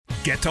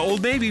Get to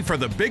Old Navy for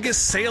the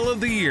biggest sale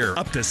of the year.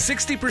 Up to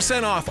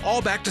 60% off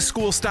all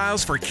back-to-school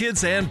styles for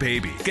kids and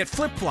baby. Get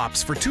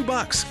flip-flops for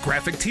 $2,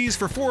 graphic tees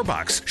for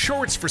 $4,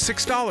 shorts for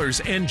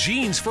 $6, and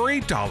jeans for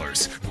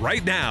 $8.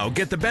 Right now,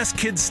 get the best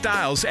kids'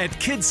 styles at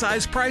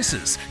kid-size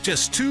prices.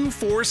 Just $2,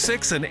 $4,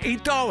 $6, and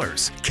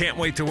 $8. Can't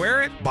wait to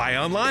wear it? Buy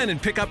online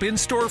and pick up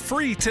in-store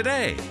free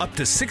today. Up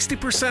to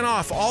 60%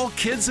 off all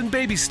kids and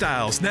baby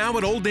styles now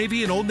at Old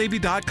Navy and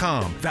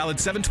OldNavy.com. Valid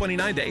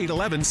 7/29 to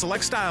 8/11.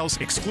 Select styles.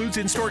 Excludes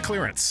in-store clearance.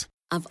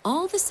 Of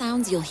all the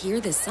sounds you'll hear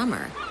this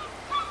summer,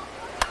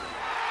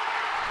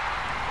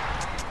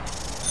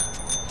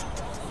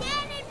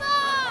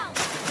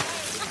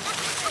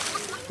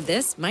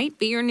 this might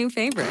be your new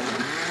favorite.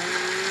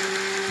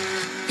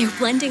 They're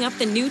blending up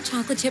the new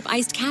chocolate chip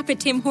iced cap at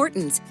Tim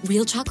Hortons.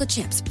 Real chocolate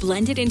chips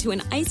blended into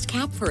an iced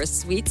cap for a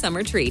sweet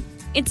summer treat.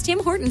 It's Tim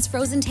Hortons'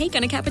 frozen take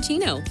on a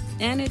cappuccino.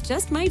 And it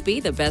just might be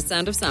the best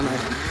sound of summer.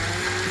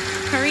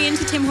 Hurry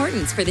into Tim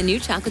Hortons for the new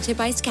chocolate chip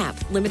iced cap.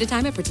 Limited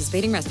time at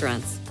participating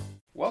restaurants.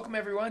 Welcome,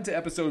 everyone, to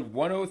episode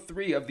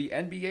 103 of the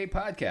NBA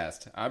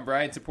podcast. I'm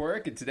Brian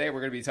Toporek, and today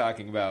we're going to be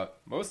talking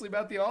mostly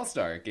about the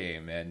All-Star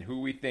game and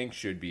who we think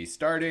should be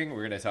starting.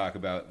 We're going to talk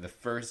about the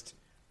first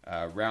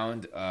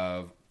round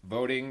of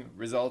voting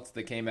results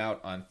that came out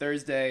on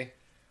Thursday.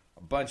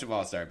 A bunch of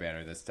All-Star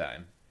banner this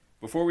time.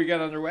 Before we get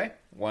underway,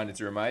 wanted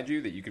to remind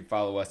you that you can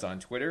follow us on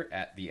Twitter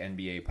at the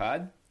NBA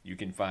Pod. You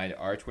can find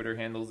our Twitter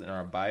handles in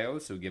our bio,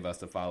 so give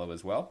us a follow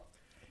as well.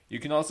 You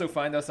can also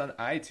find us on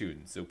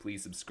iTunes, so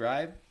please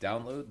subscribe,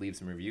 download, leave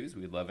some reviews.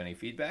 We'd love any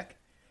feedback.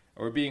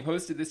 We're being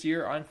hosted this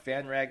year on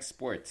FanRag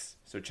Sports,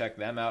 so check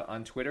them out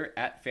on Twitter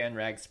at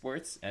FanRag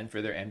Sports and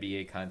for their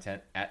NBA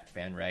content at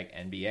FanRag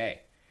NBA.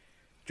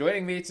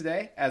 Joining me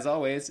today, as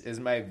always, is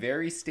my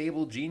very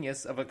stable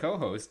genius of a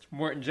co-host,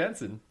 Morten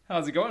Jensen.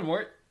 How's it going,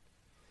 Mort?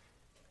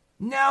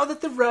 Now that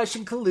the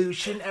Russian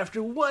collusion,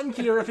 after 1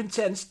 year of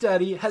intense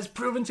study, has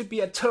proven to be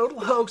a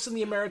total hoax in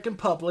the American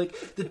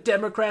public, the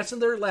Democrats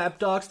and their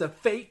lapdogs, the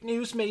fake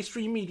news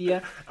mainstream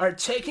media, are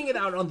taking it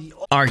out on the...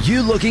 Are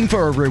you looking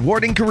for a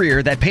rewarding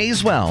career that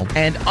pays well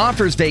and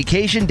offers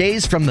vacation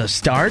days from the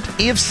start?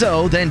 If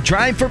so, then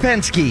drive for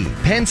Penske.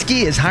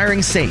 Penske is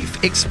hiring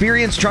safe,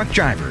 experienced truck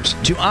drivers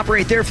to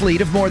operate their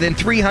fleet of more than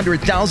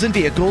 300,000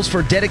 vehicles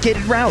for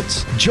dedicated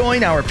routes.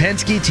 Join our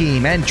Penske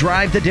team and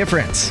drive the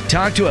difference.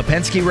 Talk to a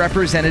Penske representative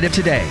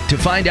today to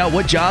find out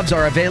what jobs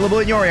are available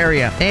in your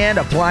area and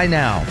apply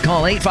now.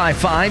 Call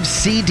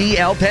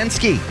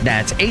 855-CDL-PENSKE.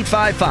 That's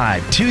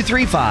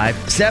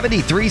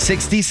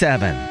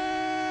 855-235-7367.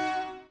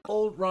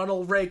 Old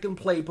Ronald Reagan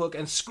playbook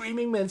and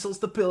screaming mental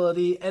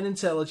stability and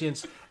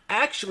intelligence.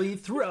 Actually,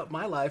 throughout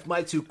my life,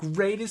 my two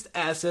greatest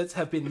assets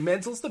have been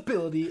mental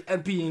stability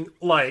and being,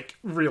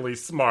 really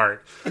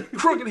smart.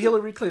 Crooked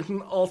Hillary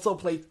Clinton also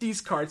played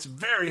these cards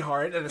very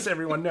hard and, as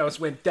everyone knows,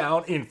 went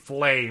down in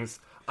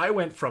flames. I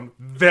went from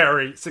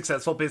very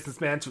successful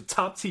businessman to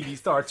top TV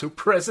star to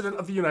president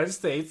of the United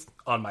States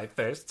on my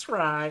first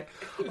try.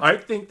 I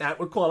think that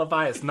would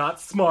qualify as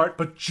not smart,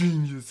 but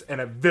genius, and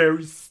a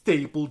very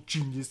stable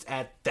genius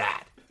at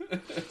that.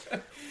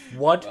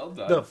 What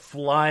the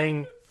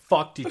flying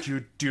fuck did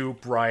you do,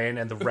 Brian,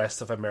 and the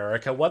rest of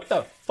America? What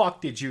the fuck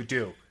did you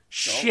do?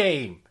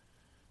 Shame.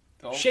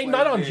 Shame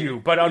not on you,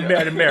 but on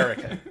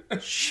America.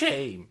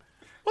 Shame.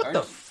 What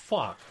the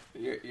fuck?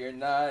 You're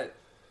not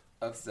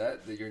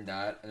upset that you're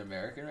not an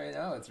American right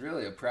now? It's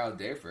really a proud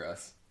day for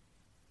us.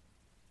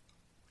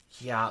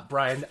 Yeah,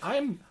 Brian,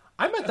 I'm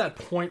at that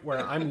point where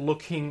I'm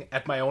looking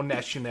at my own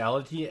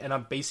nationality and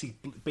I'm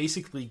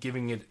basically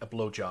giving it a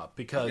blowjob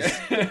because...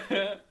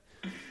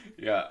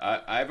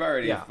 Yeah, I've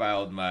already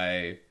filed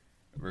my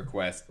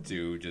request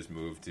to just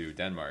move to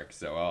Denmark,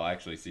 so I'll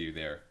actually see you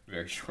there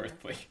very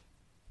shortly.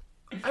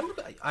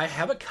 I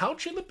have a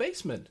couch in the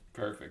basement.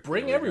 Perfect.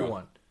 Bring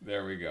everyone.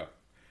 There we go.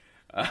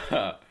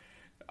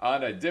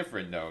 On a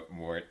different note,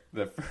 Mort,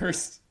 the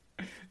first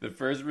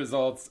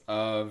results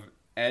of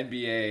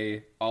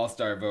NBA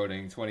All-Star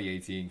Voting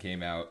 2018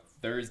 came out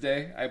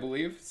Thursday, I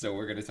believe. So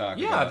we're going to talk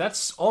about... Yeah,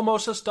 that's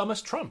almost as dumb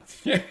as Trump.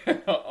 Yeah,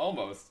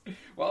 almost.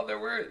 Well,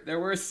 there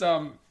were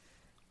some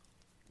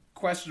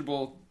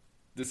questionable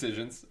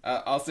decisions.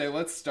 I'll say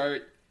we'll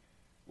start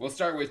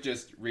with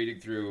just reading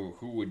through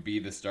who would be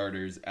the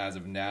starters as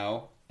of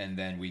now, and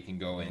then we can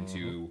go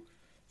into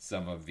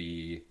some of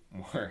the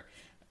more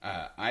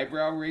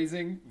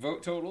eyebrow-raising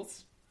vote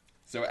totals.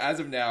 So as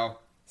of now,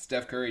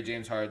 Steph Curry,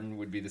 James Harden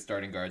would be the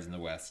starting guards in the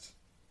West.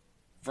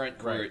 Front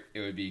court,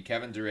 It would be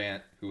Kevin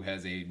Durant, who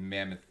has a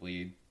mammoth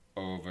lead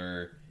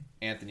over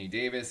Anthony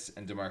Davis,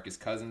 and DeMarcus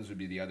Cousins would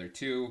be the other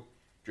two.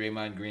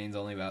 Draymond Green's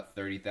only about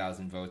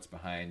 30,000 votes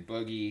behind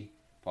Boogie.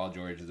 Paul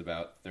George is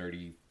about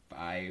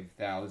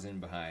 35,000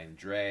 behind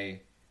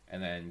Dre.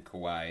 And then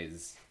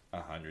Kawhi's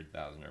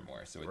 100,000 or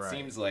more. So it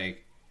seems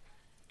like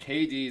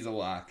KD's a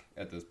lock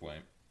at this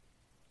point.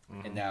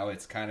 And now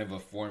it's kind of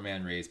a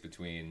four-man race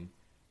between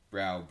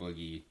Brow,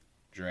 Boogie,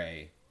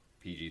 Dre,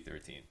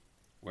 PG-13.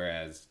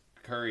 Whereas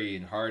Curry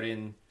and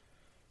Harden,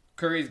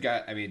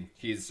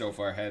 he's so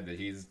far ahead that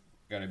he's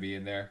going to be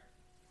in there.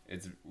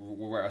 it's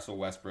Russell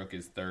Westbrook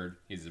is third.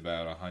 He's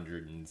about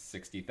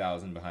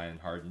 160,000 behind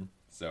Harden.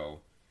 So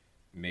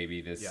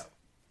maybe this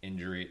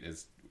injury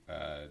is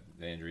the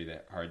injury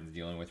that Harden's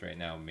dealing with right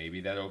now.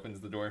 Maybe that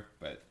opens the door,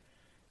 but it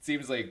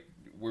seems like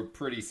we're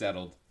pretty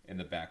settled in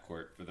the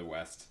backcourt for the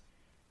West.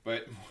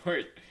 But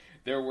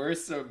there were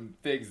some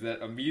things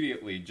that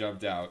immediately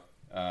jumped out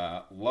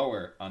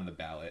lower on the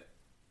ballot.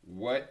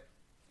 What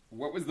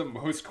was the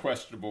most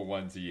questionable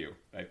one to you?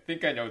 I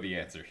think I know the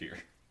answer here.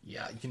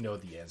 Yeah, you know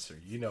the answer.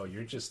 You know,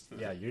 you're just,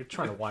 you're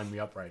trying to wind me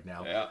up right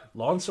now. Yeah.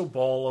 Lonzo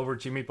Ball over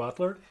Jimmy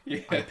Butler?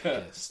 Yeah. I'm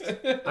pissed.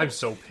 I'm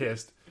so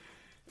pissed.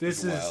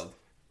 This is wild.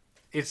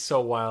 It's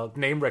so wild.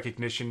 Name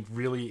recognition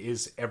really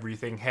is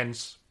everything,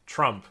 hence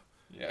Trump.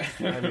 Yeah.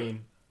 I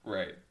mean.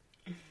 Right.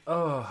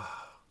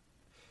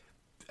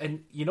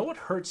 And you know what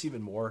hurts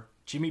even more?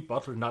 Jimmy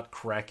Butler not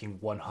cracking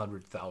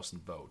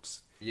 100,000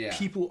 votes. Yeah.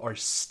 People are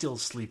still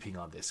sleeping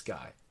on this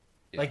guy.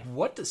 Yeah. Like,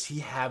 what does he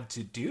have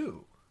to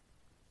do?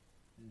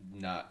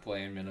 Not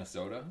play in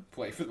Minnesota?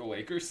 Play for the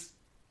Lakers?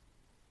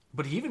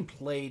 But he even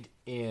played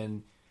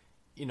in,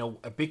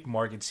 a big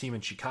market team in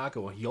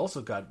Chicago, and he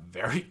also got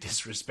very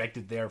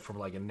disrespected there from,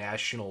 like, a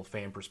national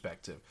fan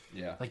perspective.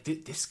 Yeah. Like,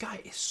 this guy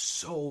is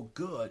so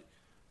good.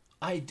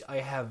 I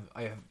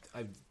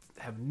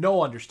have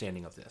no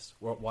understanding of this,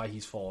 why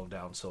he's fallen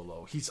down so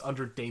low. He's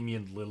under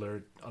Damian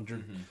Lillard,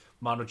 under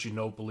Manu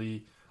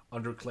Ginobili,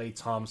 under Klay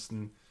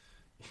Thompson,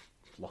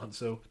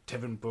 Lonzo,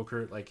 Devin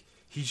Booker. Like,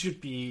 he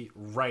should be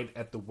right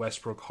at the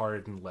Westbrook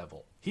Harden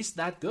level. He's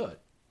that good.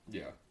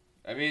 Yeah.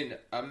 I mean,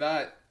 I'm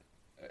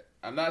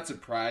not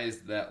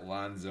surprised that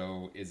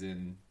Lonzo is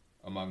in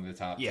among the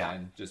top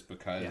 10 just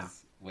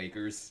because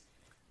Lakers.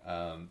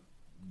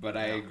 But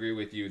I agree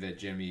with you that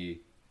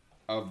Jimmy,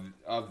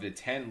 of the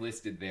 10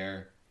 listed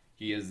there,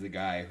 he is the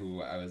guy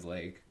who I was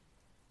like,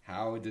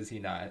 how does he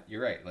not?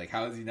 You're right. Like,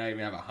 how does he not even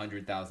have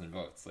 100,000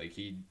 votes? Like,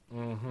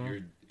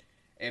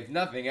 if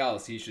nothing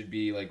else, he should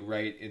be like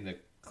right in the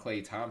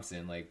Klay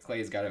Thompson. Like,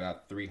 Klay's got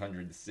about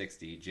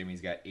 360.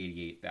 Jimmy's got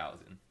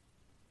 88,000.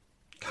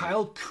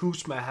 Kyle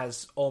Kuzma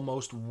has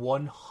almost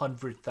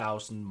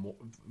 100,000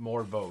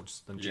 more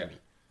votes than Jimmy.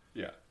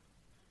 Yeah.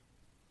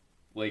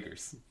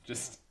 Lakers.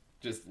 Just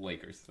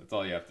Lakers. That's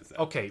all you have to say.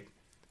 Okay,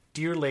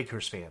 dear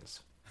Lakers fans,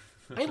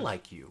 I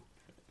like you.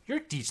 You're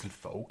decent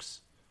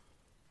folks.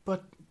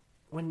 But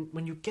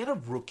when you get a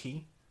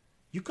rookie,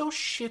 you go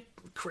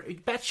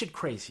batshit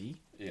crazy,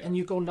 and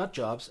you go nut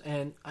jobs,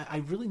 and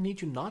I really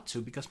need you not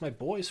to because my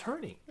boy is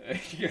hurting.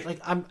 Like,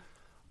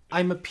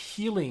 I'm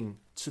appealing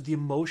to the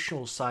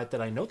emotional side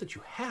that I know that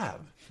you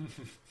have.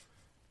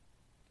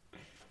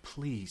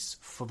 Please,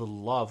 for the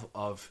love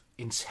of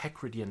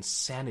integrity and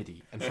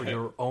sanity, and for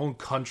your own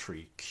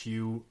country,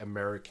 cue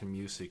American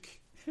music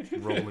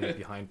rolling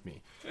behind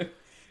me.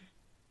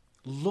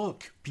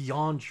 Look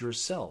beyond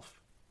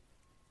yourself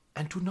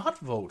and do not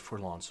vote for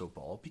Lonzo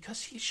Ball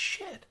because he's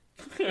shit.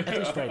 At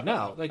least right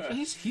now. Like,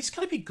 he's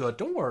going to be good,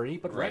 don't worry,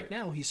 but right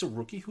now he's a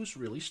rookie who's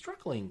really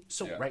struggling.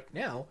 So right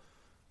now,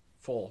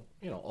 for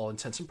all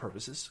intents and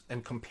purposes,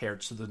 and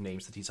compared to the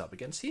names that he's up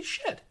against, he's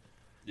shit.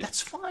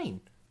 That's fine.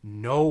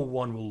 No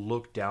one will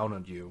look down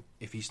on you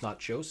if he's not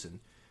chosen,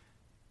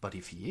 but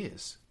if he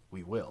is,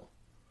 we will.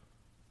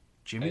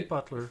 Jimmy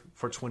Butler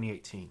for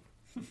 2018.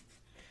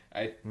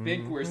 I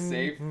think we're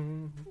safe.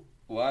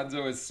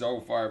 Lonzo is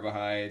so far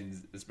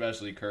behind,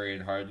 especially Curry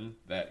and Harden,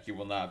 that he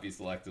will not be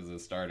selected as a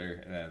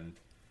starter, and then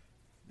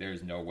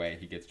there's no way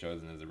he gets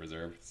chosen as a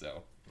reserve.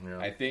 So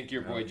I think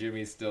your boy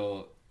Jimmy's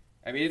still...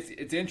 I mean,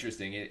 it's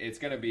interesting. It's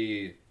going to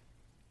be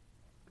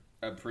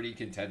a pretty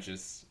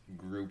contentious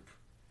group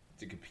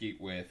to compete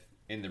with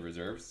in the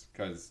reserves,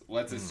 because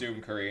let's assume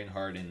Curry and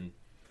Harden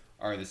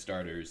are the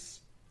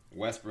starters.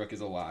 Westbrook is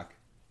a lock.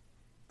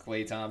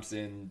 Klay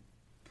Thompson...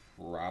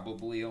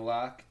 probably a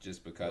lock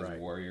just because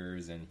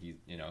Warriors, and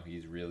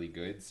he's really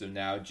good. So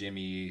now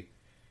Jimmy,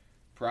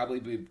 probably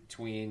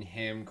between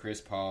him,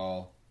 Chris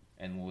Paul,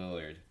 and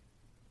Lillard.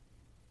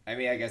 I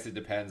mean, I guess it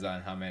depends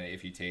on how many.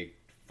 If you take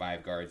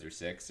 5 guards or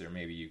 6, or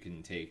maybe you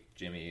can take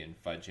Jimmy and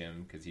fudge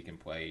him because he can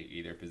play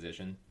either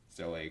position.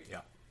 So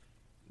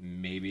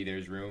maybe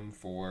there's room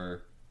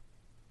for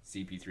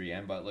CP3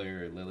 and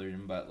Butler, or Lillard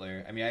and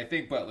Butler. I mean, I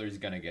think Butler's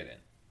gonna get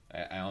in.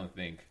 I don't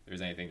think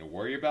there's anything to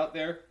worry about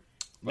there.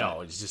 But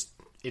no, it's just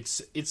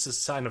it's a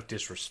sign of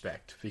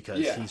disrespect because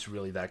he's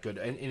really that good,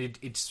 and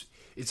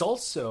it's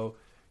also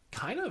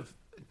kind of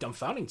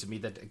dumbfounding to me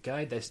that a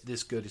guy that's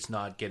this good is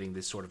not getting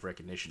this sort of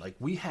recognition. Like,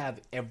 we have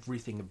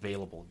everything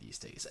available these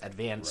days,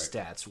 advanced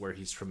stats where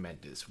he's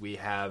tremendous. We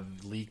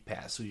have League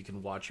Pass, so you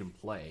can watch him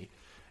play.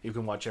 You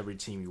can watch every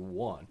team you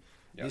want.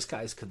 Yep. This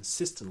guy is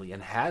consistently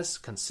and has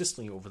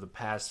consistently over the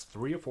past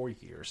 3 or 4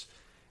 years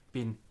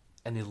been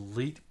an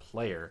elite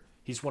player.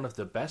 He's one of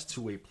the best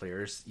two-way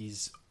players.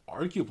 He's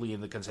arguably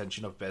in the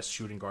contention of best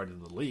shooting guard in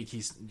the league.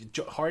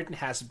 Harden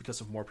has it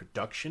because of more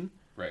production,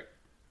 right?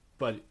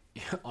 But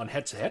on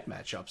head-to-head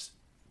matchups,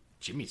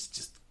 Jimmy's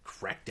just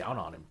cracked down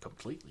on him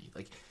completely.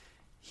 Like,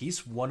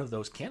 he's one of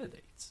those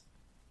candidates,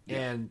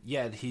 and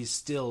yet he's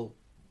still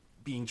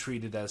being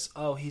treated as,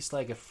 oh, he's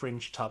like a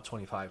fringe top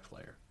 25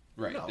 player.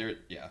 Right. No.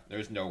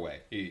 There's no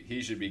way.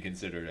 He should be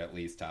considered at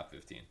least top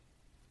 15.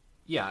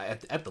 Yeah,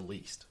 at the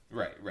least.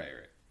 Right.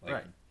 Like,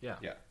 Right, yeah.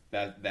 Yeah.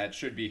 That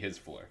should be his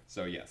floor.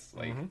 So yes,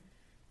 like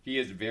he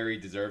is very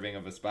deserving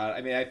of a spot.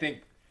 I mean, I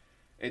think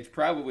it's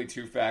probably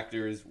two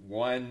factors.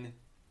 One,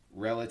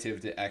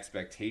 relative to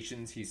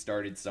expectations, he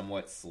started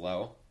somewhat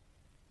slow.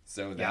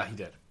 So Yeah, he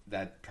did.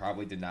 That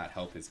probably did not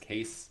help his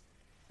case.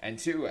 And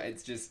two,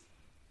 it's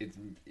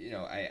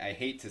I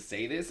hate to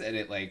say this, and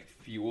it like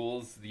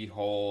fuels the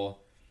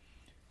whole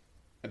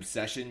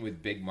obsession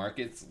with big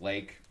markets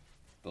like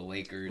the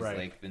Lakers, Right.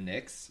 like the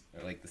Knicks,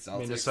 or like the Celtics.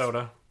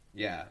 Minnesota.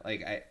 Yeah,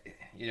 like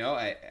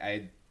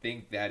I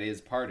think that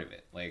is part of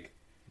it. Like,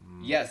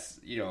 yes,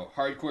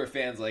 hardcore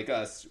fans like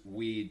us,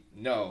 we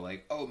know,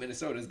 like, oh,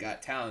 Minnesota's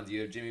got talent.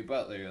 You have Jimmy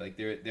Butler. Like,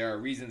 there are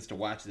reasons to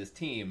watch this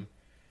team.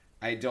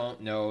 I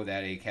don't know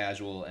that a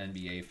casual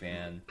NBA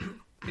fan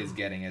is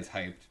getting as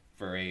hyped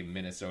for a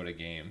Minnesota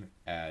game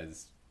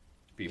as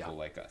people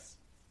like us.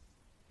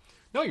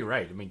 No, you're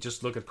right. I mean,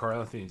 just look at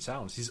Karl-Anthony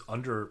Towns. He's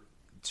under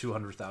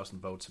 200,000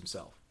 votes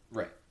himself.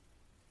 Right.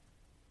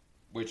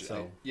 Which,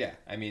 So-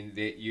 I mean,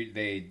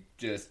 they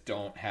just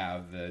don't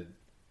have the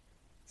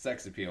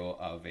sex appeal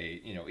of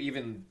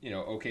even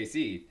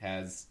OKC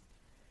has,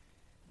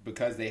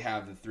 because they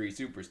have the three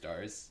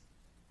superstars,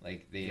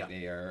 like they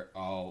are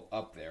all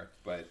up there,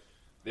 but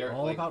they're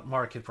All like, about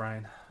market,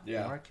 Brian.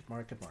 Yeah.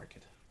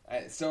 Market.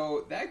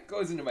 so that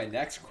goes into my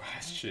next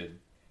question.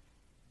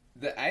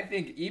 That I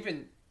think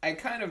I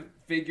kind of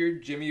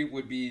figured Jimmy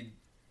would be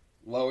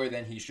lower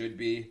than he should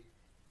be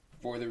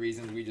for the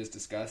reasons we just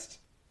discussed.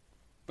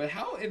 But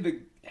how in the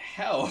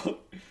hell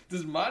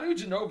does Manu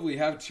Ginobili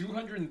have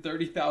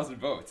 230,000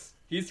 votes?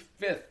 He's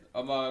fifth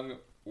among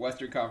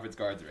Western Conference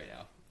guards right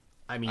now.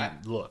 I mean,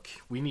 look,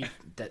 we need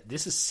that.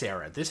 This is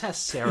Sarah. This has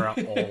Sarah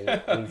all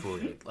over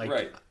it. Like,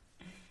 Right.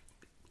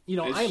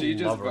 I Is she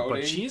just love her, but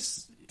voting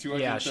she's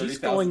 230,000 she's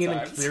going in and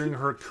times? clearing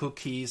her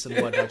cookies and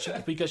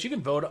whatnot. Because you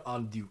can vote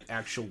on the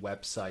actual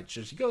website.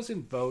 So she goes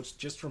and votes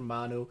just for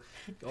Manu.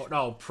 Oh,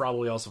 no,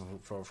 probably also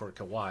for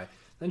Kawhi.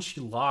 Then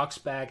she logs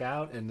back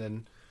out and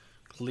then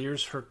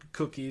clears her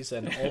cookies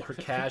and all her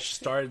cash,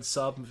 started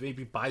sub,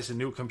 maybe buys a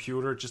new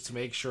computer just to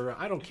make sure.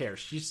 I don't care.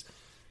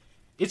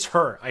 It's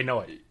her. I know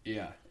it.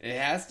 Yeah, it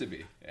has to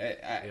be.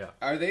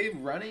 Are they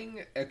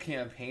running a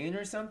campaign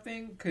or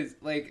something? Because,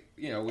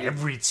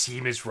 Every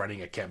team is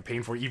running a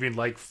campaign for even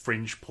like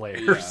fringe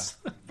players.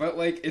 Yeah. But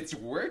it's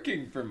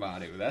working for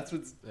Manu. That's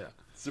what's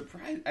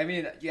surprising. I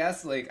mean,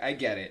 yes, I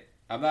get it.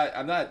 I'm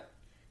not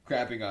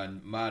crapping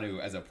on Manu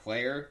as a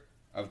player.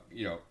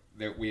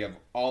 That we have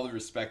all the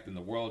respect in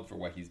the world for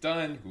what he's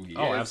done, who he is.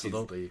 Oh,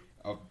 absolutely.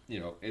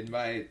 In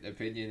my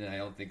opinion, and I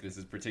don't think this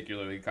is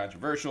particularly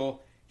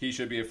controversial, he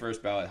should be a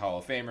first ballot Hall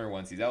of Famer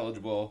once he's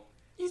eligible.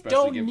 You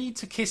don't need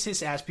to kiss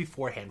his ass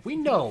beforehand. We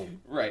know.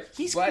 Right.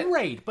 He's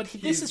great, but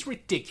this is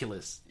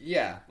ridiculous.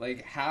 Yeah,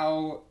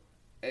 how...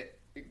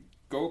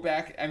 Go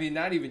back... I mean,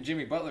 not even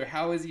Jimmy Butler.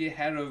 How is he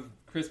ahead of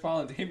Chris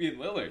Paul and Damian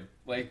Lillard?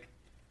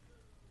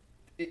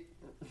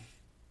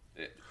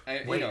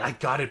 I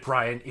got it,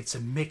 Brian. It's a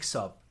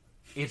mix-up.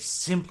 It's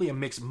simply a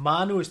mix.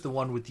 Manu is the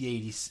one with the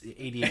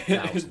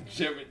 88,000.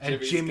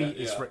 And Jimmy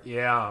is...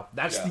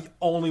 that's the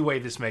only way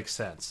this makes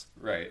sense.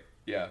 Right.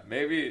 Yeah,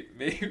 maybe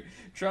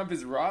Trump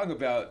is wrong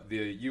about the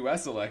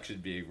U.S.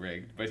 election being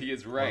rigged, but he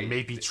is right. Or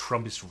maybe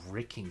Trump is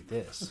rigging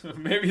this.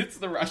 Maybe it's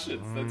the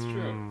Russians. That's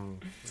true.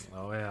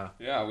 Oh, yeah.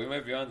 Yeah, we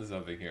might be onto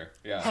something here.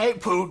 Yeah. Hey,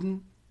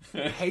 Putin.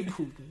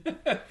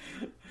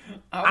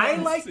 I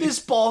like this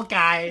bald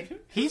guy.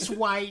 He's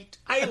white.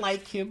 I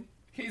like him.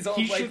 He's all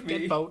he like should me.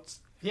 get votes.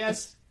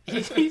 Yes.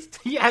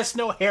 He has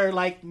no hair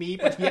like me,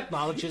 but he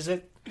acknowledges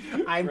it.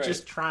 I'm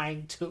just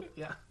trying to.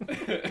 Yeah.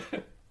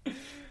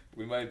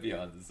 We might be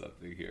onto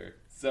something here.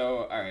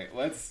 So, all right,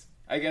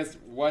 I guess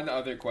one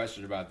other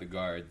question about the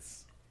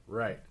guards.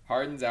 Right.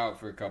 Harden's out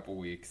for a couple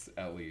weeks,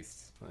 at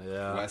least.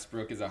 Yeah.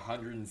 Westbrook is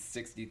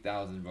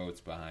 160,000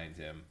 votes behind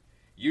him.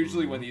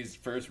 Usually when these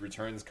first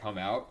returns come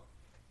out,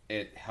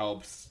 it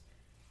helps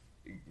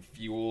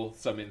fuel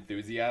some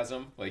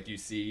enthusiasm. You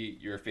see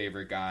your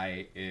favorite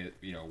guy,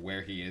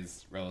 where he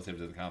is relative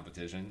to the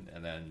competition,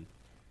 and then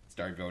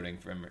start voting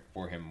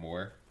for him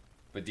more.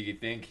 But do you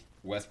think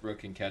Westbrook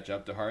can catch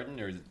up to Harden,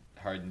 or is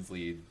Harden's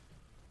lead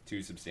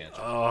too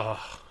substantial?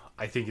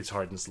 I think it's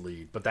Harden's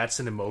lead, but that's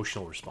an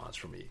emotional response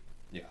for me.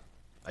 Yeah.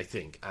 I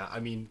think. I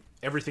mean,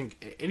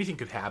 anything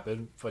could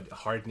happen, but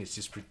Harden is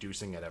just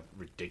producing at a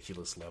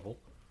ridiculous level.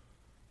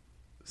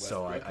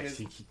 So I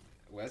think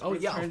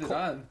Westbrook turned it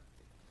on.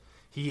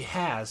 He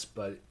has,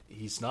 but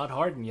he's not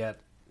Harden yet.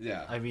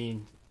 Yeah. I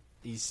mean,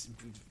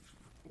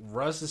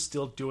 Russ is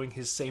still doing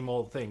his same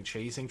old thing,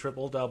 chasing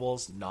triple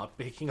doubles, not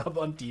picking up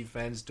on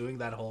defense, doing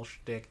that whole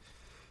shtick.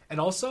 And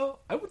also,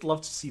 I would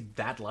love to see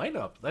that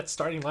lineup, that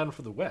starting lineup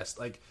for the West,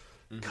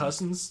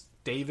 Cousins,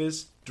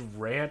 Davis,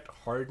 Durant,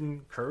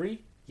 Harden,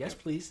 Curry. Yes,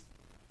 please.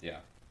 Yeah.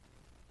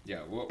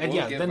 Yeah, we'll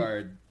give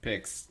our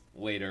picks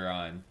later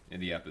on in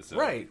the episode.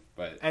 Right.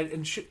 But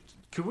and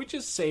could we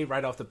just say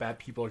right off the bat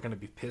people are going to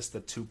be pissed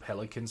that 2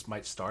 Pelicans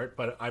might start,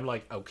 but I'm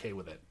like okay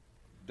with it.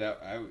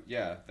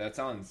 That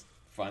sounds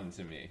fun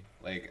to me.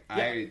 Like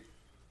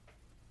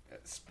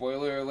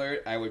spoiler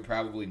alert, I would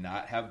probably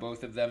not have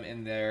both of them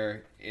in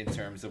there in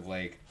terms of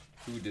like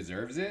who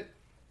deserves it,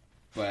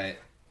 but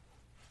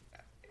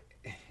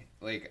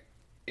like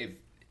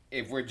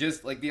if we're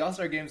just like the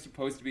All-Star Game is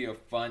supposed to be a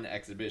fun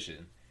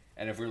exhibition,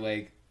 and if we're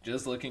like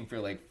just looking for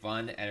like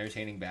fun,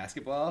 entertaining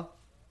basketball,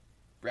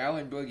 Brown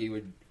and Boogie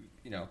would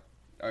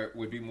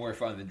be more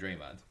fun than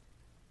Draymond.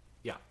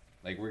 Yeah,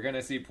 like we're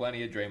gonna see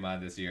plenty of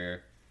Draymond this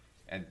year,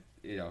 and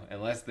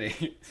unless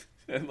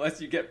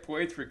you get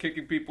points for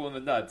kicking people in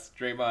the nuts,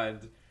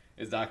 Draymond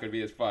is not gonna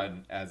be as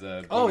fun as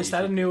a. Oh, is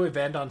that a new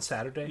event on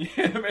Saturday?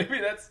 Yeah, maybe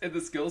that's in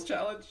the skills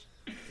challenge.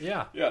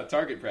 Yeah,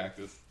 target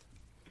practice.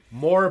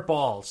 More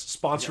balls,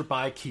 sponsored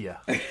by Kia.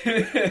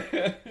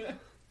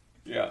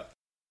 Yeah.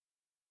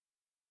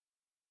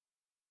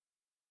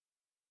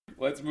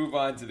 Let's move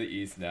on to the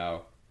East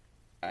now.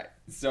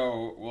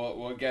 So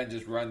we'll again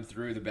just run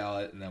through the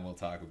ballot, and then we'll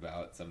talk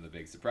about some of the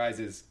big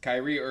surprises.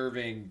 Kyrie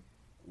Irving,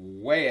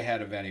 way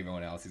ahead of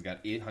anyone else. He's got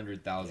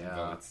 800,000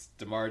 votes.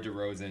 DeMar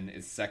DeRozan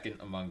is second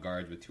among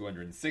guards with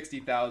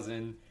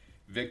 260,000.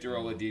 Victor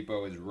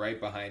Oladipo is right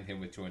behind him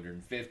with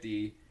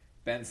 250.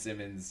 Ben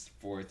Simmons,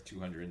 fourth,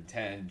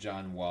 210.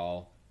 John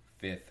Wall,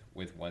 fifth,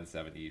 with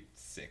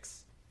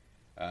 176.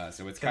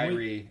 So it's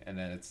Kyrie, and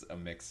then it's a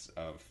mix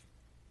of...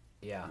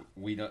 Yeah.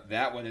 We know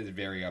that one is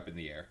very up in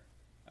the air.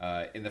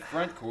 In the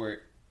front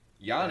court,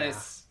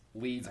 Giannis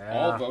leads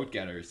all vote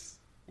getters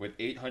with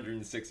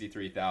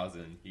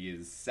 863,000. He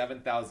is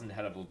 7,000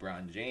 ahead of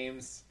LeBron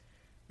James.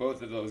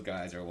 Both of those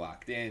guys are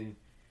locked in.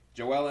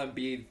 Joel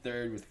Embiid,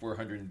 third, with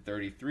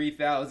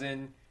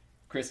 433,000.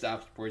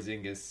 Kristaps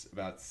Porzingis,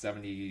 about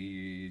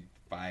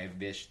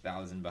 75-ish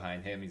thousand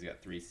behind him. He's got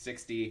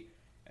 360.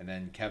 And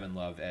then Kevin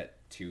Love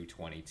at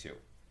 222.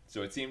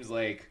 So it seems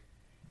like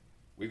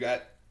we've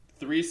got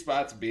 3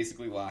 spots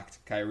basically locked.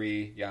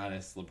 Kyrie,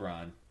 Giannis,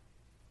 LeBron.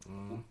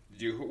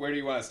 Where do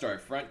you want to start?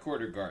 Front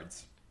court or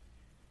guards?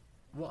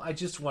 Well, I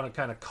just want to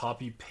kind of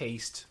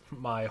copy-paste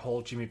my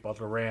whole Jimmy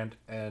Butler rant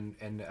and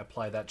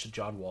apply that to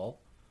John Wall.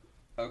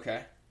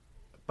 Okay.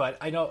 But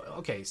I know,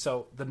 okay,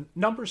 so the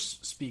numbers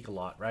speak a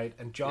lot, right?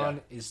 And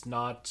John is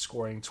not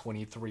scoring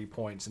 23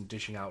 points and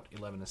dishing out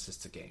 11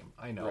 assists a game.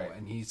 I know, right.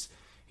 And he's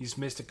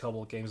missed a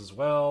couple of games as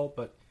well,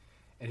 but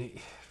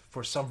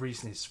for some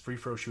reason his free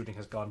throw shooting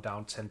has gone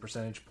down 10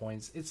 percentage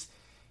points.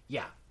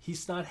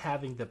 He's not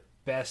having the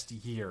best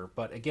year,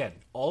 but again,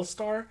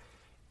 All-Star,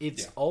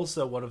 it's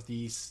also one of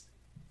these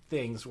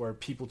things where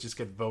people just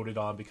get voted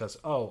on because,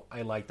 oh,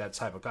 I like that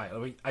type of guy. I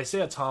mean,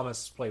 Isaiah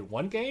Thomas played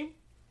 2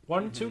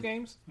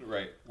 games?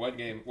 Right, 1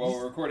 game. Well,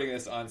 we're recording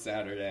this on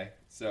Saturday,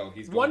 so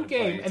he's going 1 to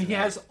game, play and he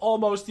tonight. has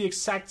almost the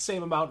exact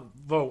same amount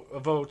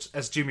of votes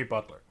as Jimmy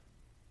Butler.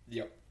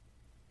 Yep.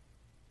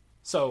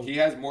 So he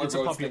has more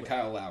votes than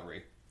Kyle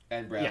Lowry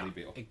and Bradley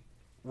Beal.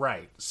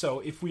 Right. So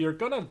if we are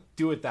going to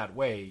do it that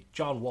way,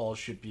 John Wall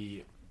should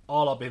be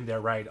all up in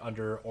there right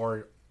under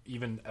or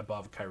even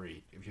above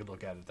Kyrie, if you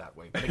look at it that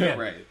way. But again,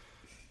 right.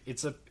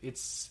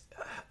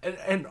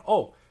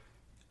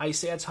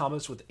 Isaiah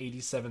Thomas with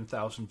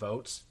 87,000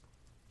 votes.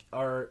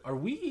 Are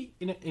we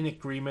in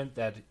agreement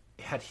that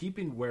had he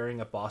been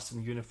wearing a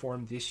Boston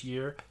uniform this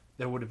year,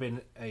 there would have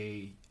been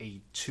a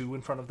 2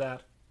 in front of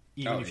that,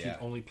 even if he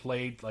only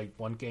played like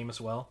 1 game as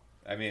well?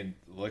 I mean,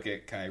 look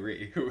at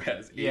Kyrie, who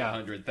has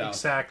 800,000.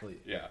 Exactly.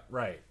 Yeah.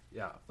 Right.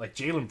 Yeah. Like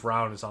Jaylen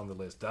Brown is on the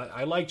list.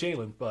 I like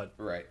Jaylen, but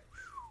right.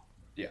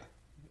 Yeah.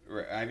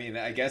 Right. I mean,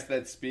 I guess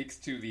that speaks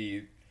to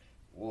the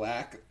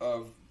lack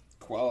of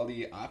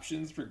quality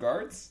options for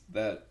guards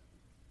that.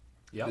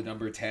 Yep. The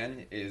number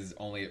 10 is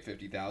only at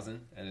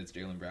 50,000, and it's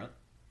Jaylen Brown.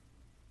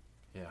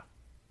 Yeah.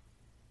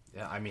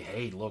 Yeah, I mean,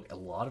 hey, look, a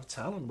lot of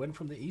talent went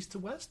from the East to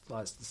West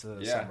last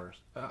summer.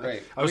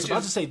 Right. I was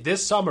about to say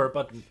this summer,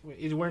 but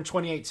we're in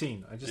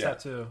 2018. I just had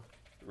to...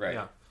 Right.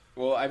 Yeah.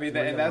 Well, I mean,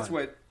 and that's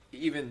what,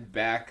 even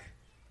back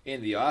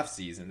in the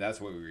offseason, that's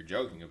what we were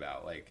joking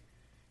about. Like,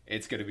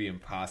 it's going to be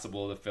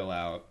impossible to fill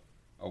out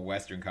a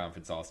Western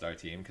Conference All-Star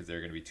team because there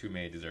are going to be too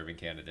many deserving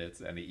candidates.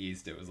 And the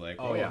East, it was like,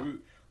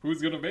 who's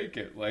going to make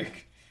it?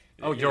 Like,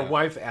 your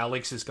wife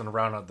Alex is going to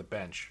round out the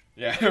bench.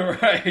 Yeah,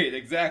 right,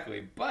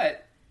 exactly.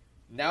 But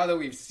now that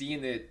we've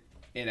seen it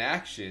in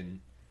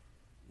action,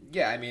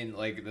 I mean,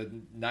 like the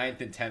 9th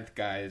and 10th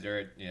guys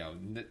are,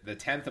 the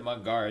 10th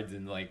among guards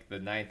and like the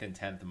 9th and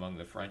 10th among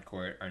the front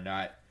court are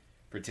not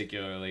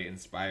particularly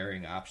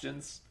inspiring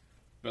options.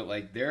 But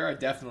like there are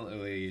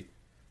definitely,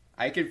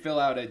 I could fill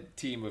out a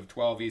team of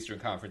 12 Eastern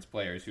Conference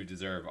players who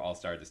deserve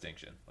All-Star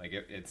distinction. Like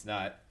it's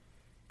not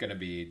going to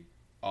be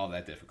all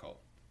that difficult.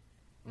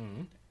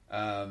 Mm-hmm.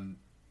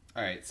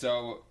 All right,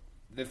 so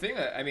the thing,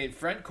 I mean,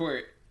 front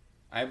court,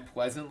 I'm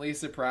pleasantly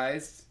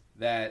surprised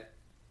that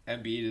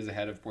Embiid is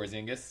ahead of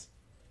Porzingis.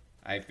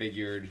 I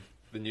figured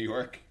the New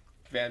York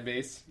fan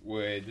base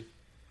would,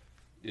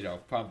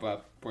 pump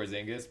up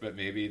Porzingis, but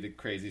maybe the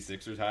crazy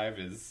Sixers hive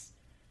is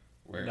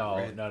We're, No.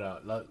 we're,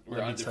 Let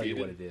we're me tell you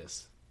what undefeated? it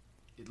is.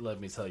 Let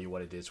me tell you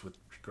what it is with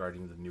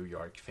regarding the New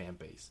York fan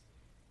base.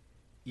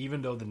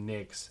 Even though the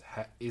Knicks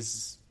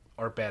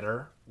are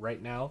better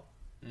right now,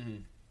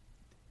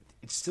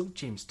 it's still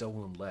James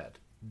Dolan led.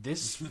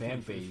 This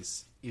fan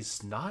base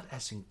is not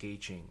as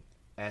engaging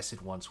as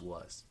it once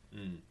was.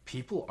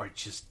 People are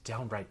just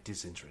downright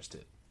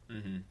disinterested.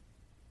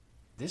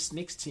 This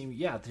Knicks team,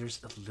 yeah, there's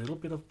a little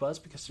bit of buzz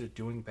because they're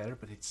doing better,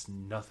 but it's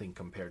nothing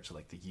compared to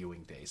like the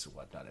Ewing days and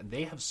whatnot. And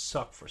they have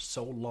sucked for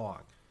so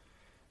long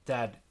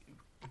that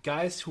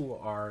guys who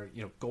are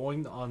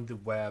going on the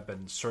web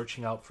and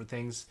searching out for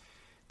things,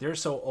 they're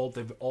so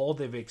old.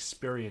 They've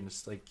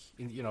experienced like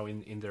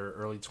in their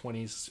early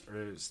 20s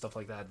or stuff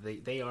like that.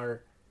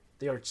 They're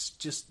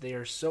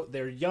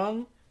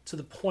young to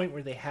the point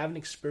where they haven't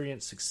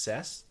experienced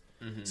success.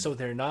 So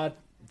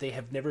they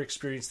have never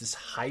experienced this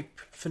hype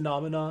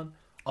phenomenon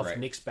of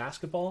Knicks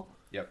basketball.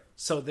 Yep.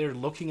 So they're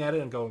looking at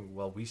it and going,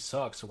 well, we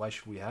suck, so why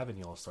should we have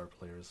any all-star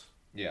players?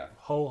 Yeah.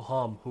 Ho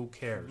hum, who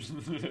cares?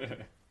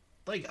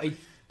 Like,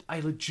 I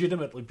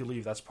legitimately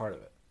believe that's part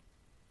of it.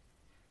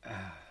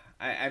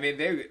 I mean,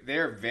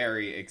 they're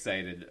very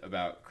excited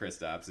about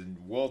Kristaps, and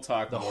we'll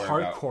talk The more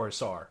about...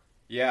 hardcores are.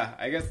 Yeah,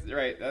 I guess,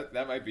 right,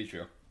 that might be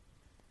true.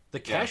 The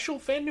casual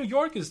fan in New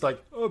York is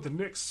like, oh, the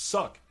Knicks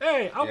suck.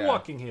 Hey, I'm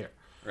walking here.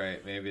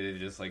 Right, maybe they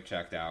just, like,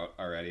 checked out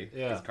already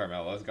Yeah. because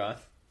Carmelo's gone.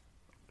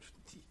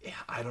 Yeah,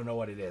 I don't know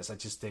what it is. I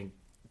just think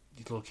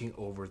looking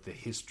over the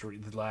history,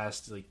 the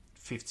last,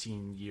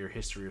 15-year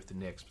history of the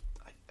Knicks,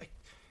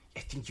 I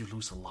think you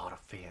lose a lot of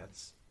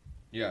fans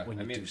Yeah, when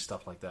you do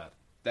stuff like that.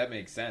 That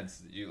makes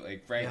sense.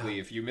 Frankly,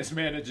 if you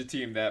mismanage a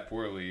team that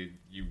poorly,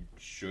 you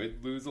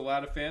should lose a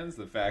lot of fans.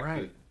 The fact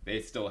that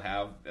they still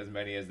have as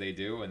many as they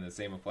do, and the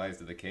same applies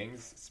to the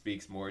Kings,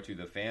 speaks more to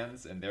the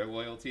fans and their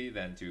loyalty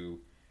than to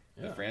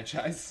the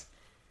franchise.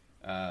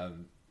 I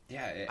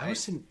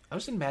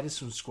was in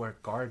Madison Square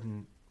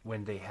Garden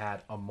when they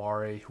had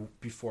Amare, who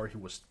before he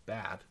was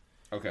bad.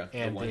 Okay,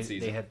 and the one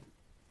season. They had,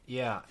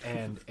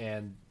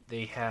 and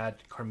they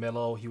had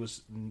Carmelo. He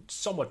was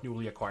somewhat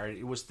newly acquired.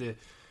 It was the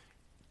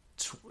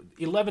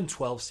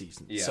 11-12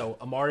 season. Yeah. So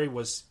Amare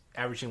was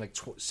averaging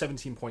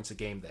 17 points a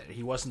game there.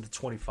 He wasn't the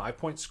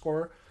 25-point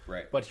scorer,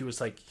 right? But he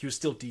was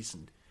still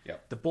decent. Yeah.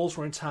 The Bulls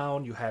were in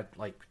town. You had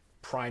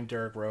prime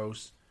Derrick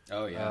Rose.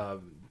 Oh yeah.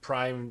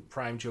 Prime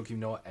Joakim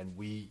Noah, and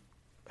we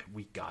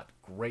got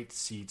great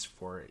seats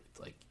for it.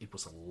 It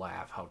was a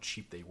laugh how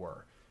cheap they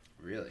were.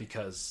 Really?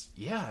 Because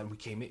and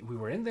we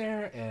were in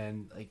there,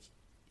 and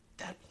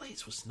that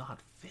place was not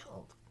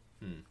filled.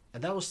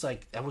 And that was a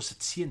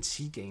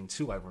TNT game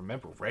too. I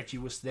remember Reggie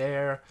was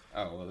there.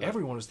 Oh, well,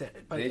 everyone was there.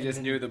 But they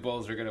just knew the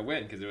Bulls were going to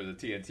win because it was a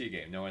TNT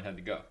game. No one had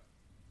to go.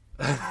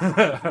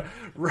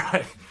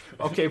 Right.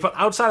 Okay, but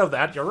outside of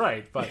that, you're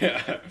right. But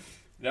yeah.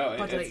 No,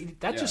 but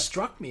that just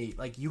struck me.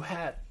 You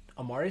had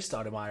Amare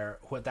Stoudemire,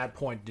 who at that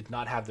point did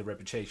not have the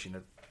reputation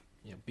of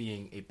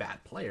being a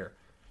bad player.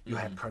 You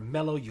had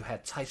Carmelo. You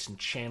had Tyson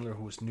Chandler,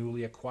 who was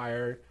newly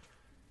acquired.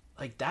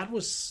 That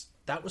was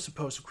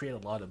supposed to create a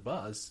lot of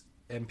buzz,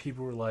 and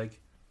people were like,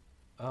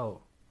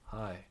 "Oh,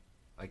 hi,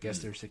 I guess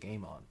there's a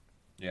game on."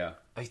 Yeah,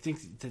 I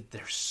think that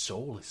their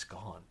soul is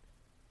gone.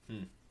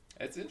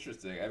 It's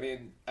interesting. I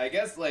mean, I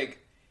guess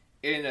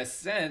in a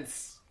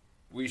sense,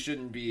 we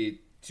shouldn't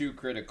be too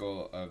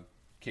critical of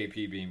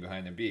KP being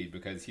behind Embiid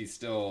because he's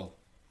still,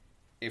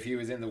 if he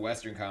was in the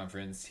Western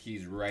Conference,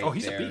 he's right there. Oh,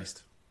 he's a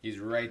beast. He's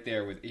right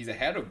there he's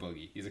ahead of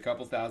Boogie. He's a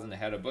couple thousand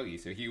ahead of Boogie,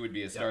 so he would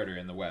be a starter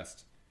in the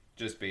West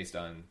just based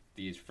on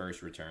these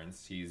first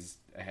returns. He's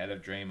ahead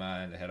of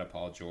Draymond, ahead of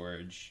Paul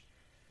George,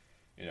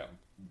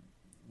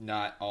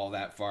 not all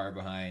that far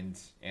behind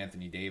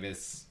Anthony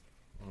Davis.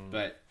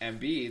 But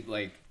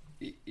Embiid,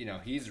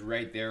 he's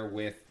right there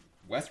with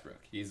Westbrook.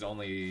 He's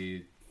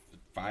only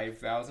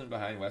 5,000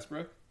 behind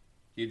Westbrook.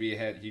 He'd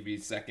be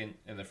second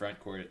in the front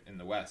court in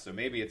the West. So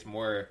maybe it's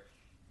more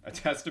a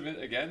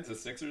testament again to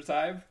Sixers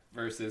hype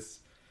versus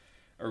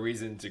a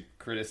reason to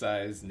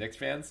criticize Knicks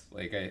fans.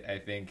 I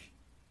think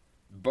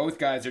both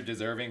guys are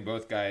deserving.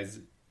 Both guys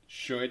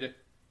should,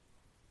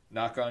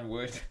 knock on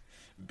wood,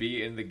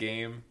 be in the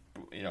game.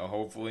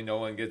 Hopefully no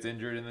one gets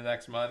injured in the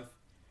next month.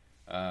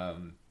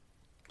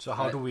 So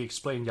how do we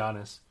explain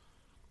Giannis?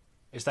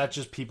 Is that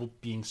just people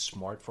being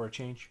smart for a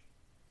change?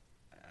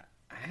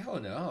 I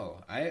don't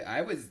know.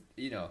 I was,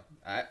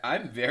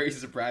 I'm very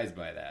surprised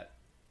by that.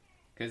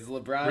 Because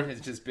LeBron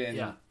has just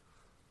been,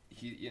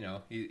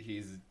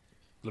 he's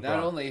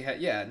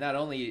LeBron. Not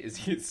only is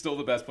he still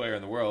the best player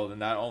in the world, and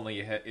not only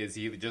is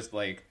he just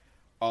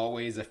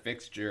always a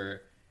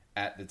fixture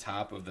at the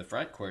top of the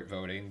front court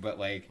voting, but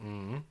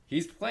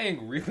he's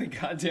playing really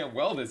goddamn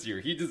well this year.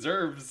 He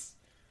deserves,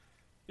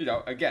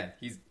 again,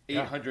 he's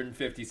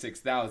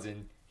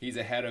 856,000. He's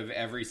ahead of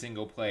every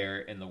single player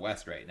in the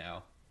West right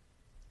now.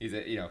 He's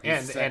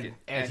second,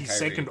 and he's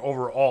Kyrie. second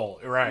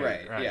overall,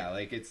 right? Yeah,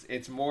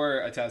 it's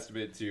more a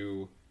testament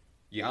to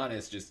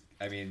Giannis. Just,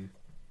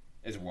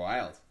 it's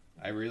wild.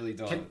 I really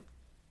don't.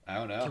 I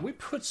don't know. Can we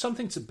put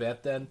something to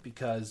bed then?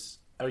 Because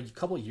a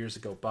couple of years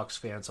ago, Bucks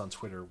fans on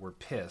Twitter were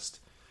pissed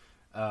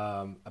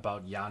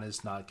about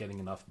Giannis not getting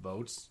enough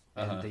votes,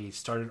 and they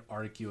started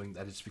arguing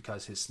that it's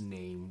because his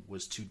name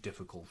was too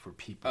difficult for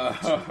people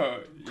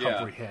to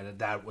comprehend, and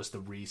that was the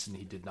reason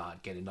he did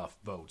not get enough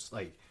votes.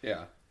 Like,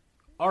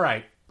 all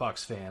right,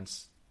 Bucks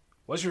fans,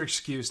 what's your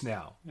excuse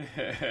now?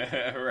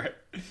 Right.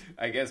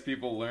 I guess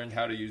people learned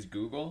how to use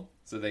Google,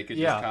 so they could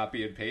just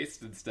copy and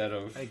paste instead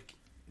of... Like,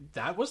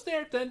 that was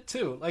there then,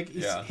 too. Like,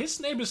 his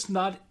name is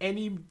not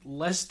any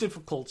less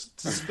difficult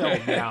to spell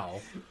now.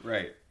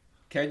 Right.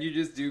 Can you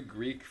just do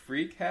Greek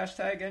Freak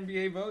hashtag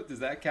NBA vote? Does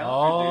that count?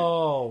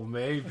 Oh,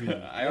 maybe.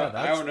 I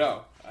don't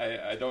know.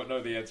 I don't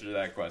know the answer to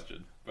that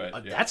question.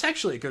 But that's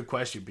actually a good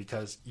question,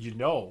 because you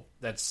know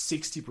that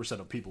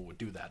 60% of people would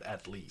do that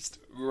at least.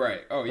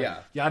 Right. Oh, yeah.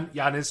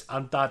 Giannis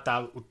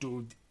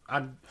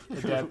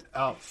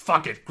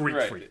fuck it,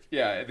 Greek Freak.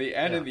 Yeah, the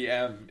N and the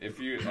M,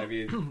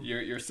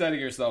 you're setting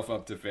yourself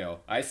up to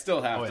fail. I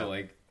still have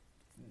to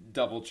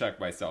double check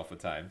myself at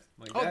times.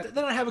 Like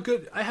then I have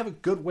a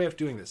good way of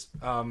doing this.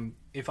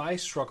 If I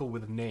struggle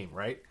with a name,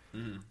 right?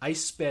 I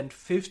spend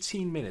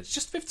 15 minutes,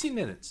 just 15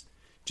 minutes,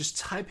 just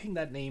typing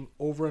that name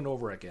over and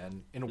over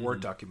again in a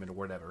Word document or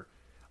whatever,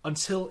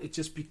 until it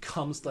just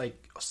becomes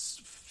like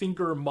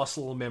finger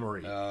muscle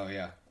memory. Oh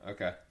yeah,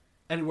 okay.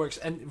 And it works.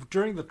 And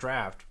during the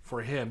draft,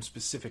 for him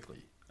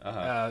specifically,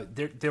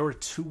 there were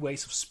 2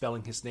 ways of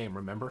spelling his name,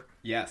 remember?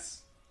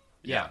 Yes.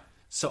 Yeah.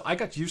 So I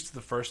got used to the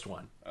first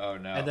one. Oh,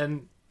 no. And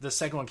then the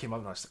second one came up,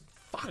 and I was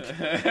like,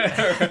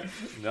 fuck.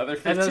 Another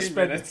 15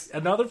 minutes.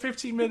 Another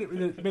 15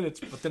 minutes,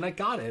 but then I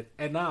got it,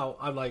 and now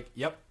I'm like,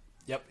 yep,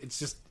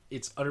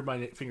 it's under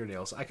my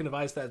fingernails. I can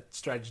advise that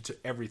strategy to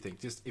everything.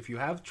 Just, if you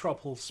have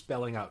trouble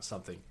spelling out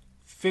something,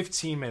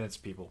 15 minutes,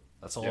 people.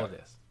 That's all it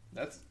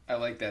is. I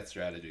like that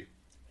strategy.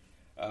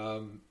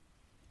 All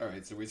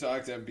right, so we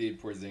talked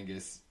Embiid,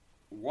 Porzingis.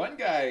 One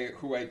guy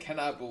who I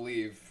cannot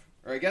believe,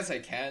 or I guess I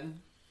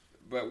can,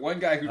 but one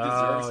guy who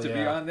deserves to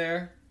be on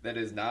there that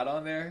is not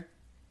on there,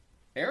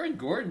 Aaron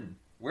Gordon.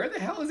 Where the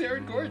hell is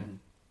Aaron Gordon?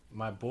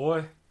 My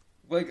boy.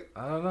 Like,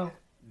 I don't know.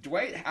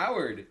 Dwight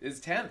Howard is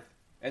 10th.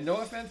 And no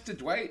offense to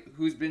Dwight,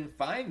 who's been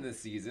fine this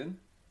season.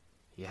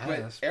 Yeah,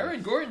 but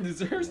Aaron Gordon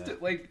deserves to,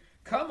 like...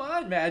 Come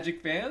on,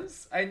 Magic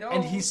fans. I know.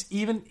 And he's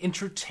even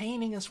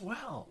entertaining as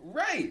well.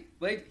 Right.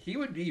 Like, he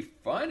would be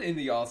fun in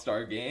the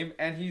All-Star game.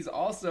 And he's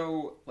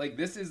also, like,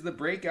 this is the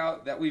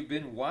breakout that we've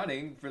been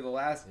wanting for the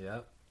last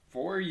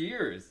 4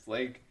 years.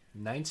 Like,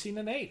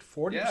 19-8,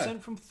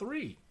 40% from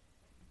 3.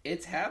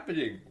 It's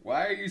happening.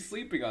 Why are you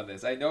sleeping on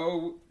this? I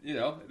know,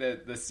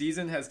 that the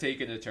season has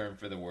taken a turn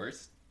for the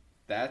worse.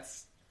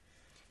 That's,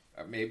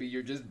 maybe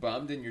you're just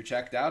bummed and you're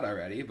checked out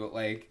already. But,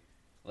 like,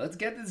 let's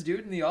get this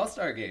dude in the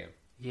All-Star game.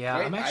 Yeah,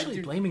 I'm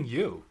actually blaming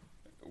you.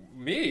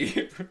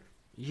 Me?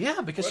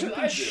 Yeah, because you've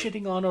been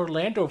shitting on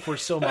Orlando for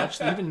so much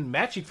that even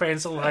Magic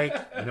fans are like,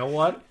 you know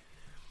what?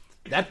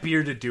 That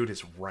bearded dude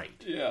is right.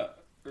 Yeah.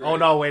 Right. Oh,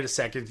 no, wait a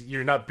second.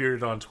 You're not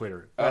bearded on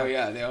Twitter. Oh,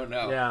 yeah, they don't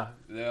know. Yeah.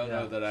 They don't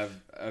know that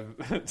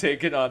I've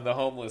taken on the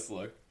homeless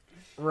look.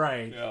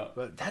 Right. Yeah.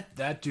 But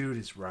that dude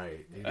is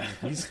right.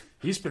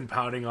 He's been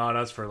pounding on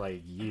us for,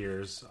 like,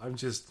 years.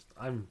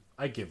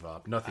 I give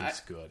up. Nothing's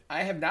good.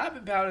 I have not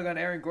been pounding on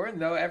Aaron Gordon,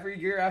 though. Every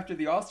year after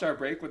the All-Star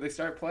break, when they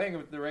start playing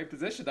him in the right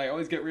position, I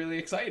always get really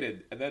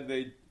excited. And then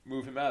they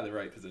move him out of the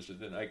right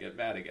position, and I get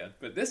mad again.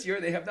 But this year,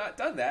 they have not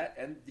done that,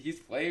 and he's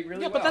playing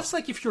really well. Yeah, but that's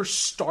like if you're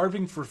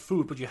starving for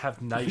food, but you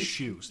have nice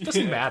shoes. It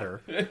doesn't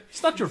matter.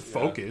 It's not your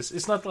focus.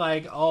 It's not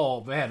like,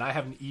 oh, man, I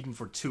haven't eaten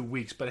for 2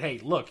 weeks. But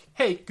hey, look.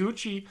 Hey,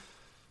 Gucci.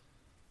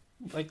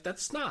 Like,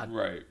 that's not...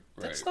 Right.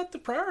 That's not the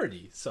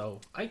priority.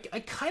 So I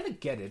kind of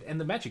get it. And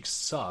the Magic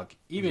suck,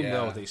 even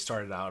though they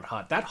started out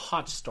hot. That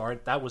hot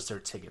start, that was their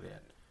ticket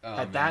in.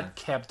 Had that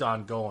kept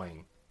on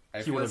going,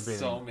 he would have been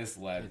so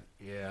misled.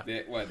 Yeah.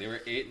 They were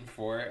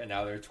 8-4, and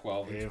now they're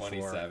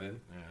 12-27.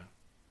 Yeah.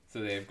 So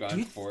they've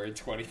gone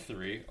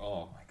 4-23.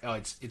 Oh my god. Oh,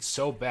 it's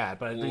so bad.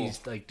 But at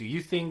least, like, do you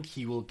think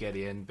he will get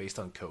in based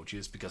on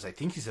coaches? Because I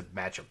think he's a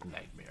matchup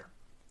nightmare.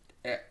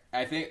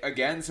 I think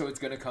again. So it's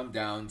going to come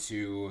down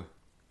to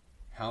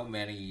how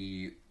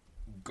many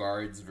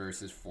guards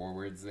versus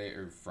forwards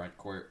or front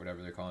court,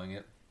 whatever they're calling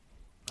it.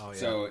 Oh yeah.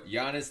 So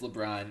Giannis,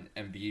 LeBron,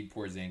 Embiid,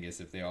 Porzingis,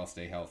 if they all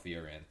stay healthy,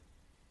 are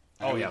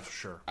in. Yeah, for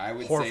sure. I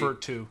would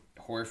Horford say, too.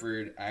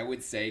 Horford. I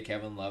would say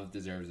Kevin Love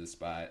deserves a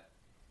spot.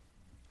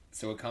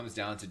 So it comes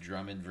down to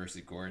Drummond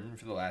versus Gordon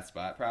for the last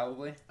spot,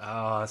 probably.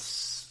 Oh,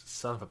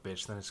 son of a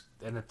bitch! Then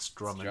it's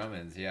Drummond. It's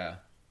Drummond's, yeah.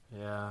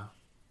 Yeah.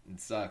 It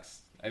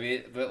sucks. I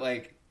mean, but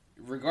like,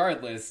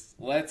 regardless,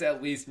 let's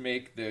at least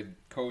make the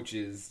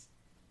coaches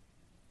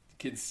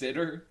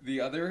consider the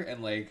other,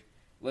 and like,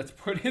 let's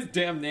put his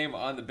damn name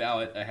on the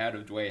ballot ahead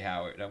of Dwight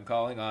Howard. I'm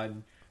calling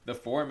on the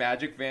 4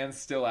 Magic fans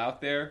still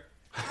out there.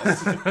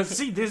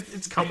 See,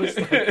 it's coming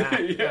like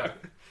that. Yeah,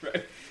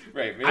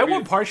 right. Maybe I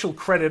want partial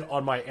credit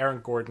on my Aaron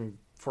Gordon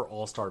for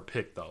All-Star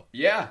pick, though.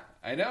 Yeah,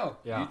 I know.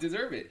 Yeah. You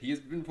deserve it. He's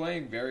been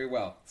playing very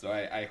well. So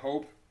I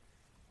hope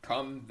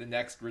come the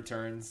next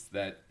returns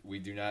that we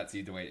do not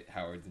see Dwight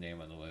Howard's name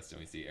on the list and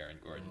we see Aaron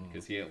Gordon,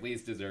 because he at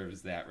least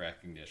deserves that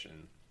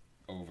recognition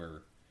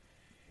over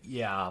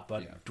Yeah,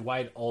 but Yeah.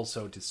 Dwight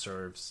also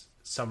deserves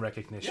some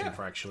recognition Yeah.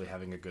 for actually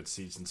having a good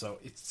season. So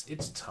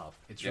it's tough.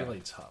 It's Yeah.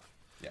 really tough.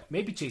 Yeah.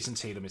 Maybe Jason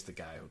Tatum is the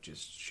guy who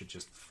should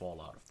just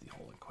fall out of the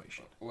whole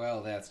equation.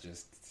 Well, that's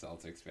just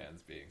Celtics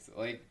fans being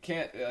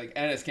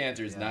Enes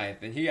Kanter's Yeah. ninth,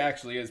 and he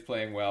actually is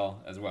playing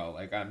well as well.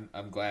 Like I'm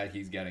glad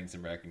he's getting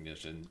some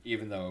recognition,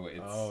 even though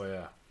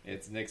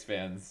it's Knicks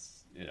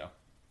fans,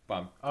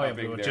 pumping But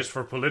their- just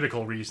for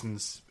political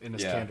reasons, Enes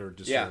Yeah. Kanter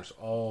deserves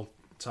all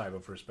type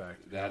of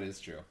respect. That is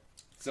true.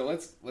 So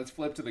let's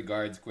flip to the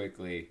guards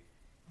quickly.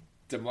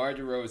 DeMar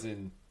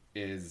DeRozan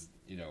is,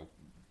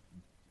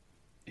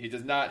 he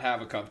does not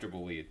have a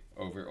comfortable lead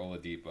over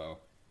Oladipo.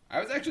 I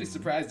was actually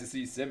surprised to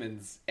see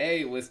Simmons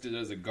A listed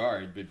as a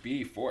guard, but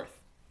B fourth.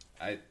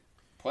 I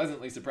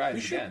pleasantly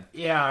surprised again.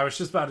 Yeah, I was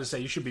just about to say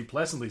you should be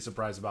pleasantly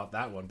surprised about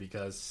that one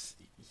because,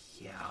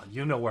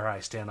 you know where I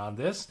stand on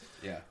this.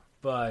 Yeah.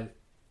 But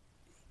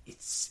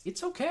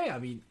it's okay. I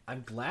mean,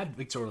 I'm glad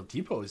Victor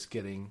Oladipo is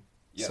getting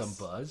some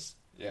buzz.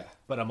 Yeah.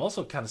 But I'm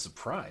also kind of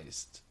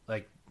surprised.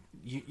 Like,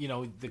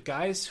 the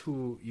guys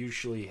who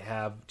usually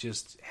have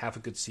a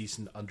good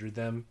season under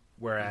them,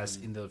 whereas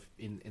in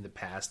the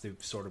past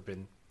they've sort of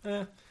been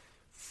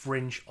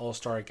fringe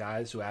all-star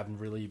guys who haven't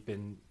really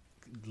been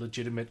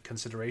legitimate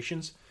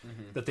considerations,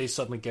 that they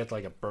suddenly get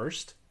like a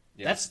burst.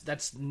 Yeah.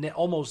 That's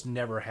almost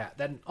never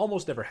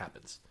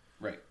happens.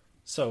 Right.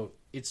 So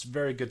it's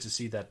very good to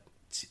see that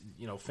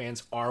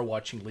fans are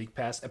watching League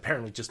Pass.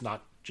 Apparently, just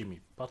not Jimmy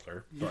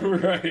Butler.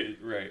 But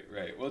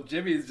Right. Well,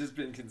 Jimmy's just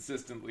been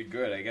consistently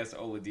good. I guess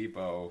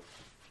Oladipo,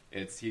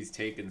 he's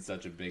taken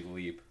such a big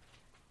leap,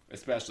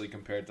 especially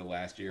compared to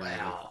last year.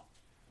 wow,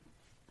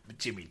 but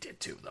Jimmy did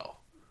too, though.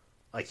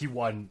 Like he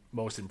won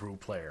Most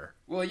Improved Player.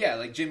 Well, yeah,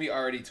 like Jimmy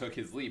already took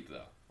his leap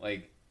though.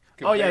 Like.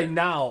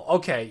 Now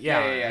okay,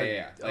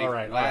 Yeah. Like, all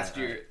right. Last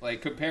year,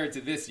 like compared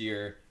to this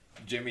year,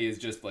 Jimmy is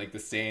just like the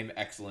same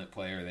excellent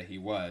player that he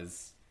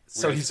was.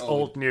 So Whereas he's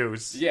old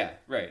news. Yeah,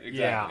 right, exactly.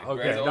 Yeah,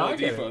 okay. Whereas No, I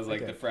get it. Oladipo is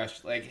like Okay. the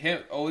fresh, like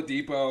him,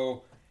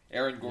 Oladipo,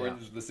 Aaron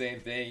Gordon's the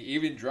same thing.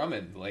 Even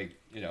Drummond, like,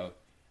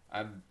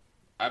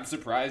 I'm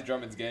surprised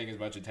Drummond's getting as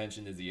much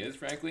attention as he is,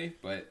 frankly,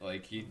 but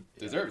like he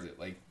deserves it.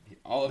 Like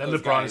all of Then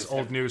those LeBron guys is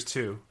old news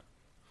too.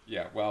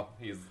 Yeah, well,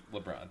 he's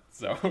LeBron,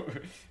 so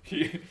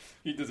he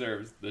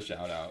deserves the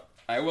shout out.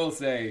 I will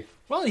say,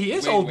 Well, he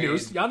is Dwayne old Wade-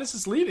 news. Giannis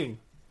is leading.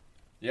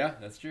 yeah,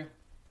 that's true.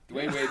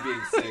 Dwayne Wade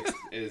being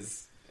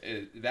sixth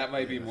that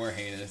might be more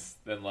heinous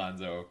than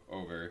Lonzo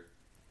over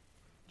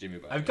Jimmy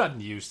Butler. I've gotten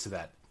used to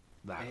that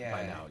by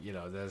Yeah.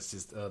 now. That's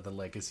just the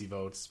legacy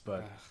votes.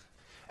 But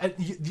and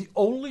the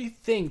only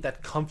thing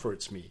that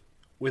comforts me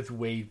with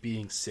Wade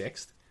being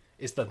sixth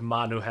is that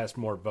Manu has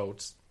more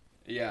votes.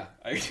 Yeah,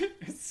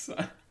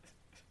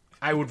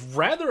 I would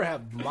rather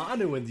have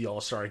Manu in the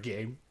All-Star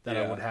game than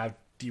I Yeah. would have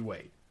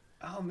D-Wade.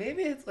 oh,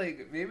 maybe it's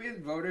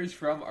voters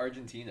from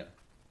Argentina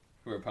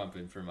who are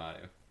pumping for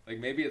Manu. Like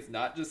maybe it's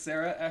not just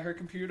Sarah at her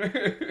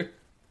computer.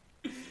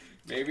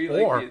 Maybe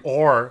like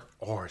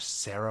Or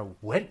Sarah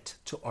went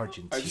to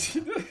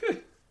Argentina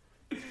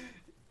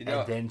you know,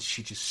 and then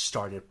she just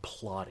started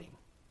plotting.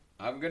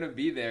 I'm gonna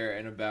be there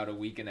in about a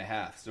week and a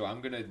half, so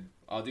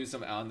I'll do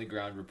some on the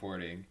ground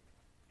reporting.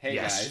 Hey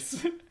Yes.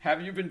 guys,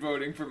 have you been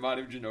voting for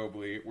Manu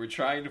Ginobili? We're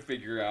trying to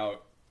figure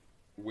out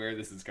where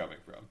this is coming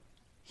from.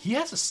 He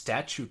has a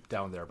statue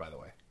down there, by the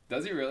way.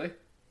 Does he really?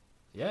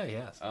 Yeah, he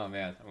has. Oh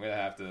man, we're gonna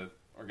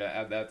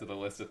add that to the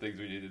list of things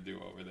we need to do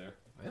over there.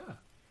 Yeah.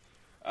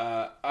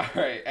 All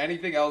right.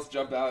 Anything else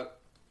jump out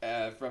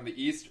from the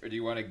East, or do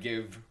you want to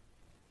give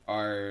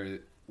our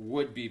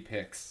would-be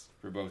picks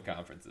for both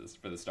conferences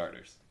for the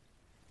starters?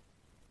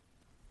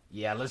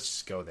 Yeah, let's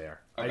just go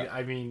there. Okay.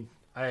 I mean,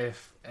 I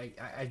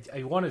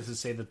wanted to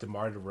say that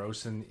DeMar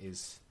DeRozan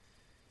is,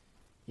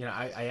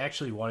 I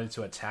actually wanted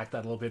to attack that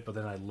a little bit, but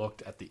then I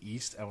looked at the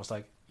East and was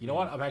like, you know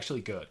what? I'm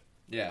actually good.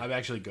 Yeah. I'm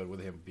actually good with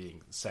him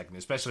being second,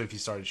 especially if he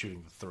started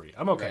shooting the three.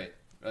 I'm okay. Right.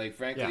 Like,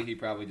 frankly, Yeah. he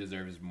probably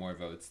deserves more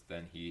votes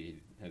than he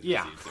has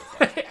Yeah, received so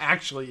far.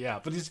 actually, yeah.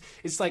 But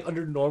it's like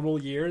under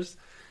normal years,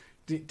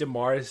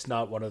 DeMar is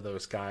not one of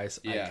those guys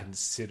Yeah. I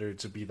consider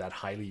to be that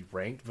highly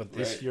ranked. But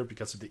this Right. year,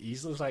 because of the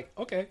East, it was like,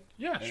 okay,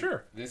 yeah, And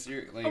sure. This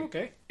year, like,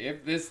 Okay.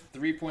 if this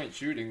 3-point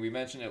shooting, we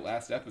mentioned it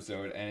last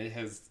episode, and it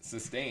has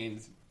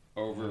sustained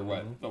over,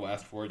 Mm-hmm. the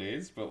last 4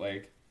 days, but,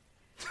 like,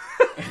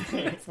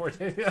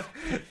 Yeah.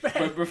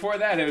 but before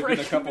that, it had been a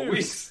Breaking couple news.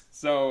 weeks.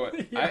 So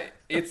Yeah.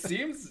 it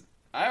seems,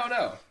 I don't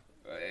know.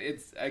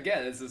 It's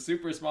a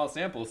super small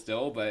sample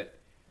still, but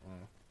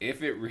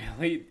if it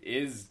really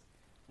is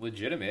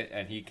legitimate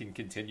and he can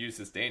continue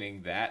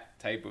sustaining that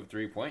type of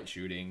 3-point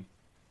shooting,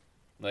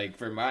 like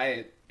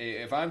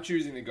if I'm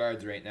choosing the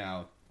guards right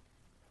now,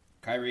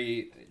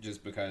 Kyrie,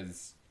 just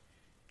because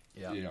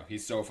Yeah.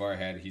 he's so far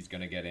ahead, he's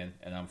gonna get in,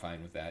 and I'm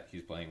fine with that.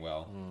 He's playing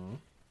well,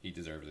 he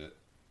deserves it.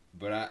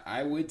 But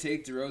I would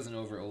take DeRozan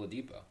over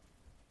Oladipo.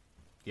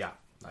 Yeah,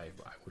 I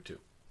would too.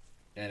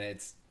 And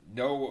it's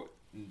no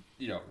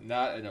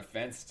not an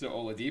offense to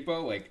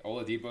Oladipo. Like,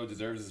 Oladipo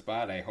deserves a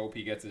spot. I hope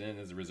he gets it in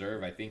as a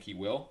reserve. I think he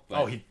will.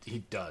 But, he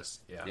does.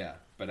 Yeah. Yeah,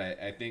 but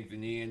I think the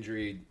knee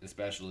injury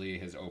especially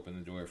has opened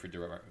the door for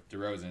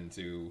DeRozan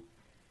to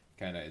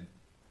kind of,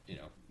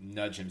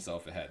 nudge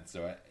himself ahead.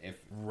 So if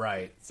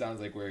Right. it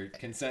sounds like we're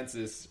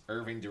consensus,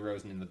 Irving,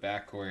 DeRozan in the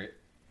backcourt.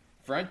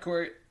 Front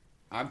court,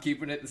 I'm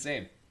keeping it the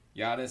same.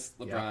 Giannis,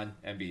 LeBron,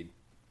 Embiid.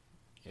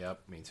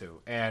 Yep, me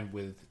too. And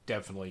with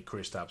definitely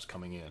Kristaps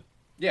coming in.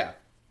 Yeah.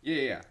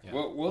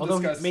 We'll Although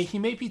discuss. he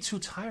may be too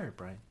tired,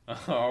 Brian.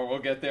 Oh, we'll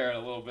get there in a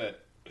little bit.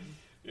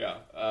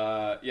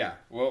 Yeah.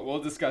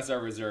 We'll discuss our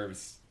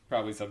reserves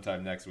probably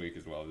sometime next week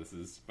as well.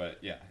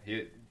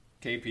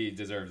 KP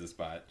deserves a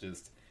spot.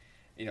 Just,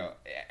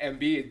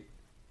 Embiid,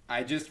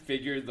 I just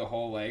figured the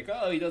whole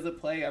he doesn't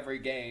play every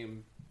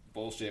game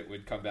bullshit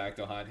would come back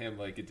to haunt him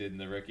like it did in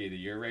the Rookie of the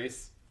Year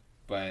race.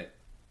 But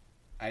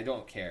I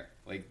don't care.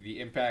 Like, the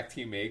impact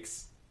he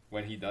makes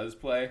when he does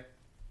play,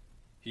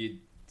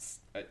 he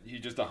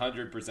just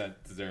 100%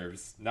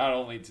 deserves, not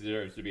only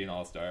deserves to be an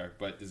all-star,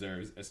 but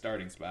deserves a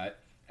starting spot.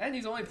 And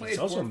he's only played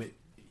four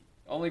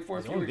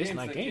fewer games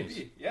than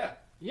KP. Yeah.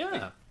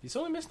 Yeah, he's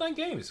only missed 9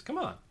 games. Come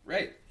on.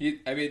 Right. He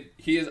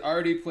has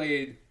already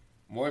played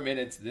more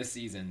minutes this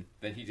season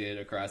than he did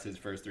across his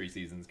first 3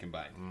 seasons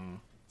combined.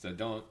 So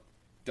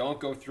don't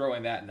go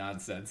throwing that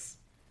nonsense,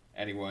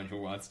 anyone who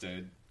wants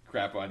to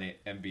crap on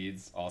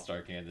Embiid's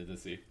all-star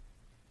candidacy.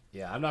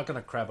 Yeah, I'm not going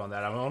to crap on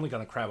that. I'm only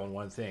going to crap on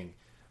one thing.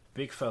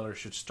 Big fella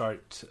should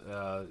start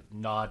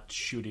not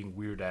shooting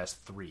weird-ass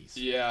threes.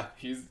 Yeah,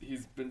 he's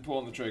been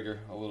pulling the trigger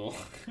a little.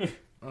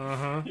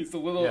 He's a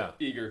little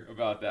eager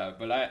about that,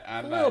 but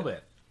I'm a little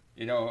bit.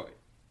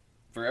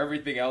 For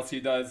everything else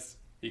he does,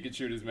 he can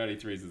shoot as many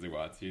threes as he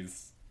wants.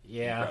 He's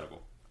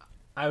incredible.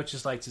 I would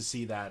just like to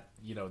see that,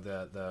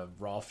 the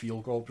raw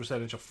field goal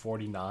percentage of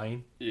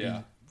 49 be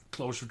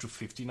closer to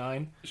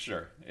 59.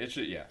 Sure. It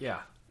should, yeah.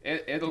 Yeah.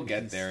 It'll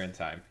get there in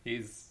time.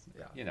 He's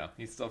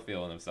still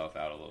feeling himself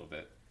out a little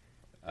bit.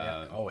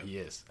 He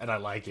is. And I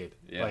like it.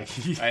 Yeah.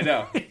 I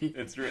know.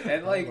 It's true.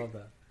 And, I love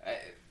that.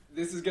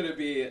 This is going to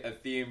be a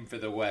theme for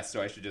the West,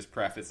 so I should just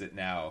preface it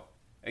now.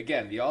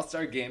 Again, the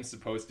All-Star Game's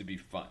supposed to be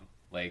fun.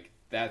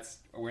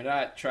 We're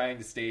not trying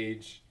to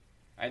stage.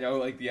 I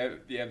know, the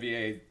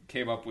NBA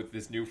came up with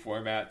this new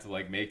format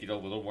to, make it a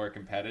little more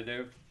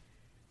competitive.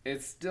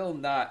 It's still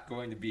not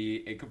going to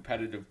be a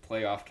competitive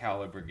playoff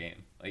caliber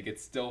game.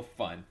 It's still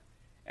fun.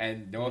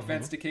 And no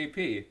offense to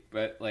KP,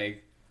 but,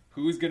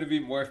 who's going to be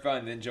more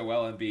fun than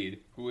Joel Embiid,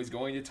 who is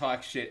going to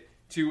talk shit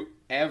to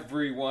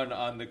everyone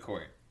on the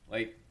court?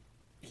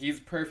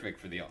 He's perfect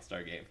for the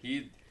All-Star Game.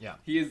 He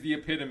is the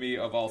epitome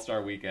of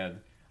All-Star Weekend.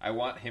 I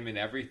want him in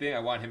everything. I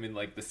want him in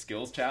the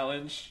skills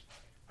challenge.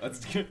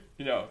 Let's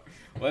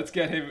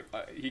get him.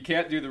 He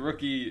can't do the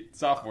rookie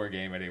sophomore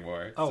game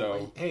anymore. Oh,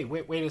 so. Hey,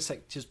 wait a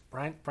sec. Just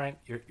Brian,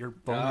 your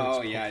bone.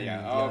 Oh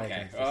yeah.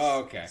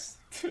 Okay.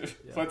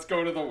 Let's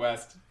go to the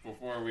West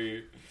before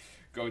we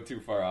go too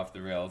far off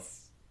the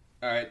rails.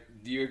 All right.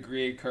 Do you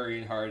agree, Curry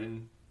and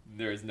Harden?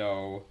 There's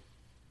no.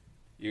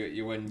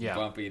 You wouldn't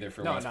bump either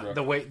for Westbrook.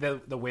 No,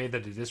 the way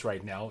that it is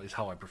right now is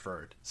how I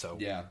prefer it. So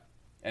yeah,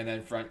 and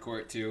then front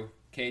court too.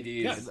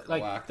 KD is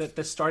locked.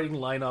 The starting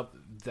lineup.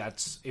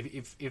 That's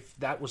if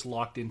that was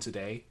locked in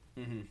today,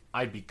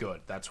 I'd be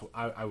good.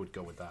 I would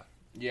go with that.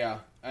 Yeah,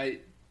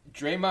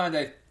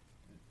 Draymond.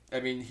 I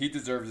mean, he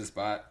deserves a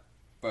spot,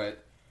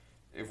 but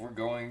if we're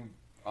going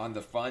on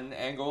the fun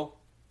angle,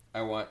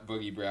 I want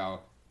Boogie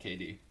Brow,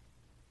 KD.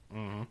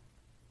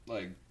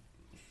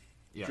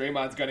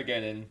 Draymond's gonna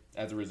get in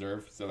as a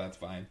reserve, so that's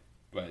fine.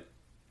 But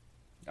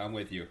I'm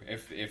with you.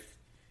 If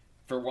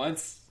for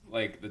once,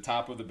 the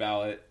top of the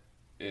ballot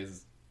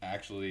is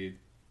actually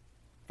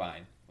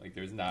fine.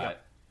 There's not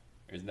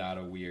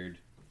a weird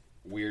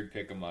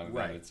pick among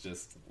them. It's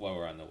just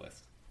lower on the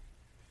list.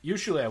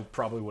 Usually, I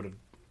probably would have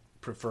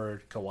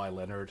preferred Kawhi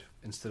Leonard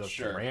instead of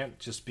Durant,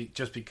 just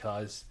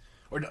because,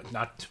 or no,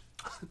 not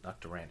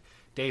Durant,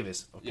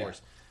 Davis, of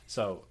course.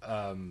 So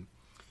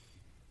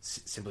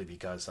simply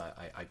because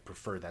I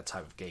prefer that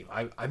type of game.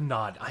 I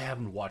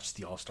haven't watched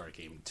the All-Star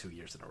Game in 2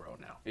 years in a row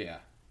now. Yeah.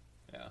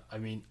 I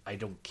mean, I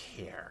don't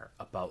care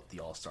about the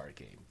All-Star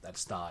Game.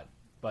 That's not.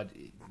 But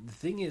the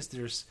thing is,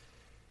 there's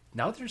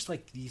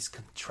these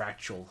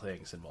contractual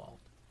things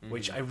involved,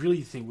 which I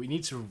really think we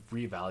need to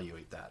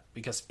reevaluate that.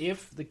 Because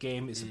if the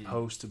game is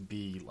supposed to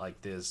be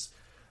like this,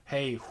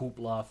 hey,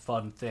 hoopla,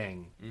 fun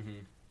thing,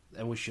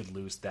 then we should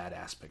lose that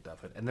aspect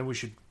of it. And then we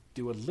should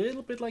do a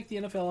little bit like the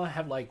NFL. I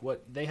have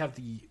what they have,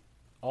 the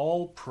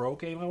All-Pro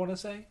game, I want to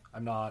say.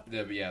 I'm not...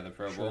 The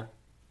Pro Bowl.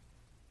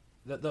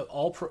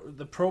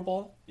 The Pro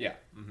Bowl? Yeah.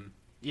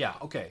 Yeah,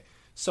 okay.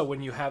 So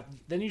when you have...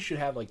 Then you should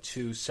have,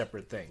 2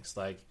 separate things.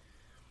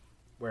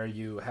 Where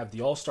you have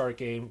the All-Star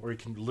game, where you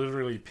can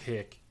literally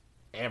pick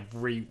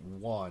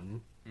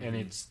everyone, and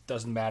it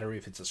doesn't matter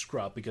if it's a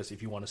scrub, because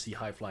if you want to see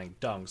high-flying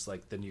dunks,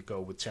 then you go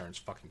with Terrence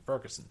fucking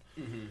Ferguson.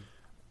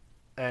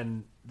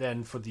 And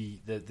then for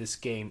this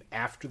game,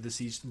 after the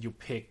season, you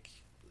pick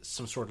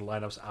some sort of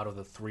lineups out of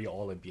the 3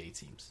 All-NBA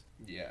teams.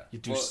 Yeah. You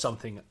do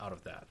something out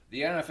of that.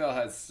 The NFL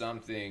has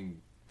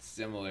something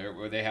similar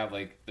where they have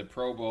like the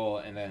Pro Bowl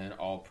and then an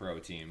All-Pro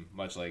team,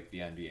 much like the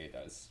NBA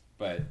does.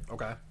 But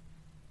Okay.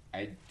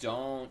 I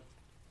don't.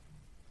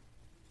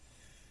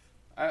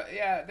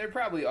 Yeah, there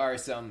probably are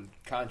some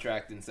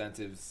contract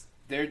incentives.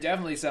 There are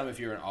definitely some if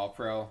you're an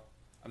All-Pro.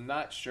 I'm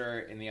not sure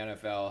in the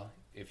NFL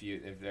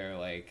if they're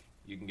like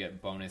you can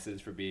get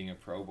bonuses for being a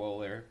Pro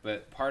Bowler,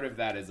 but part of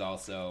that is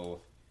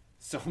also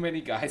so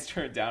many guys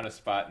turn down a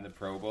spot in the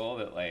Pro Bowl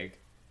that like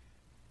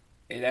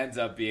it ends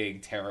up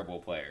being terrible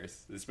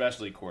players,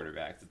 especially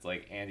quarterbacks. It's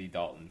like Andy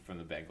Dalton from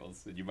the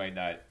Bengals. And you might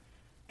not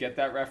get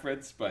that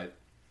reference, but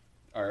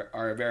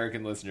our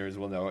American listeners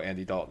will know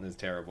Andy Dalton is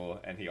terrible,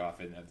 and he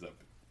often ends up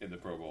in the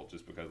Pro Bowl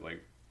just because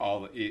like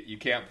you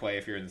can't play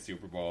if you're in the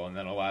Super Bowl, and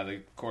then a lot of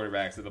the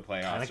quarterbacks in the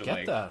playoffs are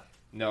like, that.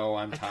 "No,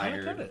 I'm I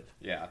tired." get it.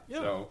 Yeah. Yeah.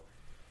 So,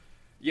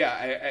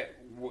 yeah,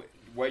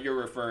 what you're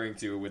referring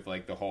to with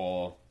like the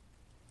whole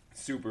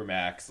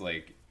Supermax,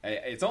 like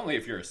it's only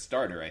if you're a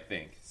starter, I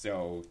think.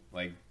 So,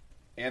 like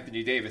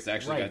Anthony Davis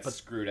actually got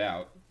screwed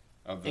out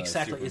of the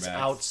exactly. Supermax. It's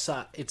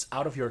outside. It's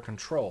out of your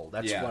control.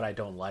 That's Yeah. what I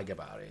don't like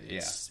about it.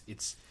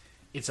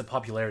 It's a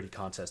popularity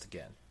contest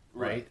again,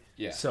 right?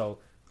 Yeah. So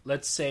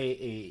let's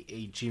say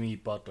a Jimmy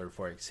Butler,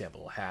 for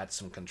example, had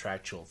some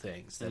contractual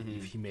things that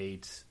if he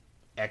made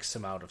X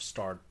amount of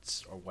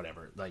starts or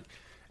whatever, like,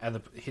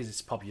 and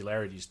his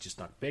popularity is just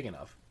not big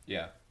enough.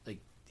 Yeah. Like,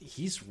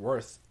 he's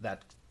worth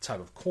that type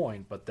of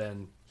coin, but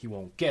then he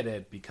won't get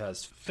it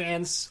because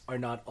fans are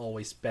not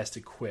always best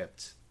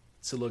equipped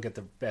to look at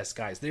the best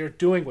guys. They're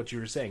doing what you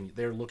were saying.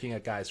 They're looking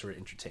at guys who are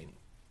entertaining.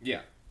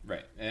 Yeah,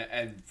 right.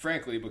 And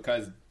frankly,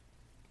 because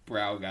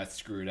Brow got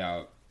screwed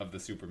out of the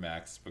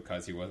Supermax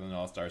because he wasn't an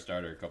all-star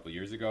starter a couple of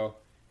years ago,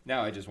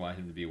 now I just want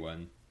him to be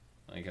one.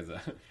 Like as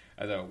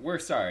a we're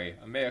sorry,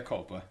 a mea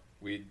culpa.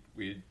 We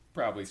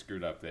probably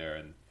screwed up there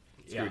and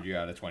screwed you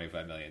out of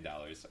 $25 million.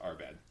 Our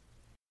bad.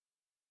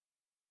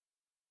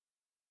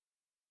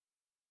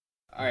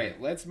 All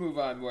right, let's move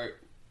on. Where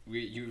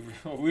you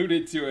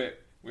alluded to it.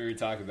 We were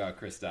talking about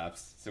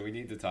Kristaps, so we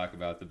need to talk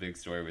about the big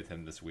story with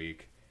him this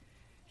week.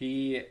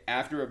 He,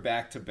 after a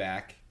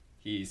back-to-back,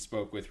 he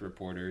spoke with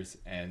reporters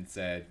and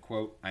said,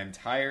 quote, "I'm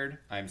tired.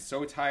 I'm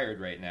so tired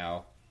right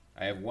now.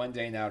 I have one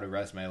day now to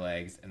rest my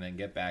legs and then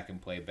get back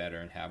and play better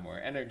and have more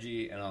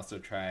energy and also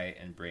try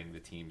and bring the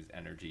team's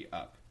energy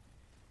up."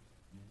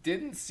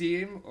 Didn't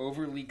seem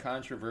overly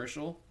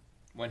controversial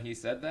when he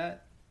said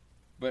that,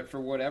 but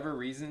for whatever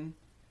reason,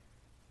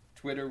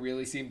 Twitter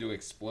really seemed to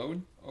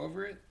explode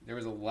over it. There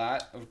was a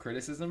lot of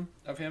criticism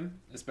of him,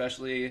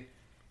 especially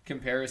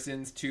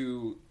comparisons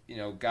to,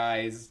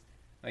 guys.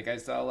 Like, I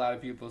saw a lot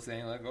of people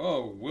saying, like,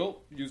 "Oh,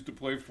 Wilt used to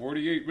play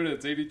 48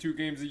 minutes, 82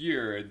 games a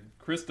year, and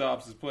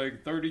Kristaps is playing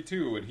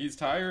 32, and he's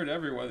tired.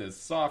 Everyone is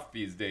soft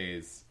these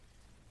days."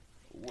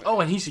 Oh,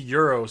 and he's a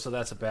Euro, so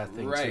that's a bad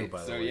thing too,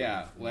 by the way. So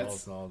yeah,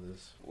 let's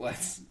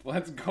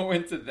go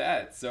into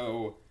that.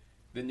 So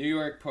the New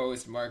York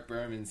Post, Mark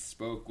Berman,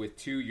 spoke with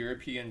 2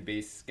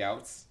 European-based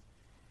scouts,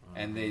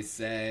 and they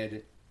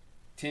said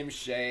Tim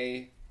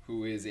Shea,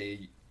 who is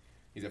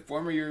he's a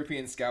former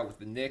European scout with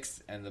the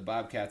Knicks and the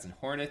Bobcats and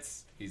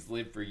Hornets. He's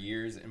lived for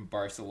years in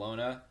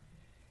Barcelona.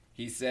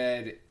 He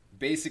said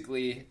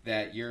basically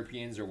that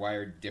Europeans are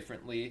wired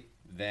differently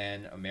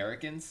than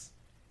Americans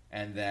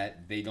and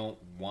that they don't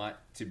want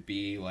to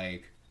be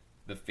like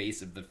the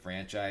face of the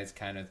franchise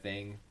kind of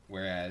thing,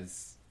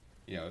 whereas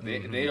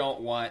they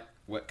don't want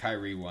what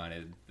Kyrie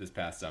wanted this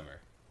past summer.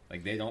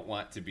 Like, they don't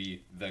want to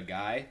be the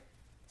guy.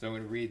 So I'm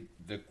going to read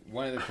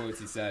one of the quotes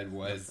he said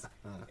was,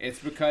 "It's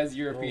because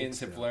Europeans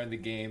have learned the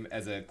game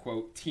as a,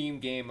 quote, team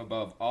game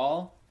above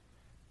all.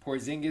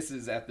 Porzingis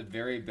is at the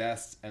very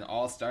best an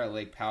all-star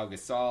like Pau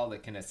Gasol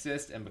that can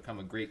assist and become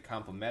a great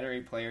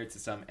complementary player to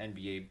some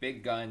NBA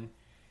big gun.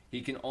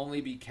 He can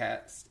only be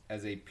cast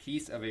as a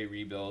piece of a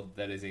rebuild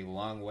that is a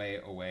long way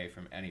away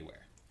from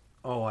anywhere."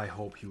 Oh, I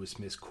hope he was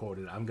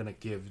misquoted. I'm going to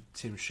give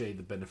Tim Shea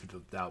the benefit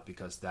of the doubt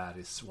because that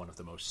is one of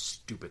the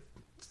most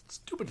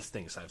stupidest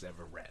things I've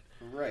ever read.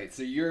 Right.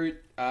 So you're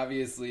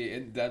obviously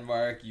in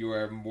Denmark. You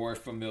are more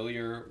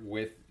familiar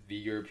with the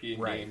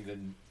European game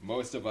than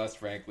most of us,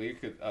 frankly,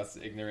 us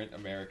ignorant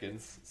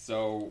Americans.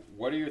 So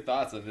what are your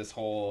thoughts on this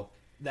whole...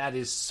 That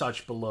is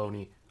such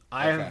baloney.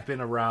 I have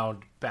been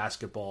around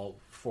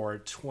basketball for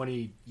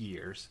 20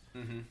 years.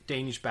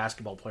 Danish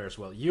basketball player as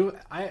well.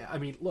 I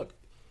mean, look,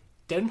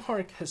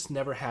 Denmark has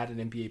never had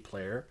an NBA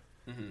player,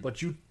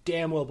 but you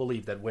damn well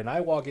believe that when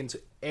I walk into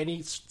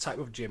any type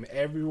of gym,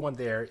 everyone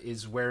there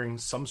is wearing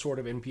some sort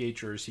of NBA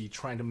jersey,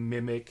 trying to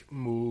mimic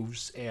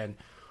moves and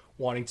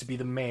wanting to be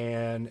the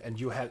man, and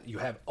you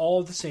have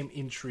all the same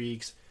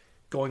intrigues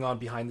going on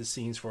behind the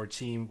scenes for a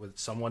team with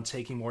someone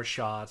taking more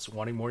shots,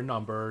 wanting more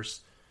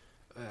numbers,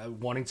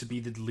 wanting to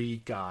be the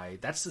lead guy.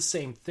 That's the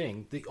same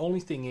thing. The only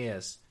thing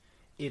is,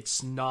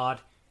 it's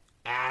not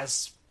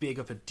as big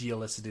of a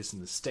deal as it is in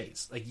the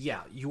States. Like,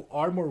 yeah, you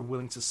are more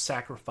willing to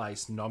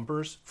sacrifice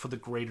numbers for the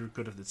greater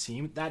good of the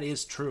team. That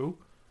is true.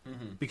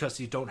 because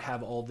you don't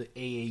have all the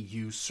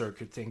AAU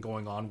circuit thing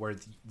going on where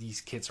these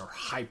kids are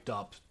hyped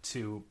up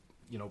to,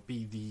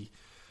 be the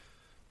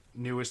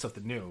newest of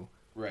the new.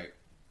 Right.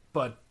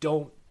 But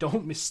don't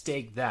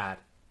mistake that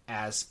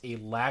as a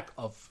lack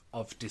of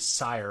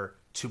desire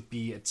to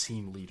be a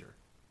team leader.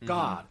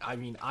 God, I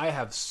mean, I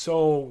have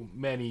so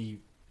many.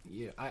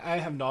 I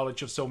have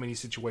knowledge of so many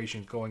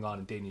situations going on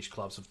in Danish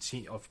clubs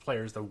of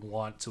players that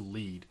want to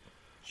lead,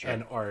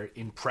 and are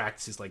in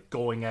practice like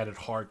going at it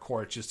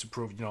hardcore just to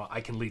prove,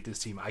 I can lead this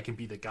team, I can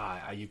be the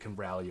guy you can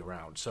rally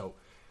around. So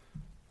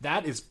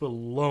that is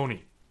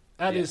baloney.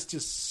 That is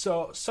just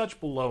such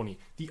baloney.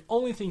 The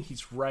only thing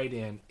he's right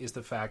in is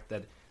the fact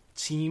that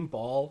team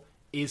ball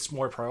is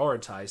more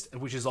prioritized,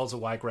 which is also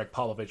why Greg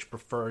Popovich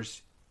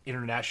prefers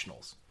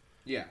internationals.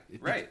 Yeah,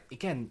 right.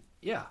 Again,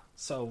 yeah.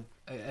 So,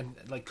 and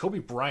like Kobe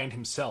Bryant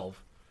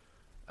himself,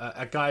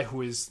 a guy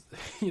who is,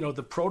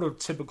 the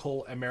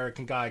prototypical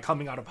American guy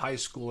coming out of high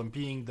school and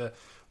being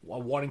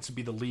wanting to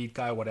be the lead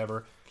guy,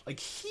 whatever. Like,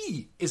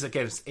 he is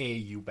against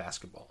AAU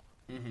basketball.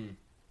 Mm-hmm.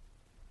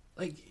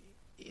 Like,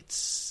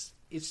 it's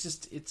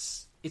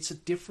a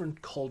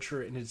different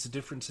culture and it's a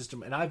different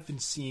system. And I've been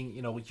seeing,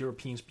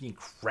 Europeans being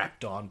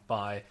crapped on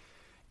by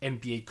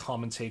NBA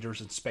commentators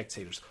and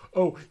spectators.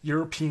 Oh,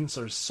 Europeans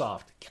are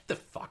soft. Get the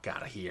fuck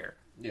out of here.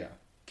 Yeah.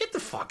 Get the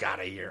fuck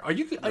out of here. Are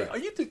you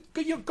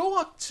go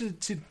up to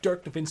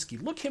Dirk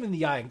Nowitzki, look him in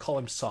the eye and call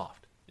him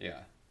soft.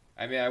 Yeah.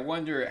 I mean, I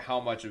wonder how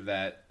much of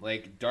that,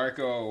 like,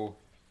 Darko,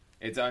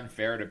 it's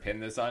unfair to pin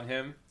this on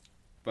him,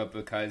 but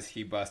because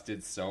he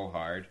busted so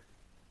hard,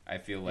 I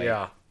feel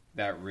like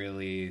that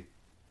really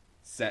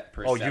set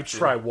perception. Oh, you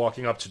try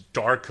walking up to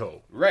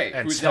Darko. Right.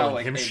 And who's telling now,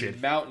 like, him a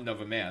shit. mountain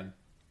of a man.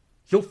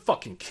 He'll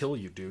fucking kill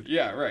you, dude.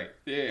 Yeah, right.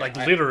 Yeah, like,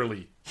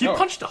 literally. He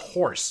punched a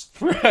horse.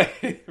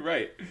 Right,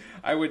 right.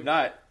 I would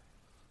not...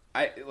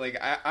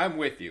 I'm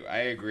with you. I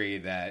agree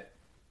that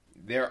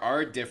there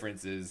are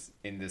differences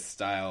in this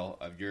style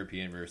of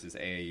European versus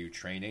AAU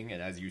training,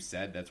 and as you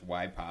said, that's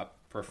why Pop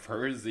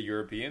prefers the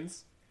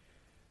Europeans.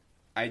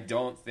 I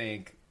don't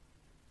think...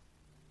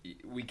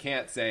 We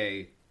can't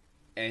say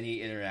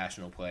any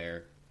international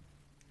player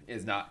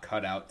is not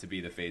cut out to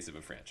be the face of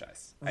a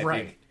franchise. I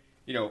think,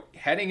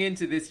 heading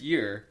into this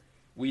year,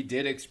 we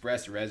did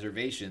express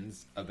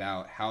reservations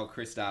about how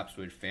Kristaps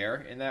would fare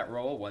in that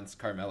role once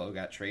Carmelo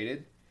got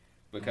traded.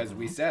 Because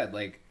we said,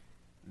 like,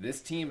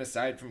 this team,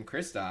 aside from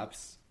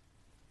Kristaps,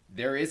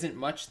 there isn't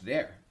much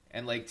there.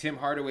 And, like, Tim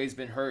Hardaway's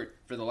been hurt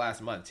for the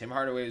last month. Tim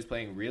Hardaway was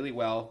playing really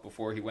well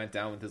before he went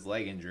down with his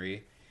leg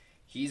injury.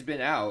 He's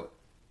been out.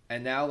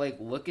 And now, like,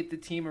 look at the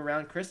team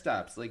around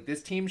Kristaps. Like,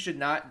 this team should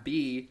not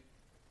be...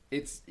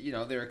 It's,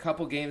 they're a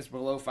couple games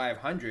below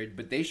 500,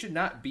 but they should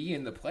not be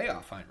in the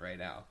playoff hunt right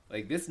now.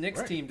 Like, this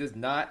Knicks team does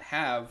not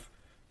have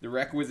the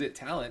requisite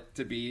talent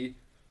to be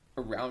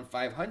around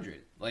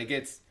 500. Like,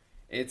 it's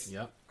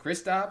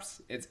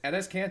Kristaps, it's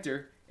Enes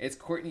Kanter, it's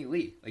Courtney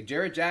Lee. Like,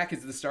 Jarrett Jack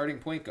is the starting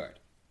point guard.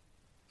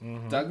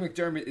 Mm-hmm. Doug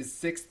McDermott is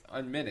 6th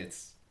on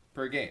minutes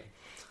per game.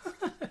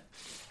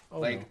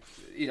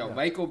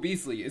 Michael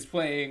Beasley is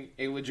playing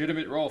a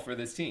legitimate role for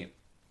this team.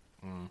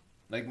 Mm.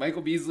 Like,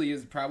 Michael Beasley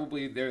is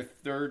probably their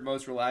third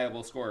most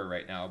reliable scorer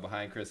right now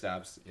behind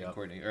Kristaps and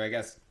Courtney. Or I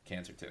guess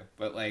Kanter too.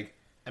 But, like...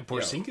 And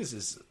Porzingis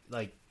is,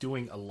 like,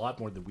 doing a lot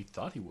more than we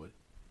thought he would.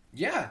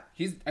 Yeah.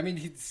 He's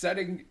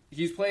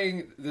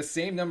playing the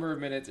same number of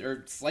minutes,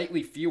 or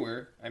slightly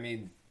fewer. I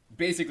mean,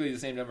 basically the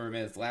same number of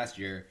minutes last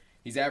year.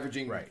 He's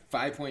averaging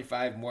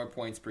 5.5 more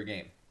points per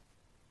game.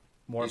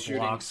 More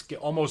blocks,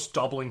 almost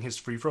doubling his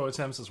free throw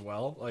attempts as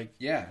well. Like,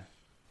 yeah.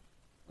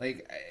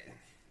 Like,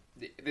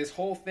 this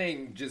whole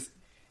thing just...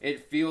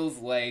 It feels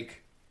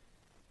like,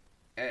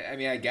 I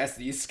mean, I guess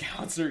these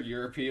scouts are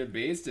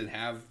European-based and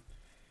have,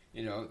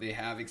 they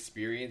have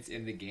experience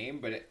in the game.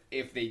 But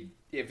if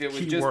it was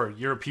Keyword,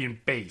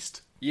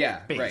 European-based.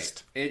 Yeah,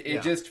 based. Right.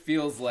 It just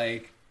feels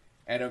like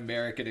an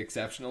American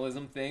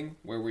exceptionalism thing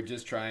where we're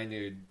just trying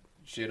to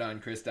shit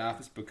on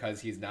Kristaps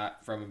because he's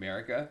not from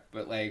America.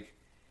 But, like,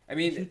 I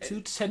mean... You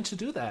do tend to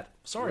do that.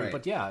 Sorry,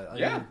 but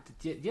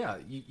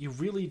you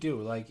really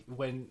do. Like,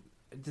 when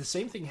the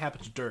same thing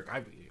happened to Dirk,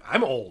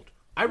 I'm old.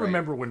 I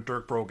remember when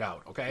Dirk broke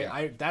out, okay?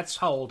 Yeah. That's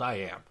how old I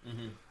am.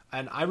 Mm-hmm.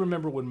 And I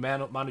remember when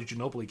Manu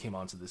Ginobili came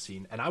onto the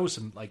scene, and I was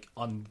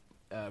on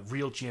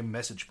Real GM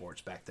message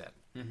boards back then.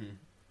 Mm-hmm.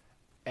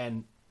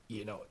 And,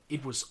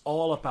 it was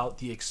all about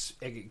the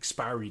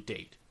expiry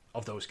date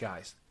of those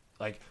guys.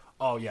 Like,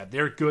 oh yeah,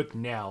 they're good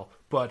now,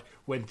 but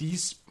when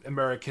these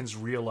Americans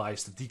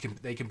realize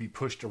that they can be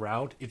pushed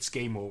around, it's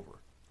game over.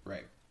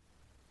 Right.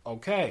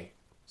 Okay,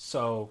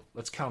 so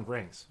let's count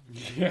rings.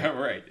 Yeah,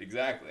 right,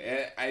 exactly.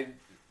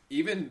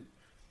 Even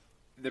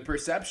the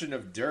perception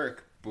of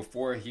Dirk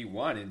before he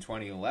won in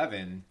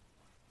 2011,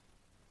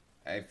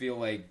 I feel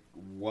like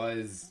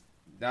was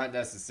not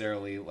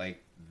necessarily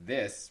like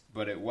this,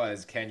 but it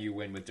was, can you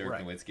win with Dirk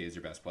Nowitzki as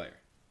your best player?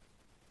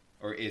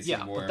 Or is he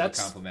more of a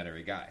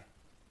complimentary guy?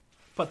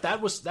 But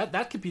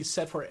that could be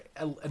said for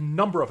a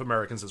number of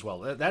Americans as well.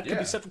 That could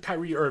be said for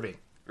Kyrie Irving.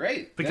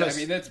 Right.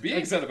 Because that's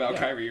being said about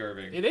Kyrie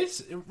Irving. It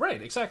is.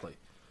 Right, exactly.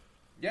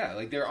 Yeah,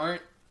 like there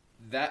aren't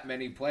that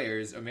many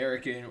players,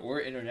 American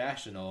or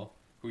international,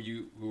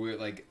 who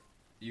like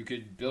you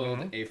could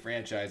build a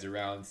franchise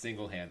around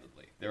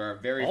single-handedly. There are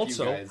very few guys.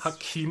 Also,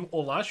 Hakeem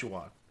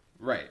Olajuwon.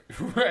 Right,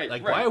 right.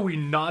 Like, right. why are we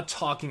not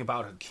talking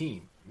about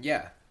Hakeem?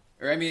 Yeah,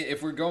 or I mean,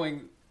 if we're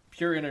going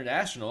pure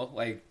international,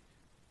 like,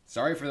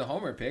 sorry for the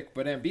homer pick,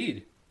 but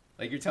Embiid.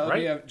 Like, you're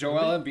telling me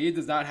Joel Embiid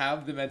does not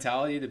have the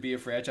mentality to be a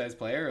franchise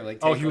player? Or, like,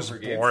 take he was over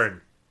games?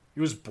 born.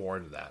 He was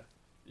born to that.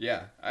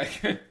 Yeah.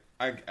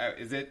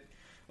 Is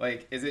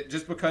it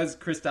just because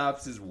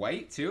Kristaps is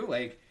white, too?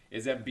 Like,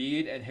 is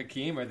Embiid and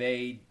Hakeem, are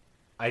they...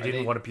 I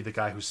didn't want to be the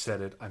guy who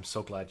said it. I'm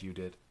so glad you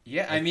did.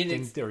 Yeah, I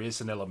think there is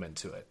an element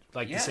to it.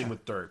 Like, Yeah. the same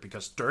with Dirk,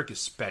 because Dirk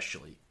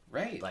especially.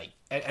 Right. Like,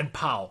 and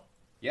Powell.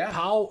 Yeah.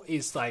 Powell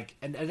is like...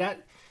 And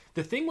that...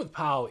 The thing with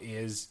Powell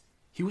is...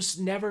 He was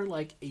never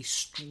like a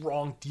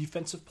strong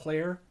defensive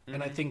player,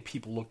 and I think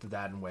people looked at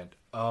that and went,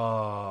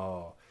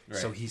 "Oh,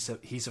 so he's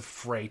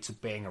afraid to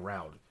bang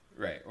around."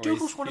 Right. Or Dude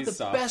was one of the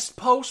soft. best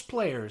post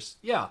players.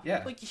 Yeah,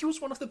 Yeah. like he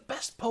was one of the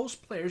best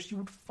post players you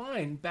would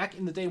find back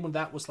in the day when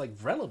that was like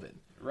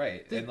relevant.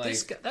 Right. And,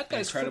 like, That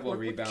guy's incredible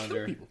footwork would kill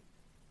rebounder. people.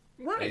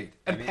 Right, Like,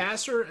 and I mean-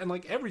 passer and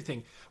like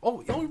everything.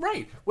 Oh,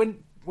 right.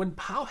 When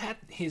Powell had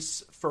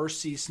his first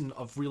season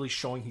of really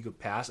showing he could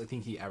pass, I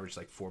think he averaged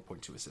like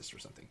 4.2 assists or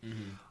something.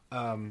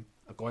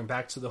 Going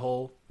back to the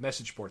whole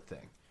message board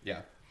thing.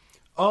 Yeah.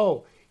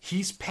 Oh,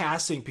 he's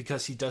passing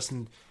because he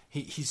doesn't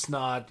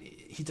have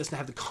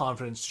the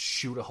confidence to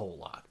shoot a whole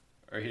lot.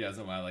 Or he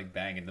doesn't want to, like,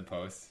 bang in the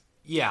post.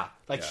 Yeah,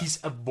 like Yeah. he's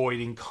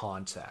avoiding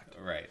contact.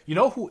 Right. You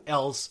know who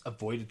else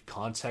avoided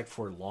contact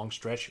for a long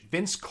stretch?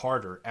 Vince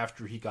Carter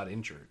after he got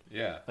injured.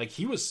 Yeah. Like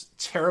he was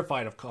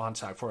terrified of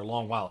contact for a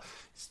long while.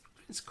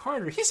 Vince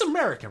Carter, he's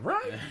American,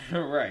 right?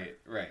 Right.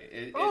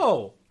 It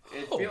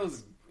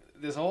feels...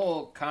 This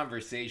whole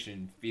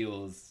conversation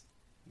feels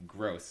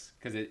gross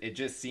because it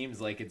just seems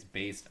like it's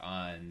based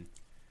on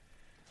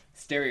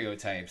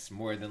stereotypes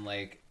more than,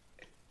 like,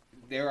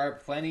 there are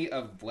plenty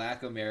of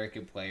black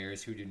American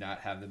players who do not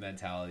have the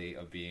mentality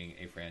of being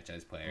a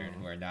franchise player and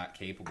who are not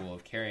capable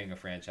of carrying a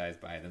franchise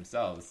by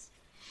themselves.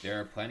 There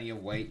are plenty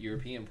of white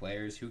European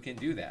players who can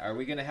do that. Are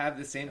we going to have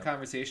the same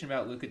conversation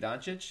about Luka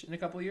Doncic in a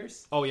couple of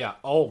years? Oh, yeah.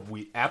 Oh,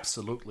 we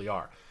absolutely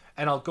are.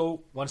 And I'll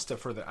go one step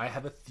further. I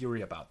have a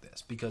theory about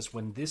this because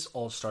when this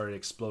all started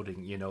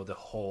exploding, you know, the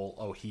whole,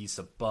 oh, he's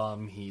a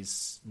bum,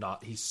 he's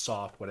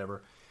soft,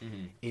 whatever.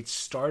 It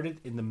started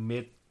in the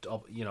mid,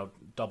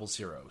 double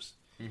zeros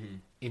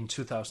in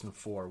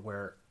 2004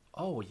 where,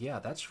 oh, yeah,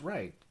 that's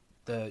right.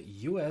 The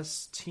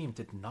U.S. team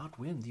did not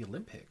win the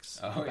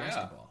Olympics in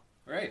basketball.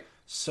 Right.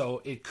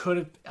 So it could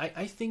have.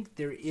 I think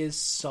there is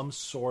some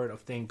sort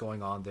of thing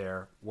going on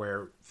there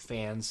where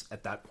fans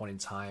at that point in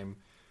time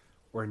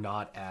were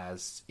not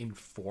as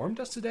informed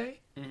as today.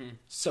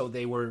 So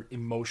they were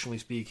emotionally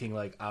speaking,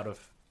 like out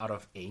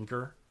of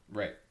anger.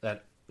 Right.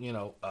 That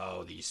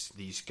oh,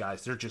 these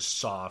guys, they're just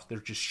soft. They're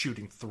just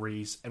shooting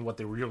threes, and what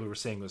they really were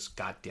saying was,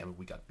 "God damn it,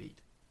 we got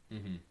beat."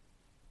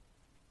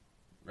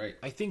 Right.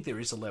 I think there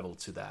is a level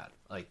to that.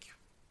 Like,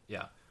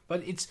 yeah.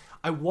 But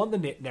I want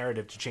the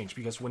narrative to change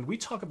because when we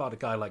talk about a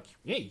guy like,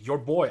 hey, your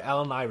boy,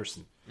 Allen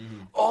Iverson,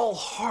 all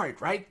heart,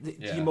 right?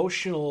 The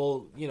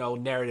emotional,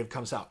 narrative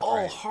comes out.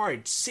 All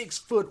heart, 6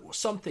 foot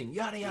something,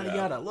 yada, yada,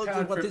 yada. Look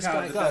at what this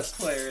guy the does. Best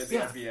player in the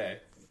NBA.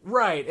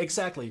 Right,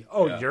 exactly.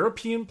 Oh,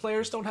 European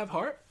players don't have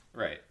heart?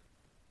 Right.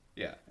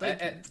 Yeah.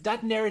 Like,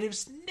 that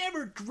narrative's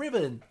never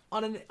driven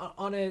on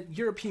a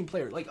European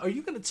player. Like, are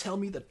you going to tell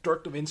me that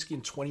Dirk Nowitzki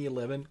in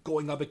 2011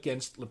 going up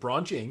against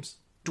LeBron James,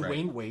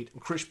 Dwayne Wade,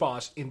 and Chris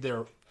Bosh in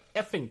their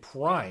effing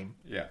prime,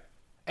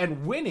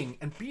 and winning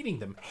and beating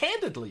them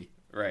handedly,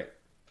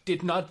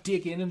 did not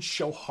dig in and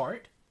show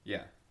heart?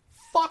 Yeah.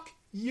 Fuck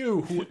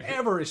you,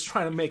 whoever is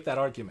trying to make that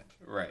argument.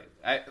 Right.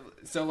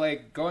 So,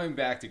 like, going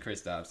back to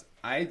Kristaps,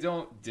 I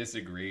don't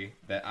disagree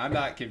that I'm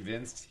not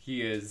convinced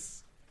he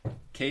is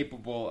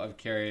capable of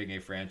carrying a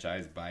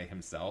franchise by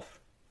himself.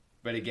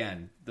 But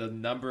again, the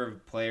number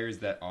of players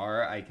that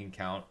are, I can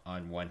count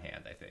on one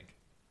hand, I think.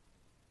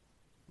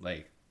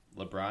 Like,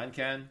 LeBron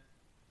can,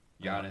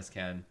 Giannis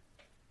can,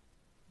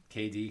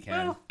 KD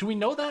can. Well, do we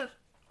know that?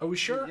 Are we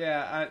sure?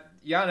 Yeah,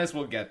 Giannis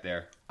will get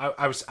there.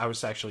 I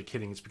was actually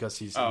kidding. It's because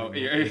he's Right,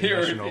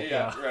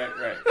 yeah.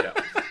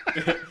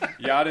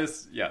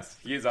 Giannis, yes,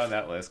 he's on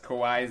that list.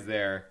 Kawhi's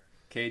there,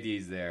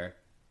 KD's there,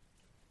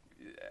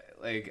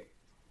 like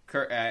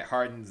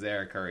Harden's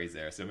there, Curry's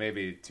there. So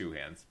maybe 2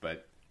 hands,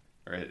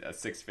 or a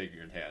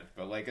 6-figured hand.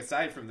 But like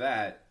aside from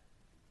that,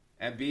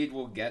 Embiid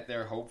will get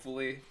there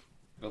hopefully.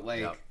 But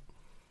like,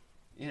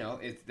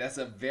 that's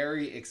a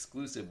very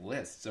exclusive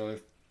list. So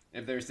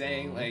if they're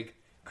saying like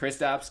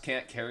Kristaps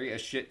can't carry a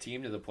shit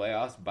team to the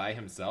playoffs by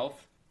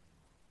himself,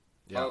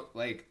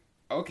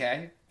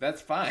 okay,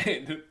 that's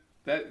fine.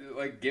 That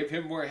like give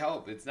him more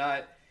help. It's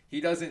not he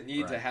doesn't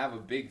need to have a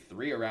big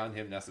 3 around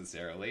him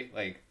necessarily.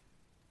 Like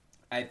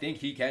I think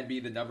he can be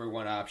the number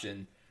 1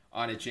 option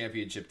on a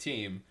championship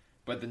team,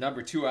 but the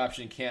number 2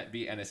 option can't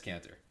be Enes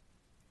Kanter.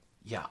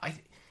 Yeah,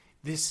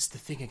 this is the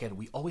thing again.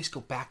 We always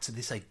go back to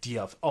this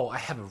idea of, I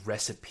have a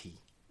recipe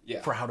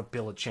for how to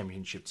build a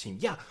championship team.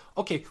 Yeah,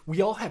 okay,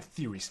 we all have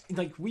theories.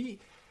 Like,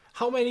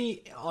 how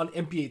many on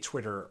NBA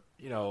Twitter,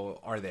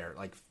 are there?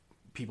 Like,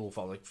 people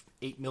follow, like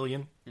 8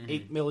 million?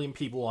 8 million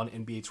people on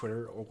NBA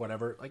Twitter or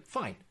whatever. Like,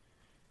 fine.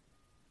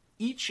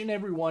 Each and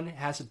every one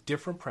has a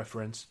different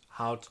preference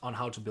on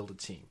how to build a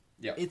team.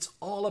 Yeah. It's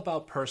all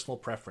about personal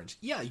preference.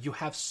 Yeah, you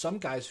have some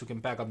guys who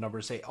can back up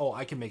numbers and say,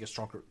 I can make a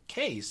stronger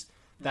case.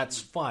 That's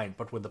fine.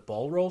 But when the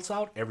ball rolls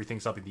out,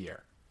 everything's up in the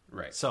air.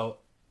 Right. So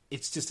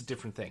it's just a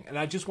different thing. And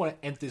I just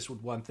want to end this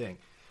with one thing,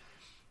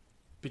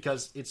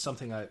 because it's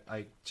something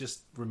I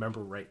just remember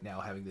right now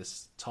having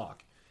this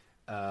talk.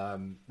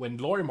 When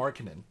Lauri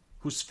Markkanen,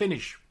 who's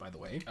Finnish, by the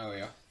way. Oh,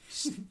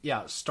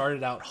 yeah.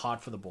 Started out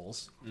hot for the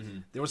Bulls.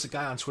 Mm-hmm. There was a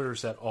guy on Twitter who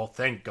said,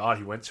 thank God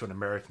he went to an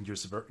American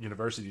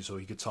university so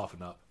he could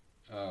toughen up.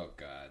 Oh,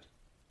 God.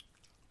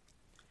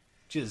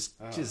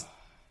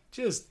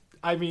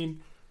 I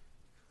mean,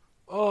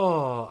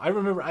 I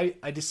remember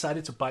I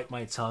decided to bite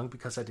my tongue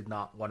because I did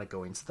not want to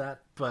go into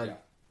that.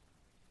 But,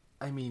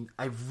 I mean,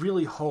 I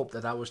really hope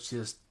that was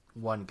just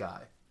one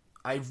guy.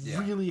 I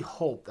really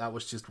hope that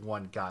was just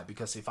one guy,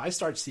 because if I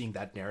start seeing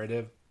that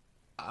narrative,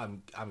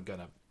 I'm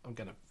gonna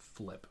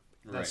flip.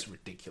 That's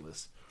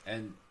ridiculous.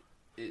 And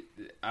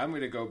I'm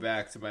going to go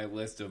back to my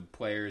list of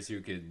players who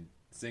could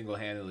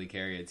single-handedly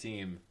carry a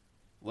team.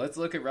 Let's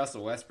look at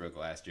Russell Westbrook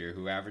last year,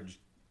 who averaged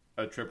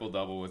a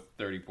triple-double with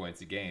 30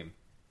 points a game.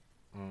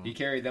 He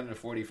carried them to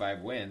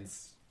 45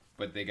 wins,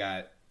 but they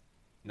got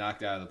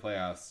knocked out of the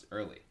playoffs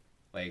early.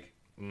 Like,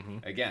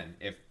 again,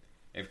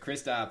 if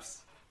Kristaps,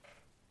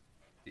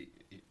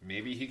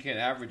 maybe he can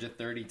average a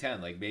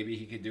 30-10. Like, maybe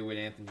he could do what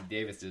Anthony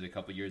Davis did a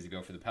couple years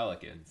ago for the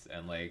Pelicans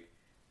and, like,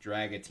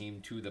 drag a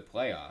team to the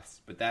playoffs,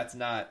 but that's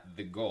not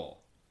the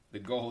goal. The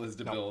goal is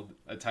to build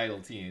a title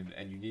team,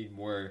 and you need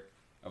more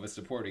of a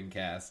supporting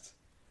cast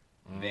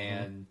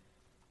than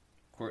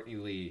Courtney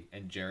Lee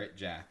and Jarrett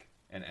Jack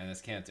and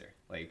Enes Kanter.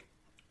 Like,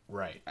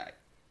 right.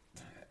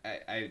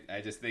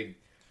 I just think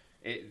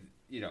it.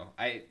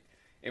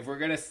 If we're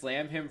gonna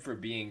slam him for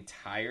being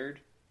tired,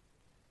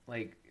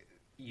 like,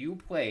 you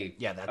play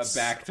a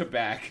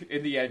back-to-back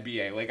in the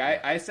NBA. Like,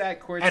 I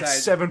sat courtside at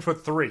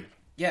 7'3".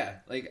 Yeah,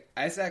 like,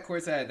 I sat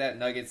courtside at that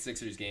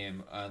Nuggets-Sixers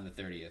game on the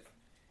 30th,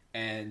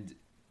 and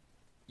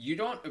you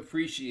don't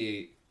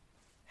appreciate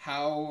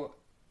how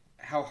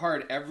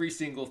hard every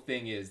single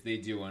thing is they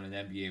do on an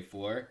NBA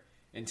floor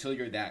until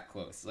you're that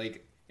close.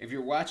 Like, if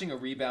you're watching a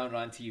rebound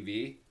on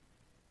TV,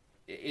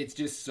 it's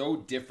just so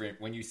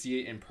different when you see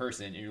it in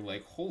person, and you're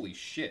like, holy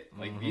shit,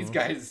 like, these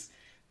guys,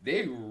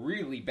 they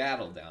really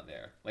battle down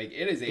there. Like,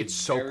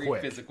 it's a very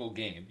physical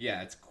game.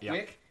 Yeah, it's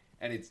quick,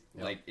 and it's,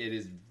 like, it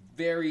is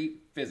very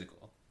physical.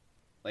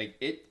 Like,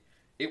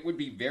 it would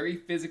be very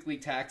physically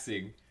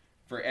taxing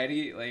for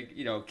any, like,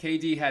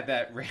 KD had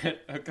that rant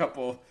a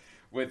couple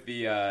with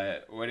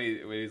the, when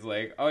he's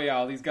like,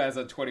 all these guys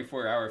on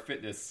 24-hour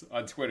fitness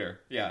on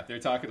Twitter. Yeah, they're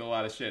talking a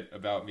lot of shit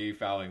about me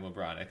fouling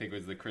LeBron. I think it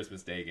was the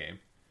Christmas Day game.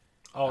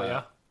 Oh,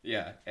 yeah?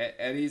 Yeah,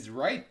 and he's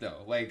right,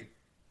 though. Like,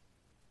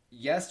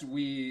 yes,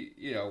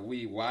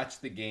 we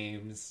watch the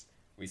games,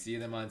 we see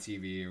them on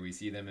TV, or we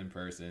see them in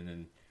person,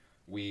 and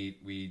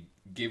we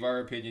give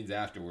our opinions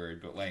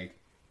afterward, but, like,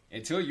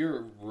 until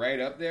you're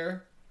right up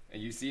there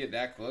and you see it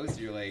that close,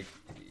 you're like,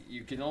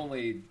 you can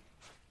only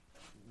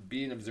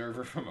be an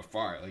observer from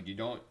afar. Like, you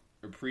don't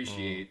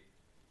appreciate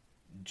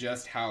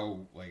just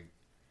how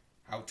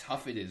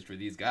tough it is for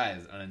these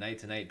guys on a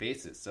night-to-night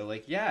basis. So,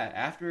 like,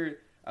 after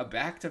a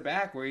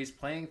back-to-back where he's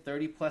playing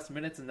 30-plus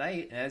minutes a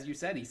night, and as you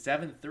said, he's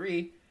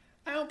 7'3",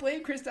 I don't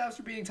blame Kristaps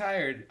for being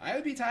tired. I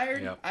would be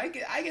tired. Yep. I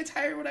get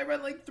tired when I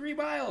run, like, 3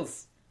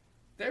 miles.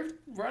 They're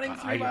running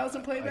 3 miles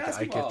and playing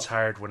basketball. I get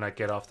tired when I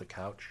get off the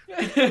couch.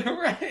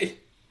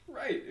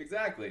 Right,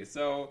 exactly.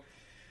 So,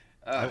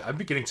 I'm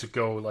beginning to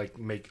go, like,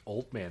 make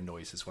old man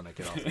noises when I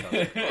get off the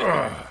couch.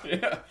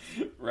 Yeah,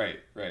 right.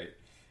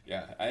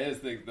 Yeah, I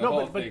just think the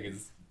whole thing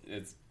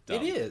it's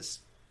dumb. It is.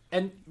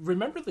 And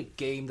remember the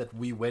game that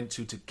we went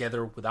to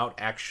together without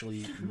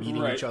actually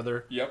meeting each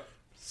other? Yep.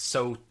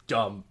 So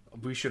dumb.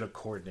 We should have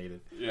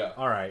coordinated. Yeah.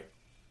 All right.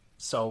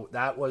 So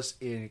that was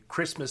in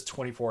Christmas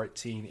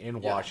 2014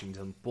 in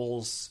Washington.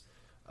 Bulls,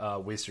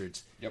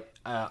 Wizards. Yep.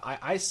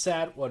 I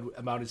sat what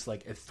amounted to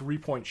like a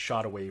 3-point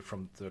shot away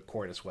from the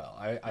court as well.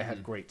 I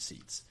had great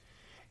seats.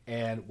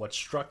 And what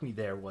struck me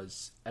there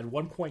was at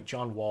one point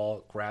John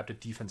Wall grabbed a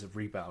defensive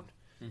rebound,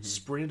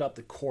 sprinted up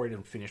the court,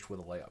 and finished with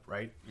a layup,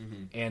 right?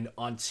 And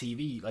on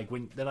TV, like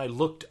then I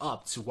looked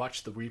up to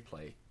watch the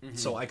replay.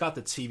 So I got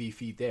the TV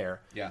feed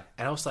there. Yeah.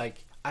 And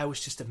I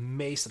was just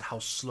amazed at how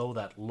slow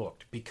that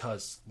looked,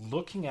 because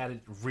looking at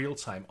it real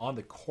time on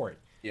the court,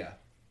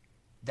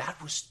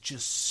 that was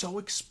just so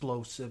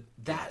explosive,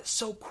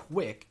 so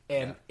quick,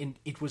 and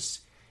it was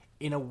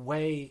in a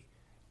way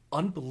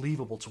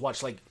unbelievable to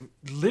watch, like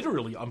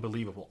literally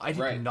unbelievable. I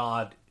did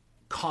not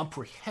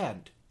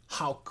comprehend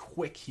how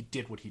quick he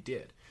did what he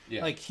did.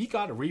 Yeah. Like, he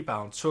got a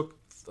rebound, took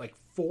like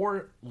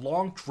 4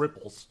 long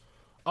dribbles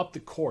up the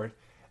court,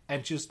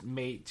 and just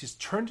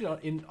turned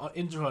it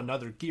into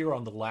another gear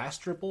on the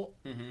last dribble.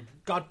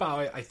 Got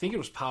by, I think it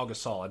was Pau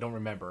Gasol, I don't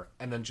remember,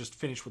 and then just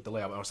finished with the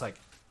layup. I was like,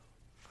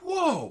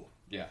 whoa,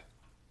 Yeah.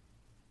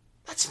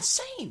 that's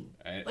insane!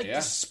 Like yeah.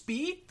 the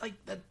speed, like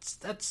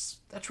that's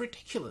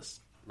ridiculous.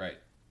 Right.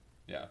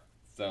 Yeah.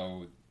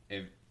 So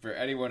if for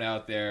anyone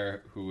out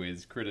there who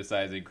is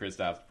criticizing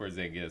Kristaps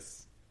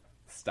Porzingis,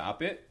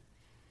 stop it.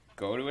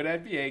 Go to an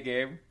NBA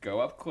game, go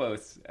up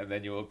close, and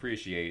then you'll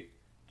appreciate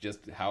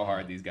just how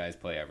hard these guys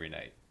play every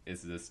night.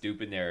 This is a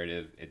stupid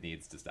narrative. It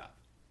needs to stop.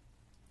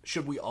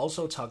 Should we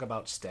also talk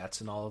about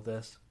stats in all of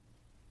this?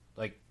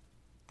 Like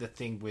the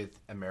thing with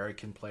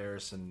American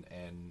players and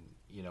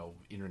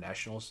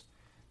internationals,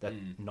 that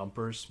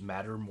numbers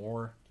matter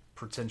more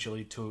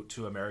potentially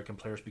to American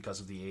players because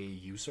of the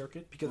AAU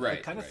circuit? Because I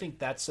kind of think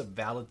that's a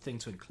valid thing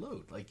to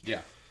include. Like,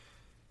 Yeah.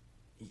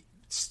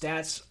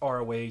 stats are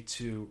a way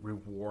to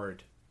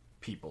reward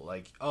people.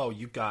 Like, oh,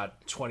 you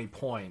got 20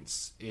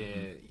 points.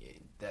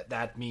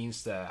 That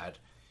means that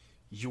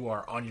you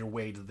are on your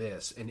way to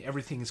this, and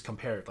everything is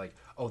compared. Like,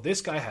 oh, this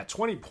guy had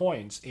 20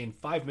 points in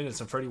 5 minutes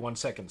and 31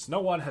 seconds.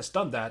 No one has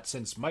done that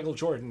since Michael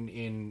Jordan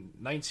in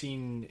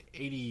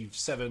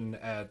 1987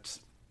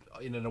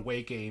 in an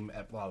away game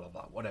at blah blah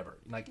blah, whatever.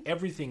 Like,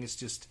 everything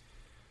is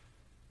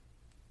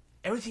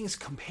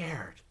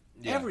compared.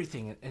 Yeah.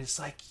 Everything, and it's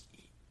like,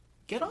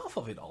 get off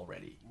of it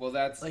already. Well,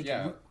 that's Like,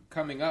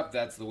 coming up,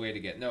 that's the way to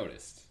get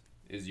noticed.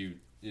 Is you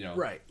know,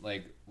 Right.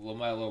 Like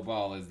LaMelo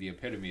Ball is the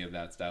epitome of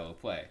that style of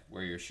play,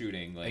 where you're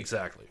shooting like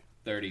Exactly.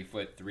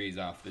 30-foot threes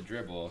off the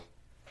dribble,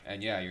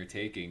 and yeah, you're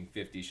taking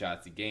 50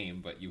 shots a game,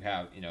 but you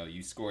have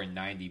you score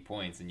 90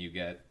 points, and you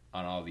get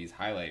on all these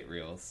highlight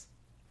reels.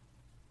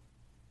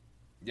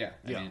 Yeah,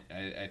 I mean,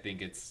 I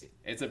think it's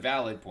a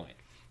valid point.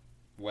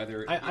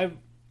 Whether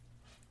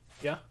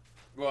yeah.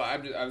 Well,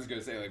 I was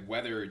gonna say, like,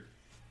 whether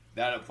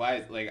that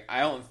applies. Like, I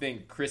don't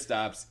think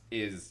Kristaps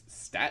is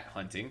stat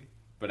hunting,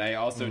 but I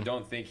also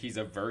don't think he's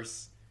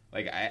averse.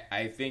 Like,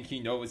 I think he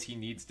knows he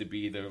needs to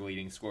be the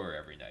leading scorer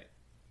every night.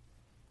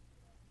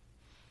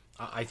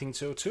 I think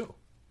so too.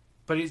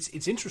 But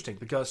it's interesting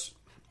because,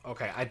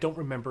 okay, I don't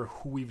remember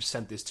who we've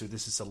sent this to.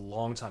 This is a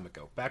long time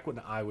ago. Back when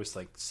I was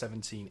like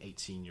 17,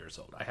 18 years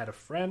old. I had a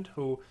friend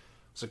who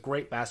was a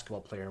great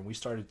basketball player, and we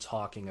started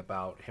talking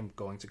about him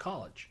going to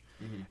college.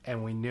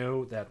 And we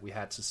knew that we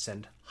had to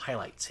send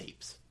highlight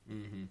tapes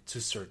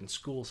to certain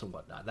schools and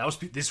whatnot.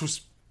 This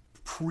was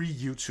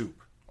pre-YouTube,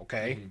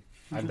 okay?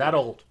 I'm that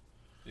old.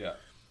 Yeah.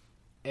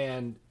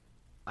 And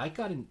I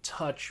got in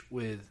touch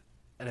with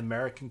an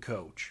American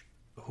coach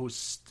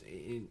who's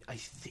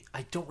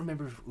I don't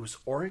remember if it was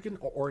Oregon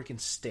or Oregon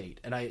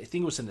State, and I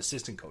think it was an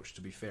assistant coach,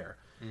 to be fair.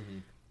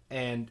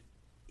 And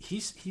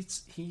he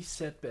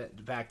said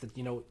back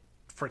that,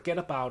 forget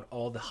about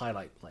all the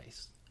highlight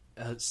plays.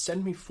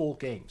 Send me full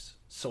games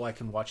so I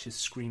can watch his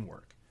screen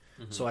work,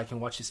 so I can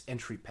watch his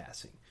entry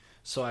passing,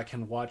 so I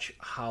can watch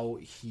how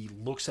he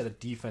looks at a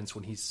defense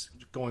when he's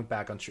going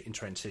back in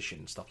transition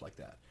and stuff like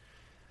that.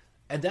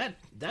 And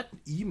that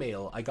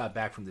email I got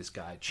back from this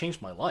guy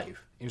changed my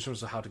life in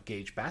terms of how to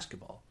gauge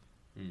basketball,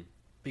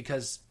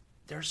 because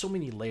there are so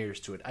many layers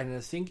to it. And I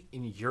think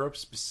in Europe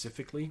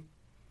specifically,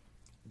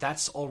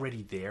 that's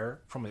already there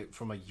from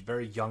a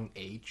very young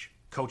age.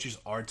 Coaches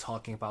are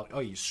talking about,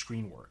 your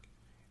screen work,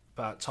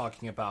 about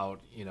talking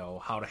about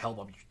how to help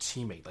up your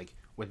teammate. Like,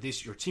 when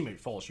your teammate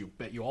falls, you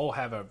all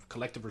have a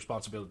collective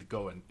responsibility to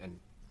go and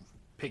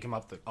pick him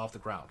up off the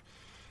ground,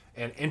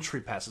 and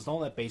entry passes and all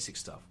that basic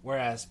stuff.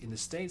 Whereas in the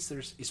States,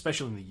 there's,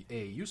 especially in the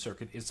AAU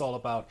circuit, it's all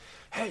about,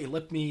 hey,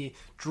 let me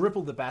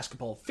dribble the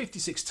basketball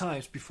 56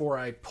 times before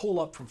I pull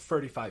up from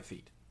 35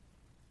 feet.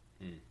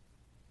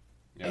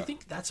 Yeah. I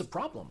think that's a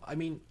problem. I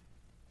mean,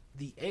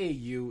 the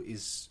AAU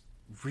is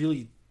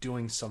really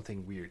doing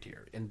something weird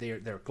here, and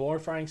they're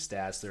glorifying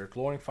stats, they're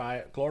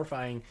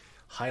glorifying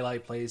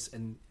highlight plays,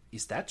 and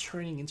is that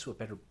turning into a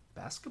better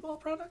basketball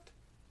product?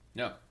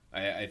 No,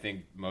 I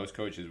think most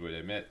coaches would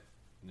admit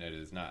that it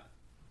is not.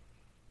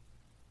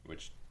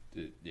 Which,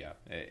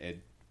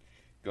 it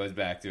goes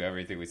back to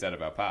everything we said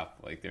about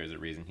Pop. Like, there's a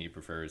reason he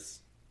prefers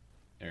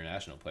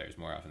international players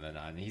more often than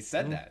not, and he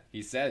said that.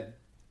 He said,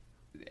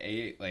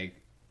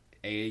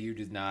 AAU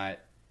does not.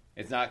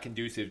 It's not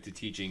conducive to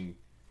teaching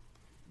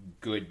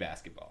good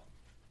basketball.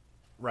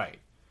 Right.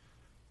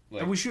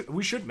 Like, And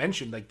we should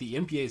mention, like, the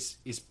NBA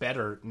is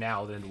better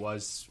now than it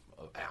was,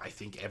 I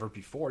think, ever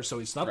before. So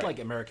it's not Right. like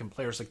American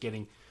players are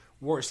getting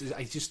worse.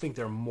 I just think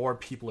there are more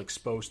people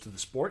exposed to the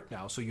sport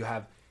now. So you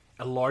have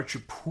a larger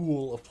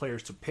pool of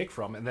players to pick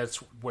from, and that's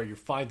where you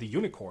find the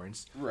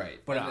unicorns. Right.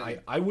 But And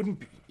then, I wouldn't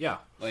be, yeah.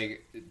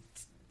 like,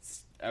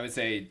 I would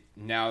say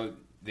now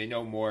they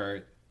know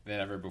more than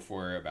ever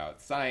before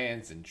about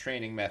science and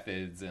training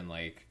methods, and,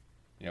 like,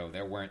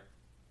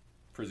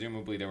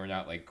 presumably there were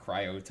not, like,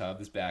 cryo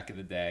tubs back in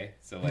the day.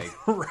 So, like,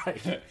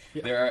 Right.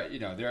 Yeah.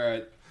 there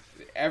are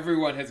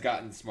everyone has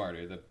gotten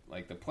smarter.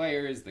 The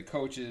players, the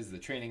coaches, the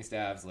training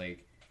staffs,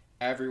 like,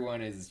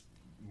 everyone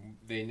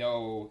they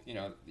know,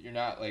 you're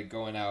not, like,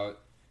 going out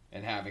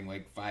and having,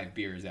 like, 5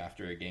 beers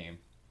after a game.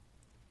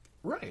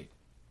 Right.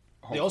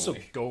 They also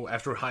hopefully. go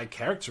after high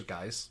character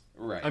guys.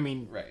 Right. I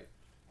mean, right.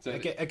 So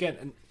again,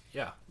 and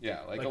yeah,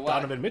 like a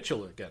lot. Donovan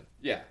Mitchell again.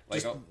 Yeah,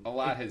 like a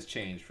lot has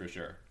changed for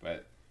sure,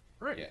 but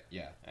Right.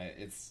 yeah.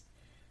 It's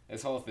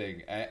this whole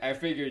thing. I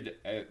figured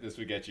this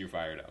would get you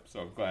fired up, so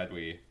I'm glad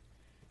we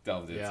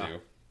delved into. Yeah.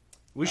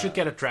 We should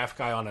get a draft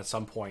guy on at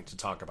some point to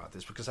talk about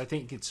this because I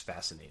think it's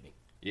fascinating.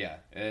 Yeah,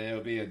 and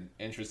it'll be an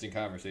interesting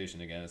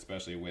conversation again,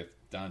 especially with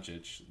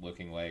Doncic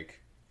looking like,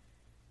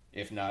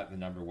 if not the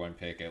number one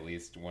pick, at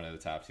least one of the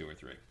top 2 or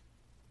 3.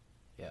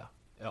 Yeah.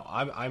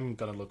 I'm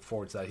going to look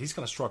forward to that. He's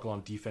going to struggle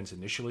on defense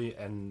initially,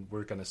 and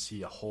we're going to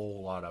see a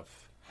whole lot of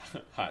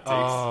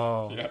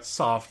Hot takes.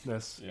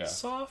 softness. Yeah.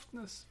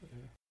 Softness.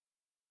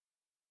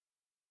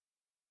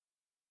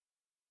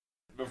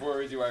 Before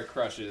we do our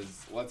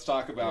crushes, let's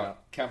talk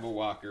about Kemba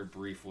Walker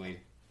briefly.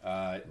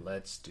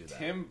 Let's do that.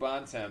 Tim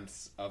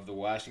Bontemps of the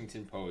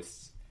Washington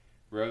Post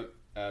wrote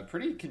a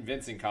pretty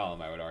convincing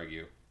column, I would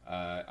argue,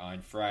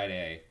 on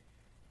Friday,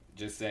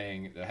 just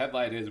saying the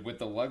headline is, "With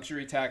the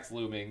luxury tax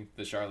looming,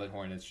 the Charlotte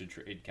Hornets should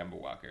trade Kemba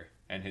Walker."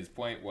 And his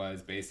point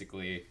was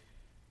basically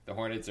the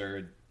Hornets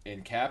are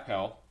in cap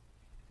hell.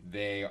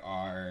 They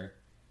are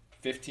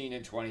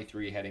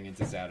 15-23 heading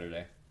into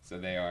Saturday. So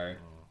they are,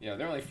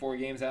 they're only 4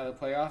 games out of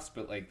the playoffs,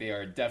 but like they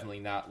are definitely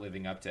not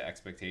living up to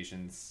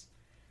expectations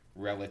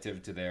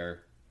relative to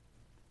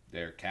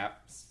their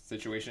cap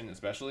situation,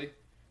 especially.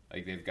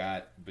 Like they've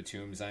got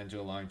Batum signed to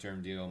a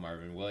long-term deal,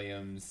 Marvin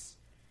Williams,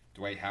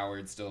 Dwight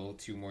Howard still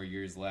 2 more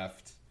years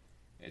left.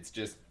 It's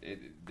just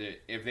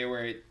if they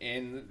were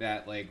in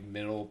that like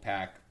middle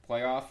pack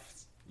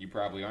playoffs, you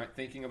probably aren't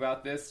thinking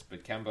about this.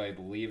 But Kemba, I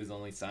believe, is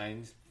only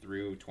signed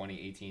through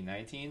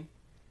 2018-19,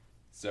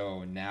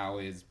 so now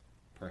is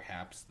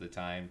perhaps the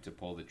time to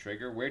pull the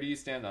trigger. Where do you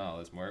stand on all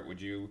this, Mort?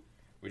 Would you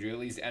at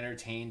least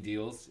entertain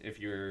deals if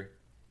you're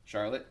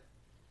Charlotte?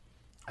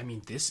 I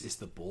mean, this is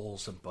the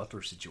Bulls and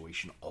Butler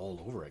situation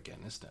all over again,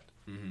 isn't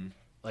it? Mm-hmm.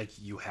 Like,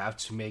 you have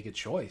to make a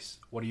choice.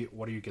 What are you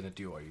going to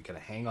do? Are you going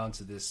to hang on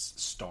to this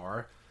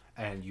star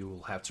and you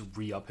will have to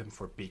re-up him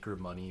for bigger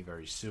money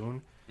very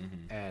soon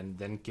and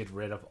then get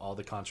rid of all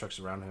the contracts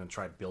around him and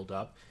try to build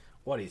up?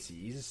 What is he?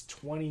 He's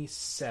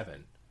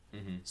 27.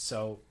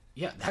 So,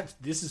 yeah,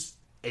 this is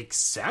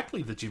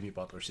exactly the Jimmy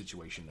Butler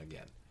situation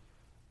again.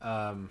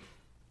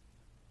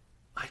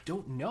 I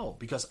don't know,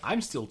 because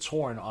I'm still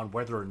torn on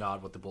whether or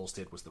not what the Bulls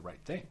did was the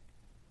right thing.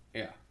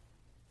 Yeah.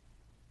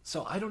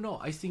 So I don't know.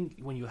 I think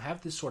when you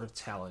have this sort of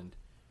talent,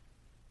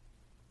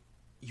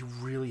 you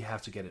really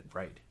have to get it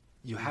right.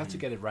 You have to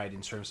get it right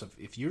in terms of,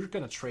 if you're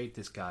going to trade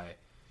this guy,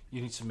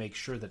 you need to make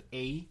sure that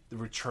A, the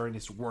return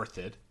is worth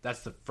it.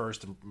 That's the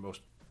first and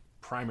most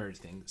primary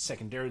thing.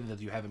 Secondarily, that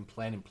you have a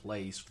plan in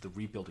place for the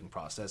rebuilding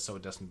process so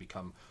it doesn't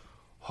become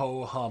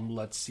ho-hum,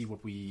 let's see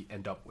what we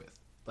end up with.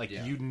 Like,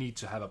 you need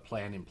to have a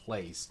plan in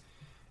place,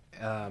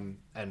 and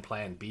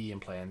plan B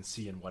and plan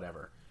C and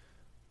whatever.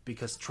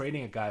 Because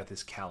trading a guy of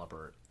this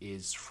caliber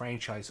is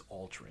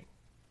franchise-altering.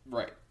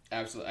 Right.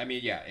 Absolutely. I mean,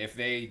 yeah, if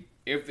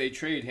they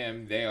trade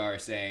him, they are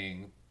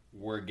saying,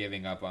 we're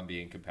giving up on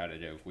being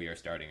competitive. We are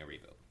starting a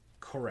rebuild.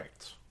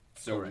 Correct.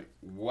 So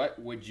what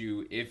would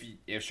you,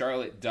 if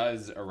Charlotte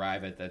does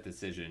arrive at that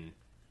decision,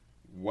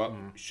 what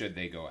should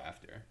they go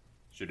after?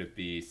 Should it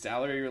be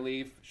salary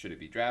relief? Should it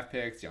be draft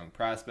picks, young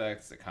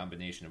prospects, a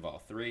combination of all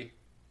 3?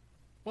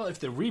 Well, if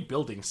they're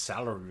rebuilding,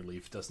 salary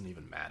relief doesn't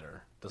even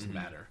matter. Doesn't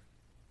matter.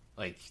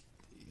 Like,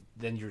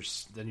 then you're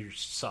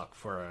stuck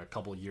for a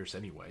couple of years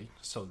anyway.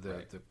 So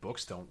the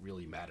books don't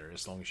really matter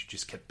as long as you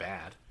just get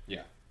bad.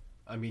 Yeah.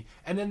 I mean,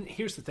 and then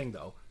here's the thing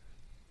though,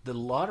 the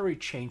lottery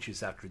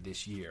changes after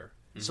this year,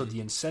 so the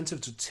incentive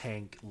to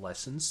tank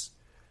lessens.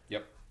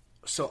 Yep.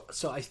 So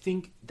I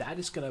think that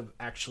is going to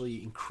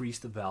actually increase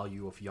the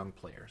value of young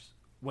players.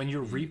 When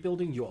you're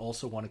rebuilding, you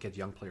also want to get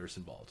young players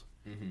involved,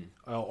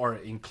 or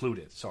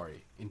included.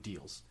 Sorry, in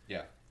deals.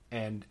 Yeah.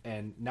 And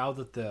now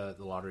that the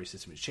lottery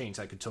system has changed,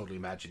 I could totally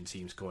imagine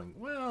teams going,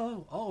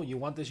 well, you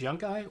want this young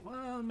guy?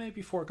 Well,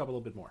 maybe fork up a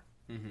little bit more.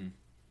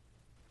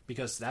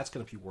 Because that's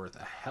going to be worth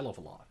a hell of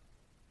a lot.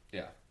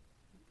 Yeah.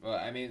 Well,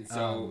 I mean,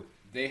 so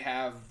they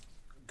have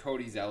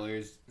Cody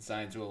Zellers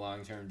signed to a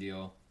long-term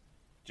deal.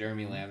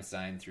 Jeremy Lamb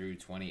signed through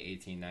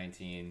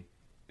 2018-19.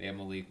 They have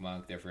Malik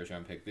Monk, their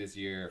first-round pick this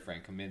year.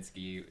 Frank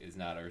Kaminsky is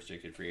not a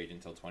restricted free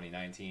agent until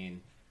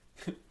 2019.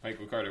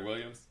 Michael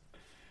Carter-Williams.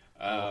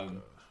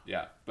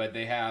 Yeah, but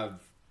they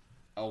have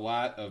a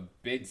lot of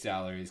big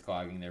salaries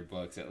clogging their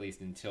books, at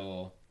least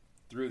until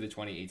through the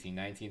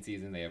 2018-19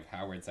 season. They have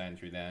Howard signed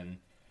through then.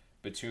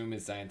 Batum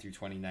is signed through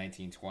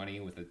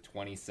 2019-20 with a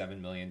 $27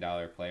 million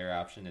player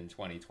option in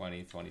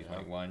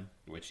 2020-2021,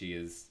 which he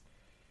is,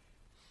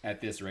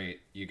 at this rate,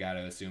 you got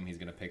to assume he's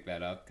going to pick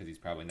that up because he's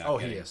probably not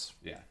getting, he is.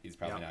 Yeah, he's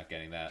probably not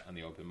getting that on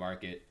the open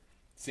market.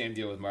 Same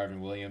deal with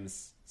Marvin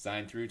Williams,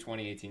 signed through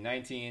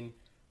 2018-19,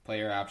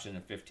 player option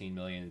of $15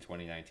 million in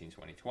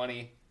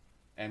 2019-2020.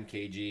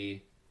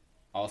 MKG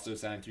also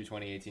signed through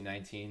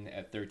 2018-19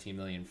 at $13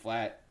 million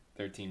flat,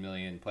 $13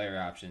 million player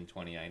option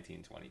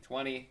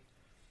 2019-2020.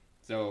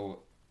 So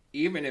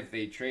even if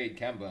they trade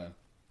Kemba,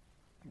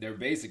 they're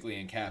basically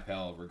in cap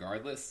hell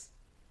regardless.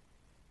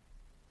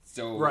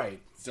 So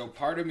Right. So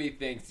part of me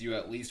thinks you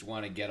at least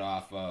want to get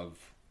off of.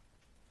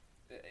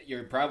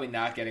 You're probably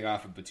not getting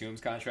off of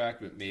Batum's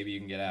contract, but maybe you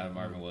can get out of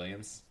Marvin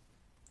Williams.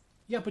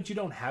 Yeah, but you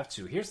don't have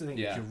to. Here's the thing.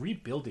 Yeah. If you're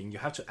rebuilding, you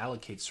have to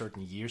allocate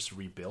certain years to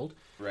rebuild.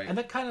 Right. And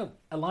that kind of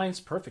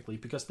aligns perfectly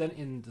because then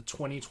in the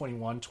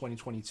 2021,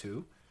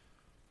 2022,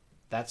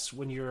 that's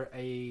when you're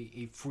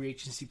a free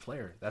agency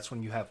player. That's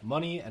when you have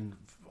money and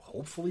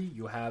hopefully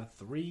you have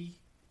 3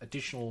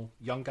 additional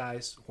young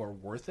guys who are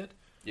worth it.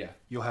 Yeah.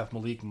 You'll have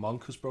Malik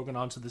Monk who's broken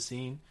onto the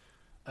scene.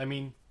 I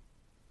mean,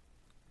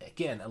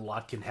 again, a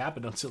lot can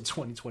happen until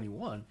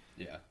 2021.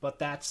 Yeah. But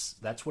that's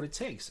what it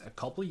takes. A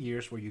couple of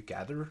years where you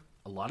gather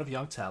a lot of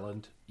young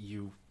talent,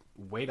 you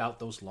wait out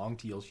those long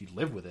deals, you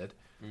live with it,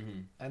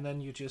 and then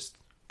you just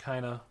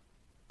kind of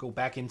go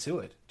back into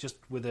it, just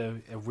with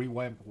a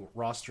revamped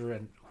roster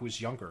and who's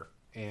younger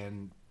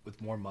and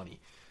with more money.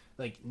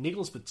 Like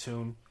Nicholas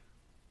Batum,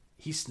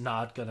 he's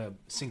not gonna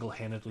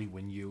single-handedly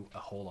win you a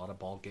whole lot of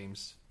ball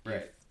games.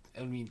 Right.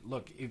 I mean,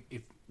 look,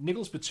 if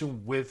Nicholas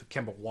Batum with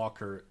Kemba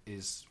Walker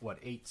is,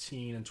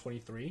 18 and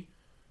 23?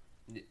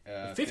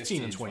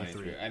 15 and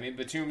 23. I mean,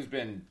 Batum's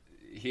been...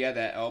 He had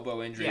that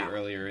elbow injury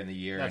earlier in the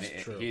year, That's and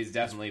true. he's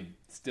definitely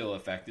still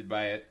affected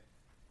by it.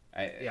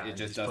 Yeah, it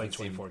just he's doesn't played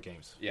seem, 24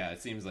 games. Yeah,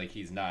 it seems like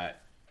he's not...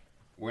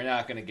 We're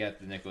not going to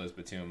get the Nicholas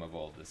Batum of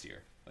old this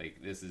year.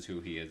 Like, this is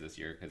who he is this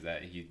year, because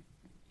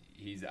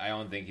he's... I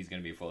don't think he's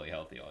going to be fully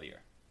healthy all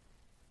year.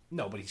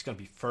 No, but he's going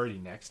to be 30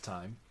 next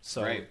time.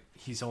 So Right.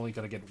 he's only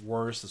going to get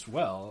worse as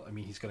well. I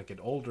mean, he's going to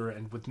get older.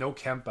 And with no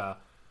Kemba,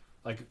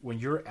 like when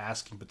you're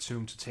asking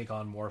Batum to take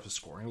on more of a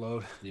scoring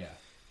load, Yeah.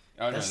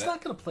 Oh, no, that's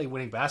not going to play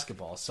winning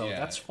basketball. So Yeah.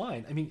 that's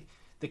fine. I mean,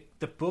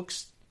 the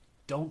books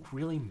don't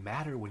really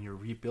matter when you're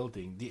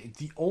rebuilding.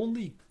 The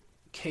only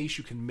case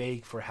you can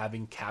make for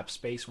having cap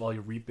space while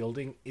you're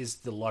rebuilding is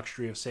the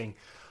luxury of saying,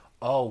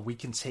 oh, we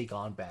can take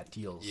on bad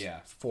deals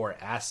for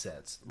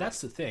assets.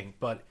 That's the thing.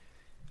 But,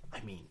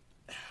 I mean,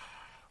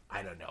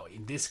 I don't know.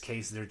 In this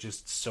case, they're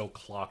just so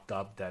clogged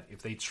up that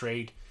if they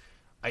trade,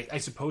 I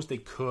suppose they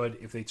could,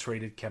 if they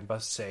traded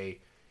Kemba, say,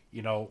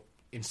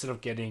 instead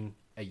of getting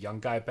a young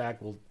guy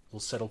back, we'll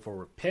settle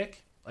for a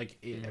pick, like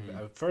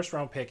a first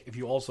round pick. If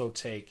you also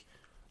take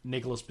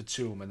Nicholas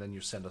Batum and then you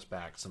send us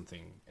back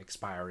something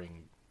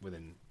expiring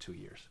within 2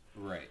 years.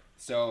 Right.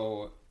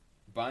 So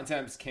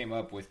Bontemps came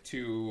up with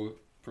 2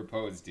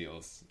 proposed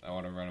deals. I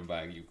want to run them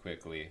by you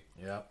quickly.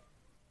 Yeah.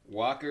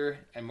 Walker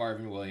and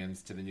Marvin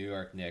Williams to the New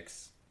York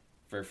Knicks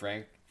for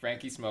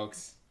Frankie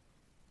Smokes,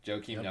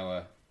 Joakim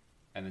Noah,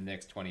 and the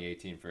Knicks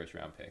 2018 first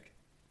round pick.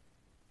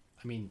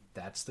 I mean,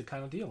 that's the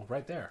kind of deal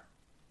right there.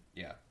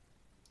 Yeah.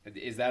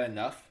 Is that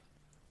enough?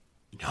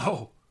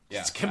 No. Yeah,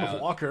 It's Kemba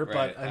Walker,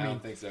 right, but I mean,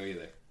 don't think so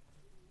either.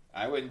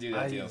 I wouldn't do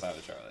that deal if I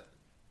was Charlotte.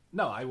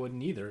 No, I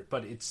wouldn't either.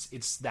 But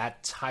it's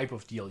that type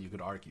of deal, you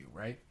could argue,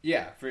 right?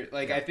 Yeah,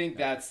 I think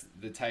that's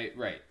the type.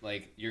 Right,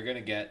 like you're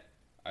gonna get.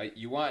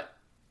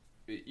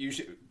 You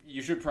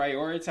should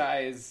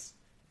prioritize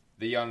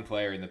the young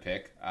player in the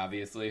pick,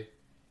 obviously,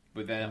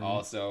 but then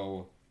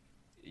also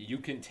you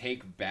can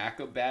take back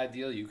a bad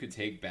deal. You could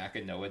take back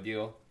a Noah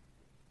deal,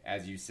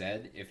 as you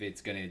said, if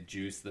it's gonna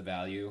juice the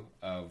value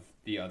of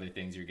the other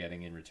things you're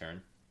getting in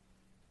return.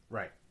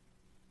 Right.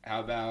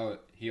 How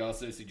about he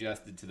also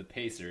suggested to the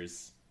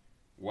Pacers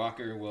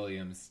Walker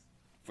Williams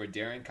for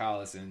Darren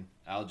Collison,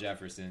 Al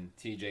Jefferson,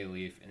 TJ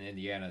Leaf, and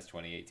Indiana's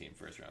 2018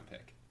 first round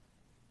pick.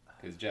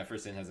 Because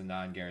Jefferson has a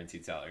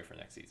non-guaranteed salary for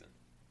next season.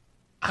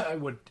 I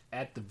would,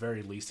 at the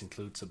very least,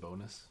 include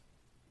Sabonis.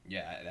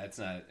 Yeah, that's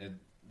not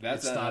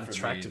not for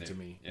attractive me to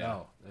me. Yeah.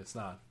 No, it's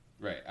not.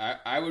 Right.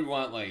 I would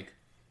want like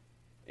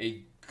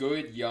a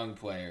good young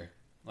player.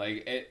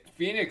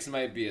 Phoenix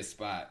might be a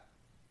spot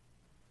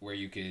where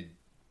you could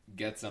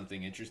get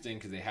something interesting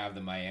because they have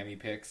the Miami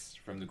picks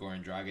from the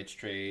Goran Dragic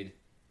trade.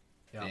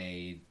 Yeah.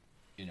 They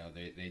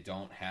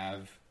don't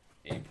have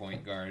a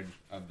point guard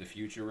of the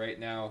future right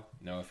now.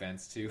 No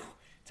offense to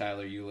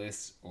Tyler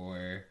Ulis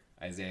or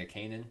Isaiah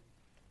Kanan.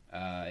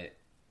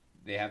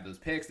 They have those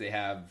picks. They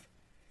have,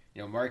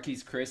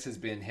 Marquise Chris has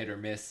been hit or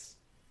miss.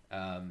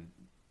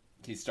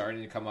 He's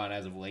starting to come on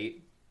as of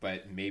late,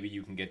 but maybe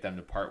you can get them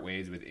to part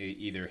ways with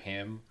either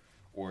him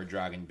or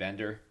Dragan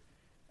Bender.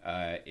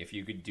 If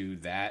you could do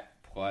that,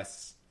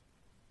 plus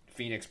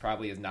Phoenix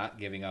probably is not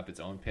giving up its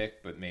own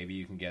pick, but maybe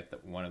you can get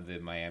one of the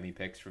Miami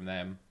picks from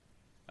them.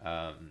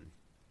 I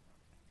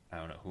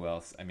don't know who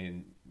else. I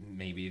mean,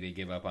 maybe they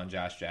give up on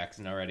Josh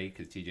Jackson already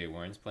because TJ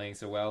Warren's playing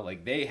so well.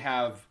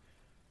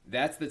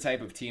 That's the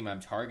type of team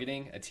I'm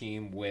targeting, a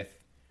team with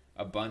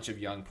a bunch of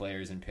young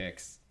players and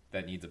picks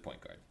that needs a point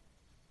guard.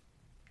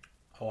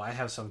 Oh, I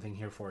have something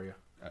here for you.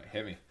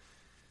 Hit me.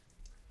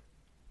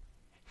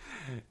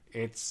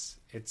 It's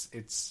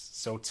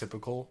so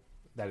typical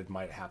that it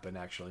might happen,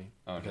 actually.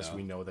 Because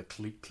we know that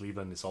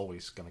Cleveland is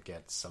always going to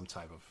get some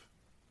type of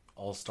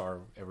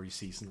all-star every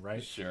season,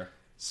 right? Sure.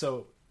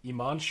 So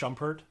Iman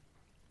Shumpert,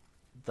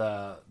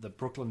 the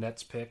Brooklyn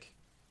Nets pick,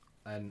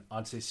 and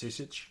Ante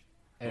Cisic,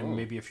 and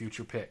maybe a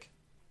future pick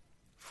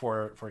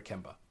for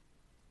Kemba.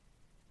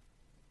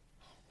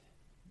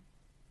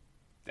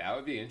 That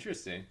would be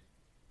interesting.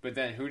 But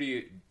then who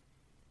do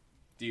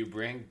you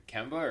bring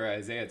Kemba or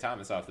Isaiah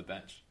Thomas off the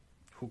bench?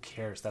 Who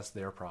cares? That's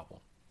their problem.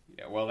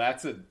 Yeah, well,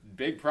 that's a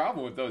big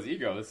problem with those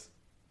egos.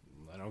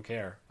 I don't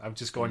care. I'm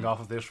just going off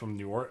of this from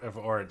New Orleans,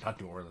 or not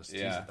New Orleans.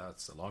 Yeah. Jesus,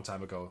 that's a long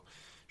time ago.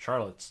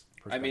 Charlotte's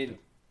I mean,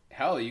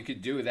 hell, you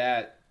could do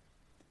that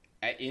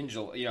in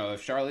July. You know,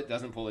 if Charlotte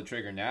doesn't pull the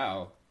trigger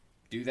now,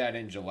 do that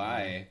in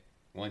July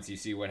once you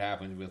see what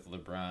happens with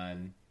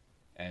LeBron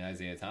and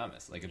Isaiah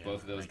Thomas. Like, if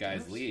both of those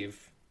guys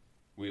leave,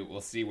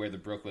 we'll see where the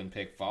Brooklyn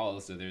pick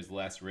falls, so there's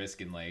less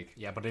risk in, like...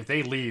 Yeah, but if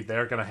they leave,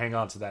 they're going to hang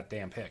on to that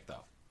damn pick,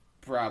 though.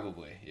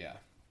 Probably, yeah.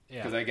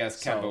 Because I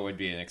guess Kemba would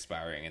be an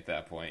expiring at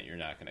that point. You're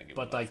not going to give him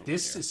But, like,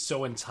 this is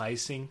so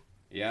enticing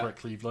for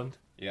Cleveland.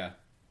 Yeah.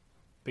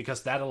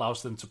 Because that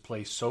allows them to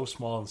play so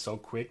small and so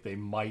quick, they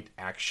might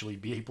actually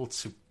be able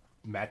to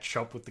match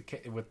up with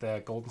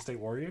the Golden State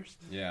Warriors.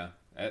 Yeah,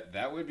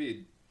 that would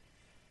be...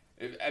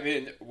 I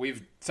mean,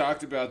 we've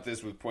talked about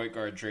this with point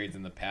guard trades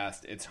in the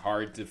past. It's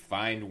hard to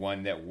find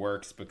one that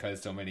works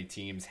because so many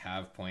teams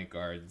have point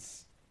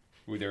guards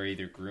who they're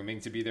either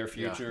grooming to be their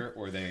future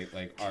or they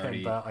like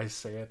already... Kemba,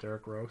 Isaiah,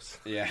 Derrick Rose.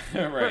 Yeah,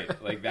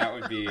 right. Like, that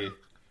would be...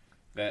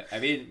 That, I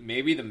mean,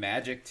 maybe the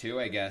Magic, too,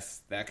 I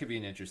guess. That could be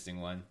an interesting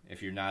one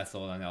if you're not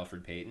sold on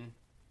Elfrid Payton.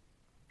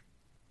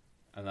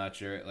 I'm not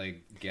sure.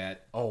 Like,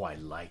 get... Oh, I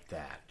like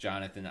that.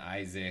 Jonathan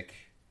Isaac.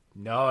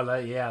 No,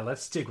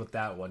 let's stick with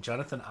that one.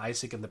 Jonathan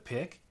Isaac in the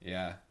pick?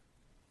 Yeah.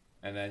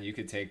 And then you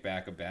could take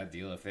back a bad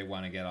deal if they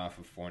want to get off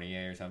of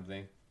Fournier or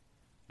something.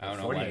 I don't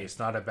know why. It's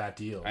not a bad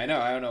deal. I know.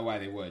 I don't know why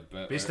they would,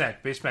 but...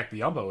 Bismack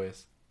Biyombo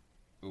is.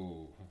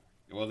 Ooh.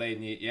 Well, they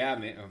need... Yeah,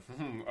 man.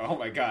 Oh,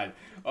 my God.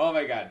 Oh,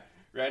 my God.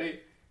 Ready?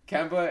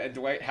 Kemba and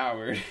Dwight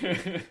Howard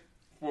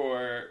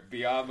for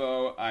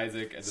Biyombo,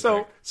 Isaac, and the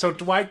pick. So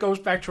Dwight goes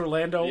back to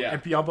Orlando,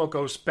 and Biyombo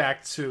goes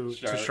back to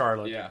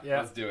Charlotte. Yeah,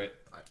 let's do it.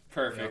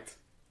 Perfect. Yep.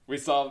 We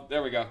solved...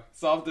 There we go.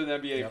 Solved an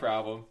NBA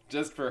problem,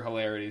 just for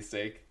hilarity's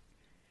sake.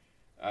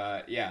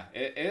 Yeah,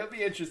 it'll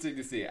be interesting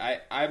to see.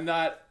 I'm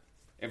not...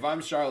 If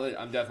I'm Charlotte,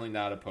 I'm definitely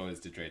not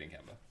opposed to trading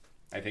Kemba.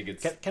 I think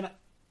it's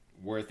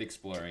worth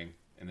exploring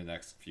in the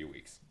next few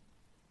weeks.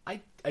 I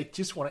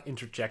just want to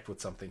interject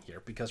with something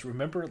here, because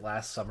remember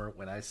last summer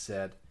when I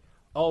said,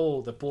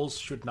 oh, the Bulls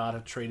should not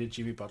have traded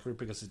Jimmy Butler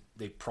because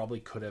they probably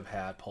could have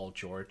had Paul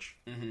George.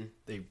 Mm-hmm.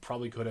 They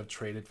probably could have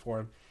traded for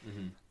him.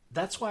 Mm-hmm.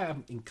 That's why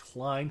I'm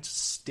inclined to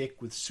stick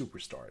with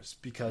superstars,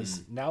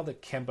 because now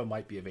that Kemba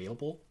might be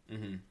available,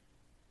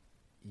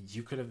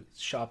 you could have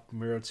shopped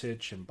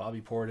Mirotic and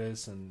Bobby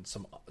Portis and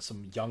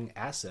some young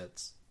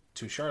assets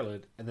to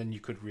Charlotte, and then you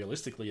could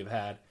realistically have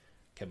had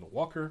Kemba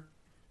Walker,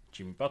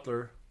 Jimmy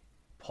Butler,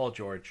 Paul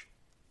George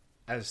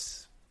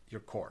as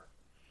your core.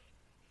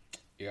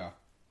 Yeah,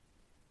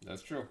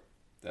 that's true.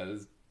 That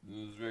is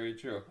very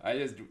true. I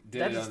just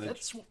did it on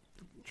the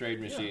trade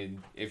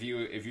machine. Yeah. If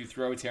you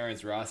throw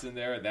Terrence Ross in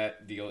there,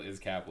 that deal is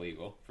cap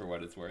legal for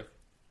what it's worth.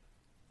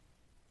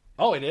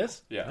 Oh, it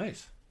is? Yeah.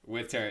 Nice.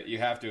 With you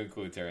have to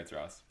include Terrence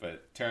Ross,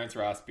 but Terrence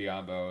Ross,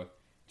 Biyombo,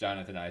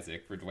 Jonathan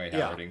Isaac for Dwight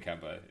Howard and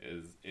Kemba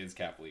is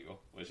cap legal,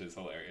 which is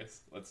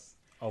hilarious.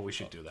 We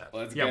should do that.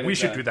 We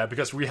should do that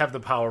because we have the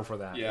power for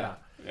that. Yeah.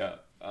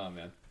 Oh,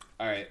 man.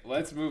 All right,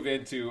 let's move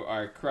into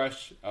our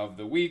crush of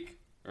the week,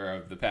 or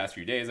of the past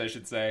few days, I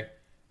should say.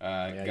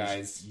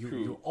 Guys,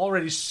 you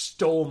already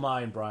stole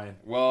mine, Brian.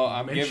 Well,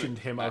 I mentioned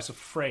him. I was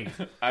afraid.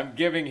 I'm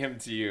giving him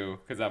to you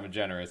because I'm a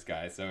generous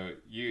guy. So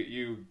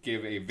you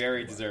give a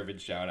very deserved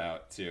shout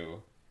out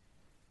to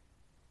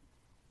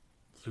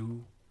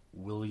Lou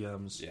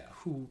Williams,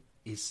 who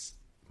is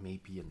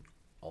maybe an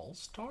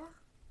all-star.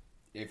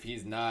 If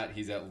he's not,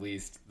 he's at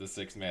least the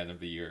sixth man of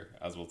the year,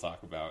 as we'll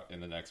talk about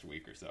in the next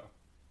week or so.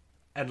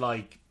 And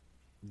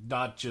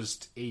not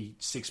just a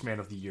sixth man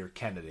of the year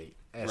candidate.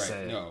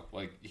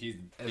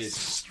 He's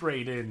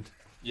straight in.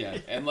 Yeah,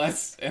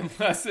 unless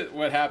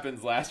what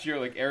happens last year,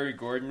 like Eric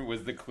Gordon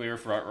was the clear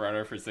front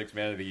runner for sixth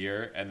man of the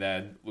year, and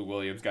then Lou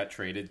Williams got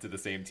traded to the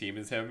same team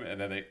as him,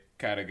 and then it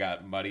kind of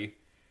got muddy.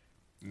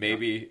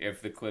 Maybe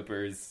if the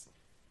Clippers,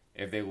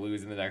 if they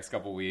lose in the next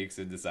couple weeks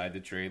and decide to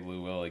trade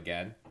Lou Will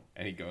again,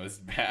 and he goes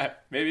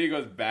back, maybe he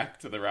goes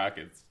back to the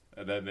Rockets,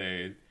 and then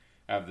they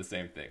have the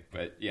same thing.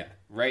 But yeah,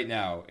 right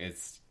now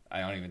I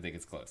don't even think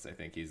it's close. I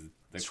think he's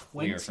the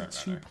clear front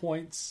runner. 22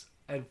 points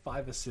and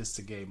 5 assists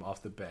a game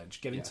off the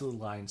bench, getting to the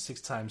line 6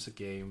 times a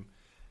game,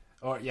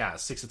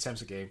 6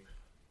 attempts a game,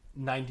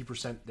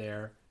 90%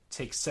 there,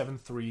 takes 7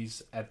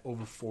 threes at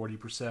over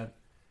 40%.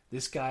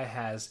 This guy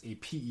has a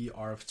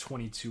PER of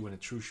 22 and a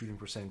true shooting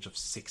percentage of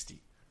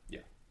 60.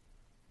 Yeah.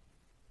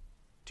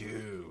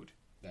 Dude.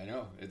 I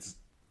know.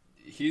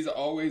 He's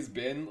always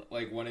been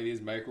like one of these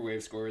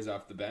microwave scorers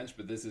off the bench,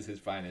 but this is his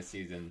finest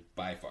season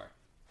by far.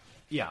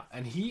 Yeah,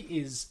 and he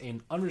is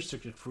an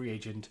unrestricted free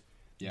agent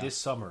this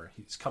summer.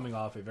 He's coming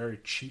off a very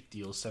cheap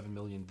deal, $7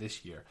 million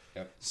this year.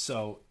 Yep.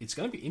 So it's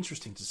going to be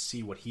interesting to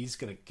see what he's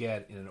going to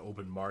get in an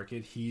open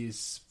market.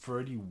 He's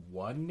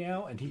 31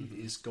 now, and he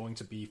is going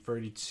to be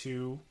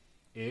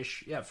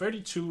 32-ish. Yeah,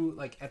 32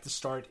 like at the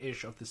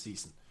start-ish of the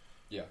season.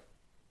 Yeah.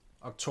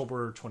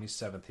 October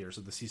 27th here,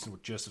 so the season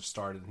would just have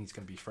started, and he's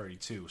going to be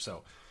 32.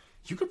 So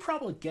you could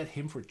probably get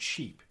him for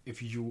cheap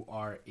if you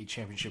are a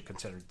championship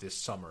contender this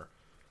summer,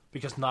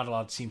 because not a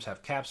lot of teams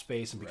have cap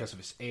space, and because of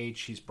his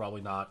age, he's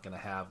probably not going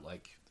to have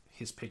like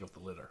his pick of the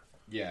litter.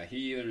 Yeah,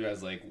 he either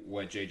does like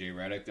what JJ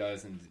Redick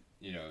does, and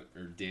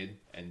or did,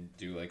 and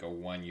do like a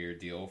 1-year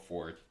deal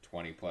for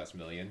 20+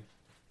 million,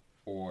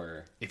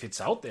 or if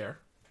it's out there.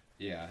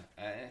 Yeah,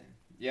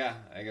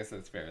 I guess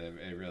that's fair.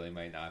 It really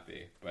might not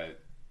be, but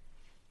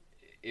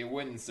it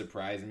wouldn't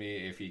surprise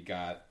me if he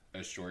got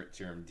a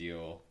short-term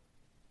deal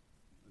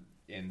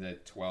in the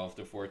 12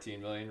 to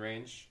 14 million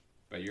range.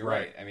 But you're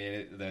right. I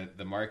mean,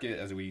 the market,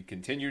 as we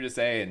continue to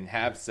say and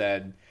have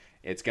said,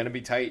 it's going to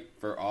be tight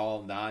for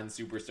all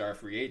non-superstar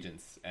free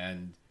agents.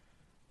 And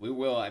Lou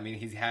Will, I mean,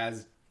 he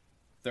has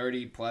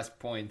 30-plus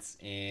points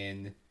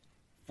in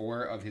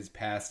 4 of his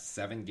past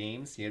 7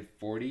 games. He had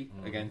 40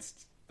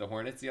 against the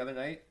Hornets the other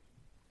night.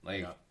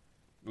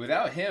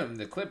 Without him,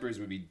 the Clippers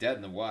would be dead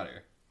in the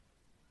water.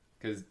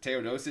 Because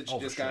Teodosic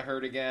just got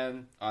hurt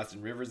again.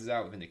 Austin Rivers is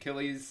out with an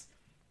Achilles.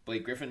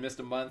 Blake Griffin missed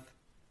a month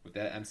with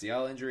that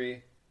MCL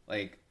injury.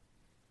 Like,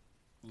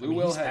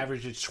 He's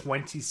averaged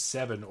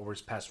 27 over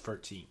his past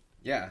 13.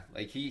 Yeah,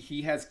 like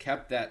he has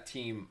kept that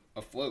team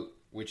afloat,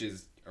 which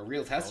is a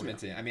real testament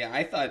to him. I mean,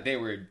 I thought they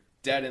were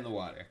dead in the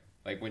water.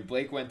 Like, when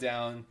Blake went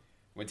down,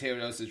 when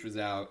Teodosic was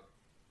out,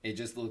 it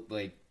just looked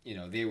like,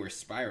 they were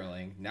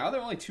spiraling. Now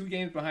they're only 2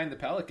 games behind the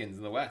Pelicans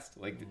in the West.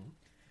 Like,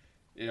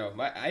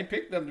 I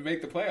picked them to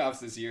make the playoffs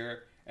this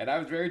year, and I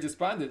was very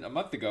despondent a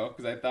month ago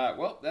because I thought,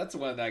 well, that's the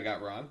one that I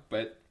got wrong.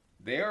 But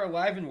they are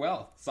alive and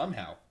well,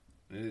 somehow,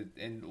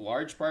 in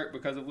large part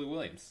because of Lou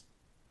Williams.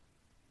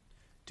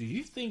 Do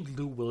you think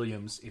Lou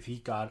Williams, if he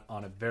got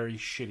on a very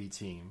shitty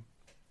team,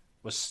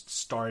 was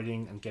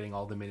starting and getting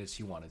all the minutes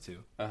he wanted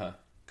to,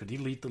 could he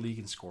lead the league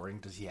in scoring?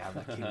 Does he have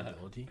that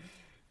capability?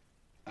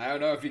 I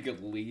don't know if he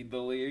could lead the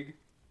league,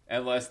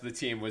 unless the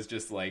team was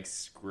just like,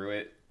 screw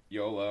it,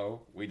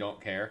 YOLO, we don't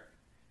care.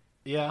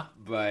 Yeah,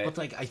 but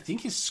like, I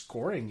think his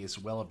scoring is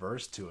well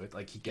averse to it.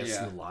 Like, he gets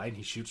to the line,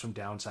 he shoots from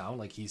downtown.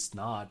 Like, he's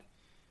not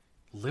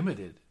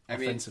limited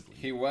offensively. I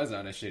mean, he was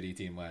on a shitty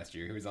team last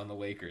year. He was on the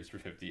Lakers for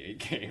 58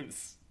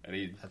 games.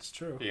 And that's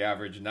true. He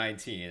averaged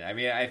 19. I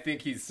mean, I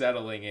think he's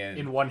settling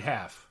in one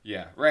half.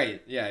 Yeah,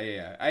 right.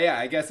 Yeah.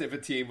 I guess if a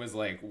team was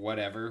like,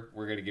 whatever,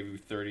 we're going to give you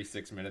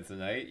 36 minutes a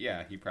night,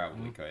 yeah, he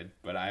probably could.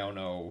 But I don't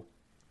know.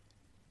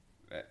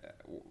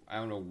 I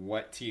don't know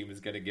what team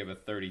is going to give a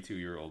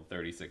 32-year-old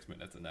 36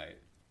 minutes a night.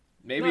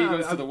 Maybe he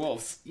goes to the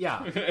Wolves.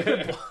 Yeah.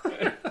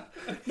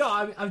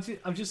 No,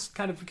 I'm just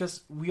kind of,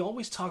 because we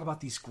always talk about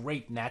these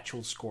great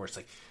natural scores,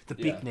 like the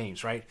big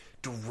names, right?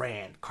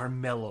 Durant,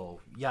 Carmelo,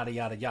 yada,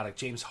 yada, yada,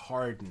 James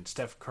Harden,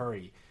 Steph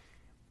Curry.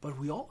 But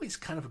we always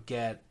kind of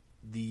get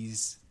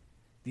these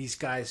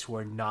guys who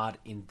are not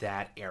in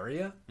that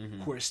area,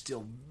 who are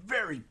still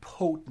very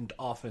potent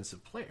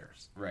offensive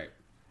players. Right.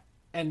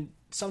 And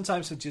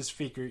sometimes I just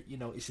figure,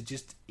 is it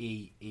just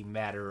a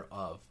matter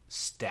of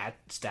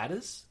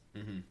status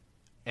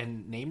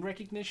and name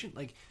recognition?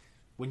 Like,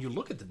 when you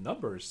look at the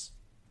numbers,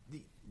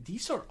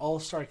 these are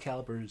all-star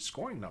caliber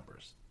scoring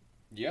numbers.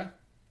 Yeah.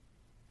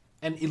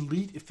 And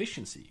elite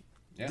efficiency.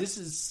 Yeah. This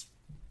is,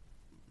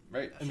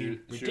 right.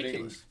 Ridiculous.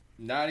 Shooting,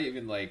 not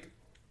even like,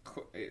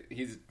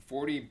 he's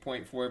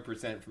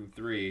 40.4% from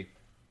 3.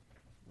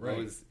 Right.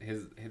 Was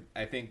his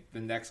I think the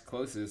next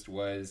closest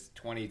was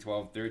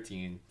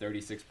 2012-13,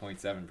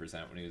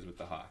 36.7% when he was with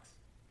the Hawks.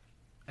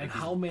 And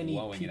how many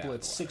people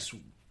at 6?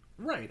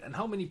 Right. And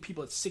how many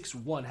people at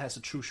 6'1" has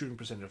a true shooting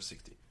percentage of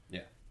 60?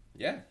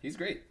 Yeah, he's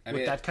great. I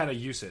mean, with that kind of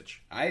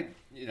usage.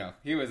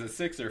 He was a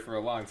Sixer for a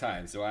long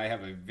time, so I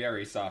have a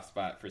very soft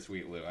spot for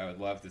Sweet Lou. I would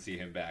love to see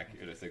him back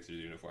in a Sixers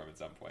uniform at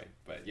some point.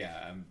 But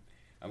yeah,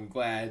 I'm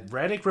glad.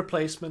 Redick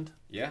replacement.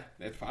 Yeah,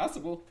 if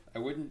possible. I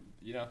wouldn't,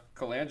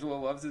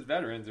 Colangelo loves his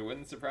veterans. It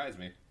wouldn't surprise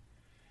me.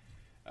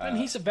 And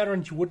he's a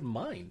veteran you wouldn't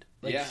mind.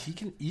 Like, he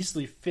can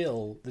easily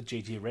fill the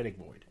JJ Redick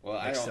void. Well,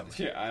 I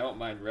don't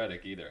mind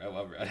Redick either. I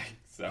love Redick.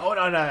 So. Oh,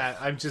 no.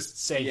 I'm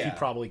just saying he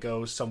probably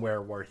goes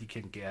somewhere where he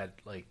can get,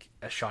 like,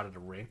 a shot at a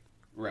ring.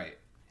 Right.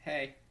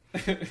 Hey.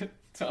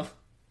 So,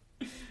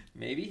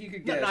 maybe he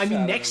could get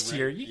next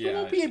year. You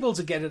won't be able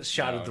to get a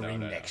shot at the ring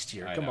next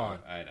year. Come on.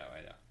 I know.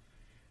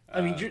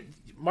 I mean,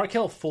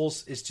 Markelle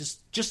Fultz is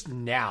just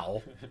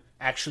now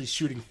actually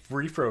shooting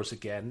free throws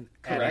again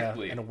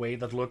correctly in a way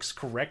that looks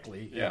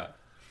correctly. Yeah.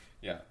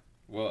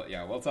 Well,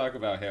 we'll talk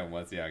about him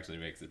once he actually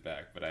makes it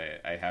back. But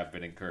I have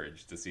been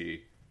encouraged to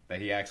see that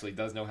he actually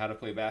does know how to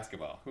play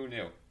basketball. Who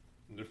knew?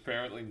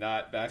 Apparently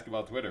not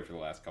basketball Twitter for the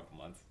last couple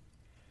months.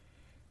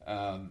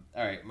 All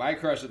right, my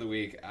crush of the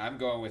week. I'm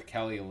going with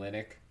Kelly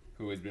Olynyk,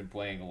 who has been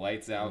playing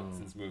lights out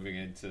since moving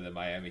into the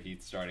Miami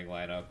Heat starting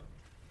lineup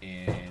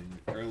in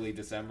early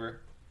December.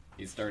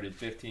 He's started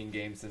 15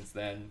 games since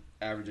then,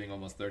 averaging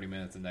almost 30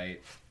 minutes a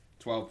night,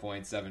 12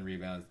 points, 7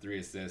 rebounds, 3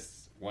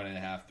 assists,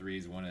 1.5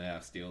 threes,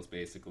 1.5 steals,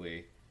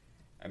 basically.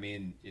 I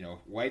mean,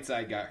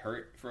 Whiteside got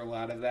hurt for a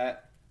lot of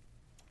that,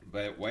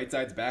 but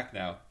Whiteside's back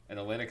now, and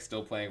Olynyk's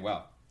still playing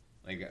well.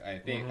 Like,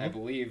 I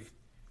believe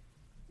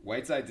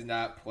Whiteside did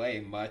not play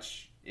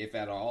much, if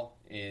at all,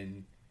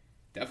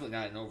 definitely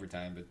not in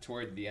overtime, but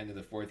toward the end of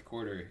the fourth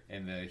quarter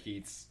in the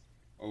Heat's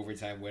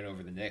overtime win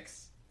over the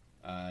Knicks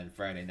on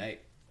Friday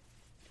night,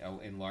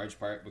 in large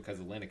part because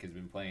Olynyk has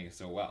been playing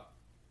so well.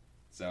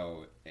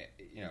 So,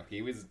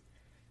 he was...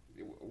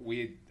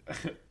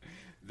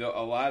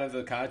 a lot of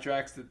the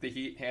contracts that the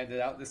Heat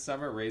handed out this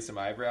summer raised some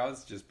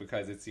eyebrows just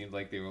because it seemed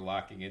like they were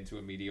locking into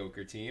a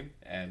mediocre team,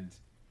 and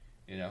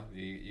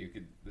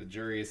the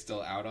jury is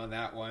still out on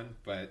that one,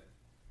 but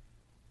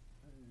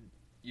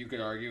you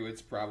could argue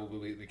it's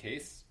probably the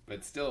case.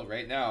 But still,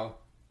 right now,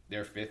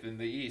 they're fifth in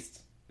the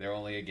East. They're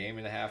only a game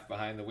and a half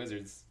behind the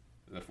Wizards,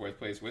 the fourth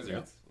place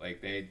Wizards. Yep.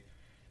 Like,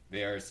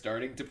 they are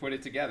starting to put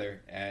it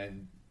together,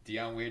 and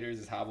Dion Waiters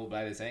is hobbled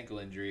by this ankle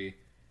injury.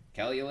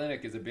 Kelly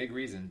Olynyk is a big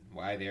reason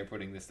why they're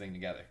putting this thing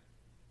together.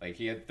 Like,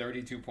 he had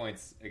 32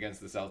 points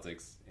against the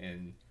Celtics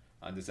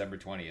on December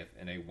 20th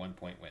in a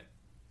 1-point win.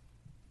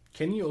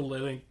 Kenny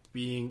Olynyk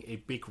being a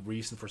big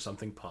reason for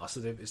something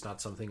positive is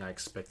not something I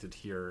expected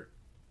here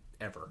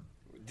ever.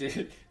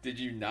 Did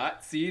you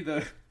not see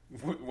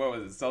what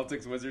was it,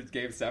 Celtics Wizards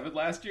Game 7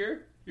 last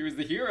year? He was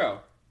the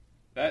hero.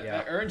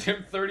 That earned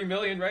him $30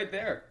 million right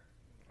there.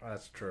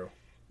 That's true.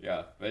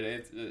 Yeah, but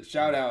it's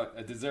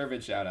a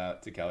deserved shout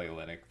out to Kelly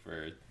Olynyk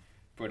for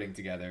putting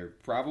together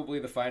probably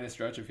the finest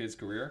stretch of his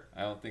career.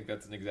 I don't think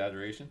that's an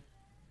exaggeration.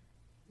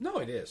 No,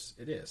 it is.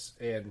 It is.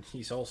 And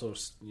he's also,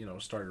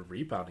 started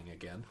rebounding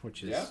again,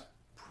 which is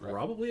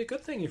probably a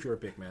good thing if you're a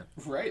big man.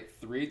 Right.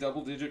 3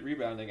 double-digit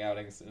rebounding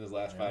outings in his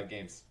last 5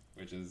 games,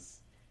 which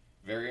is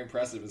very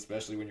impressive,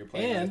 especially when you're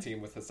playing on a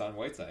team with Hassan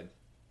Whiteside.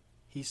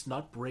 He's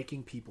not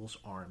breaking people's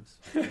arms.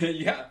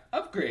 Yeah,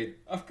 upgrade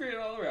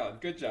all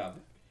around. Good job.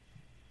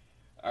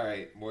 All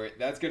right, Mort,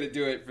 that's going to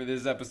do it for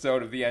this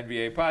episode of the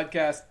NBA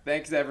Podcast.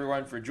 Thanks,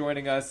 everyone, for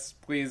joining us.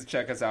 Please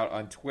check us out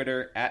on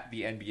Twitter at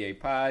the NBA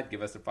Pod.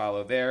 Give us a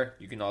follow there.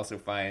 You can also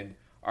find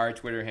our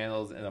Twitter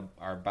handles in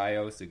our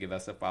bio, so give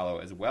us a follow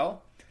as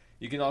well.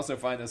 You can also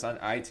find us on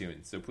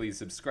iTunes, so please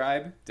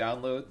subscribe,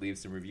 download, leave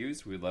some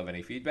reviews. We'd love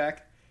any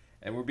feedback.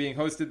 And we're being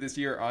hosted this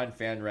year on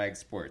FanRag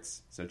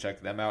Sports, so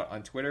check them out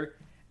on Twitter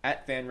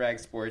at FanRag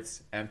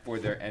Sports and for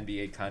their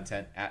NBA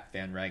content at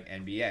FanRag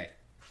NBA.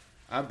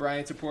 I'm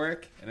Brian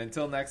Toporek, and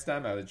until next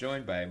time, I was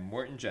joined by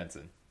Morten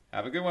Jensen.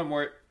 Have a good one,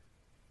 Mort.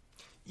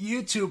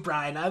 You too,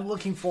 Brian. I'm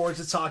looking forward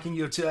to talking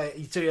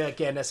to you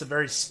again as a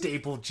very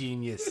stable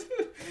genius.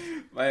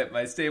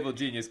 My stable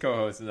genius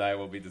co-host and I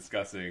will be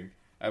discussing,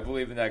 I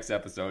believe, the next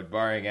episode.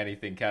 Barring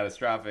anything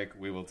catastrophic,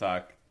 we will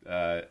talk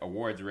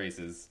awards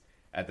races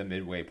at the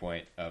midway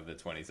point of the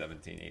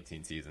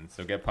 2017-18 season.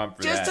 So get pumped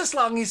for that. Just as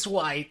long as he's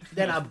white,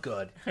 then I'm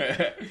good.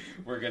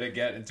 We're going to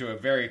get into a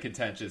very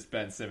contentious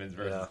Ben Simmons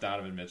versus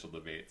Donovan Mitchell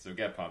debate. So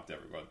get pumped,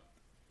 everyone.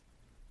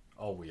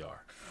 Oh, we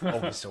are. Oh,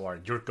 we so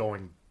are. You're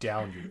going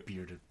down, you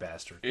bearded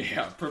bastard.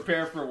 Yeah,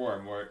 prepare for war,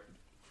 Mort.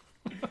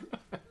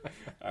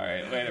 All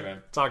right, later,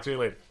 man. Talk to you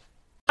later.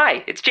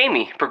 Hi, it's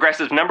Jamie,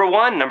 Progressive's #1,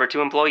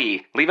 #2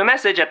 employee. Leave a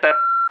message at the...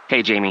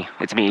 Hey, Jamie,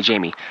 it's me,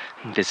 Jamie.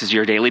 This is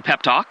your daily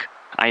pep talk.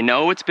 I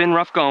know it's been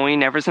rough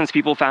going ever since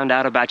people found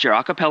out about your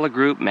a cappella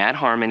group, Mad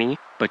Harmony,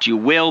 but you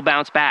will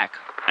bounce back.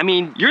 I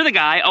mean, you're the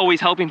guy always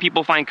helping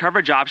people find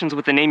coverage options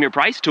with the Name Your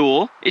Price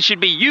tool. It should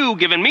be you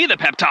giving me the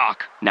pep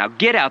talk. Now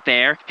get out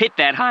there, hit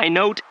that high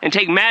note, and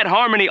take Mad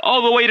Harmony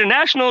all the way to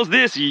nationals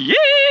this year!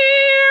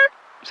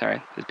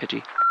 Sorry, it's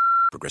pitchy.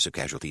 Progressive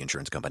Casualty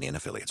Insurance Company and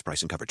Affiliates.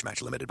 Price and coverage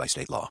match limited by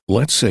state law.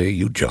 Let's say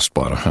you just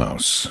bought a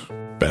house.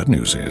 Bad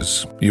news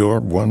is, you're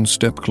one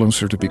step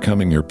closer to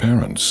becoming your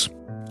parents.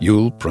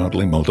 You'll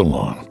proudly mow the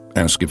lawn.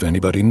 Ask if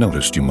anybody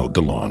noticed you mowed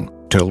the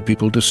lawn. Tell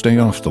people to stay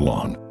off the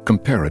lawn.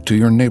 Compare it to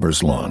your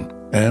neighbor's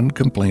lawn. And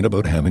complain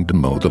about having to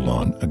mow the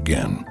lawn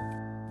again.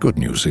 Good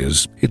news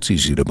is, it's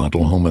easy to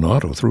bundle home and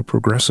auto through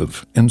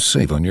Progressive and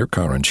save on your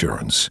car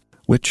insurance,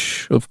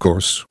 which, of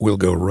course, will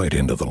go right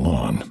into the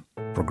lawn.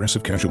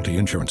 Progressive Casualty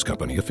Insurance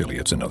Company,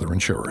 Affiliates, and other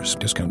insurers.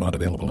 Discount not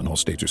available in all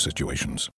states or situations.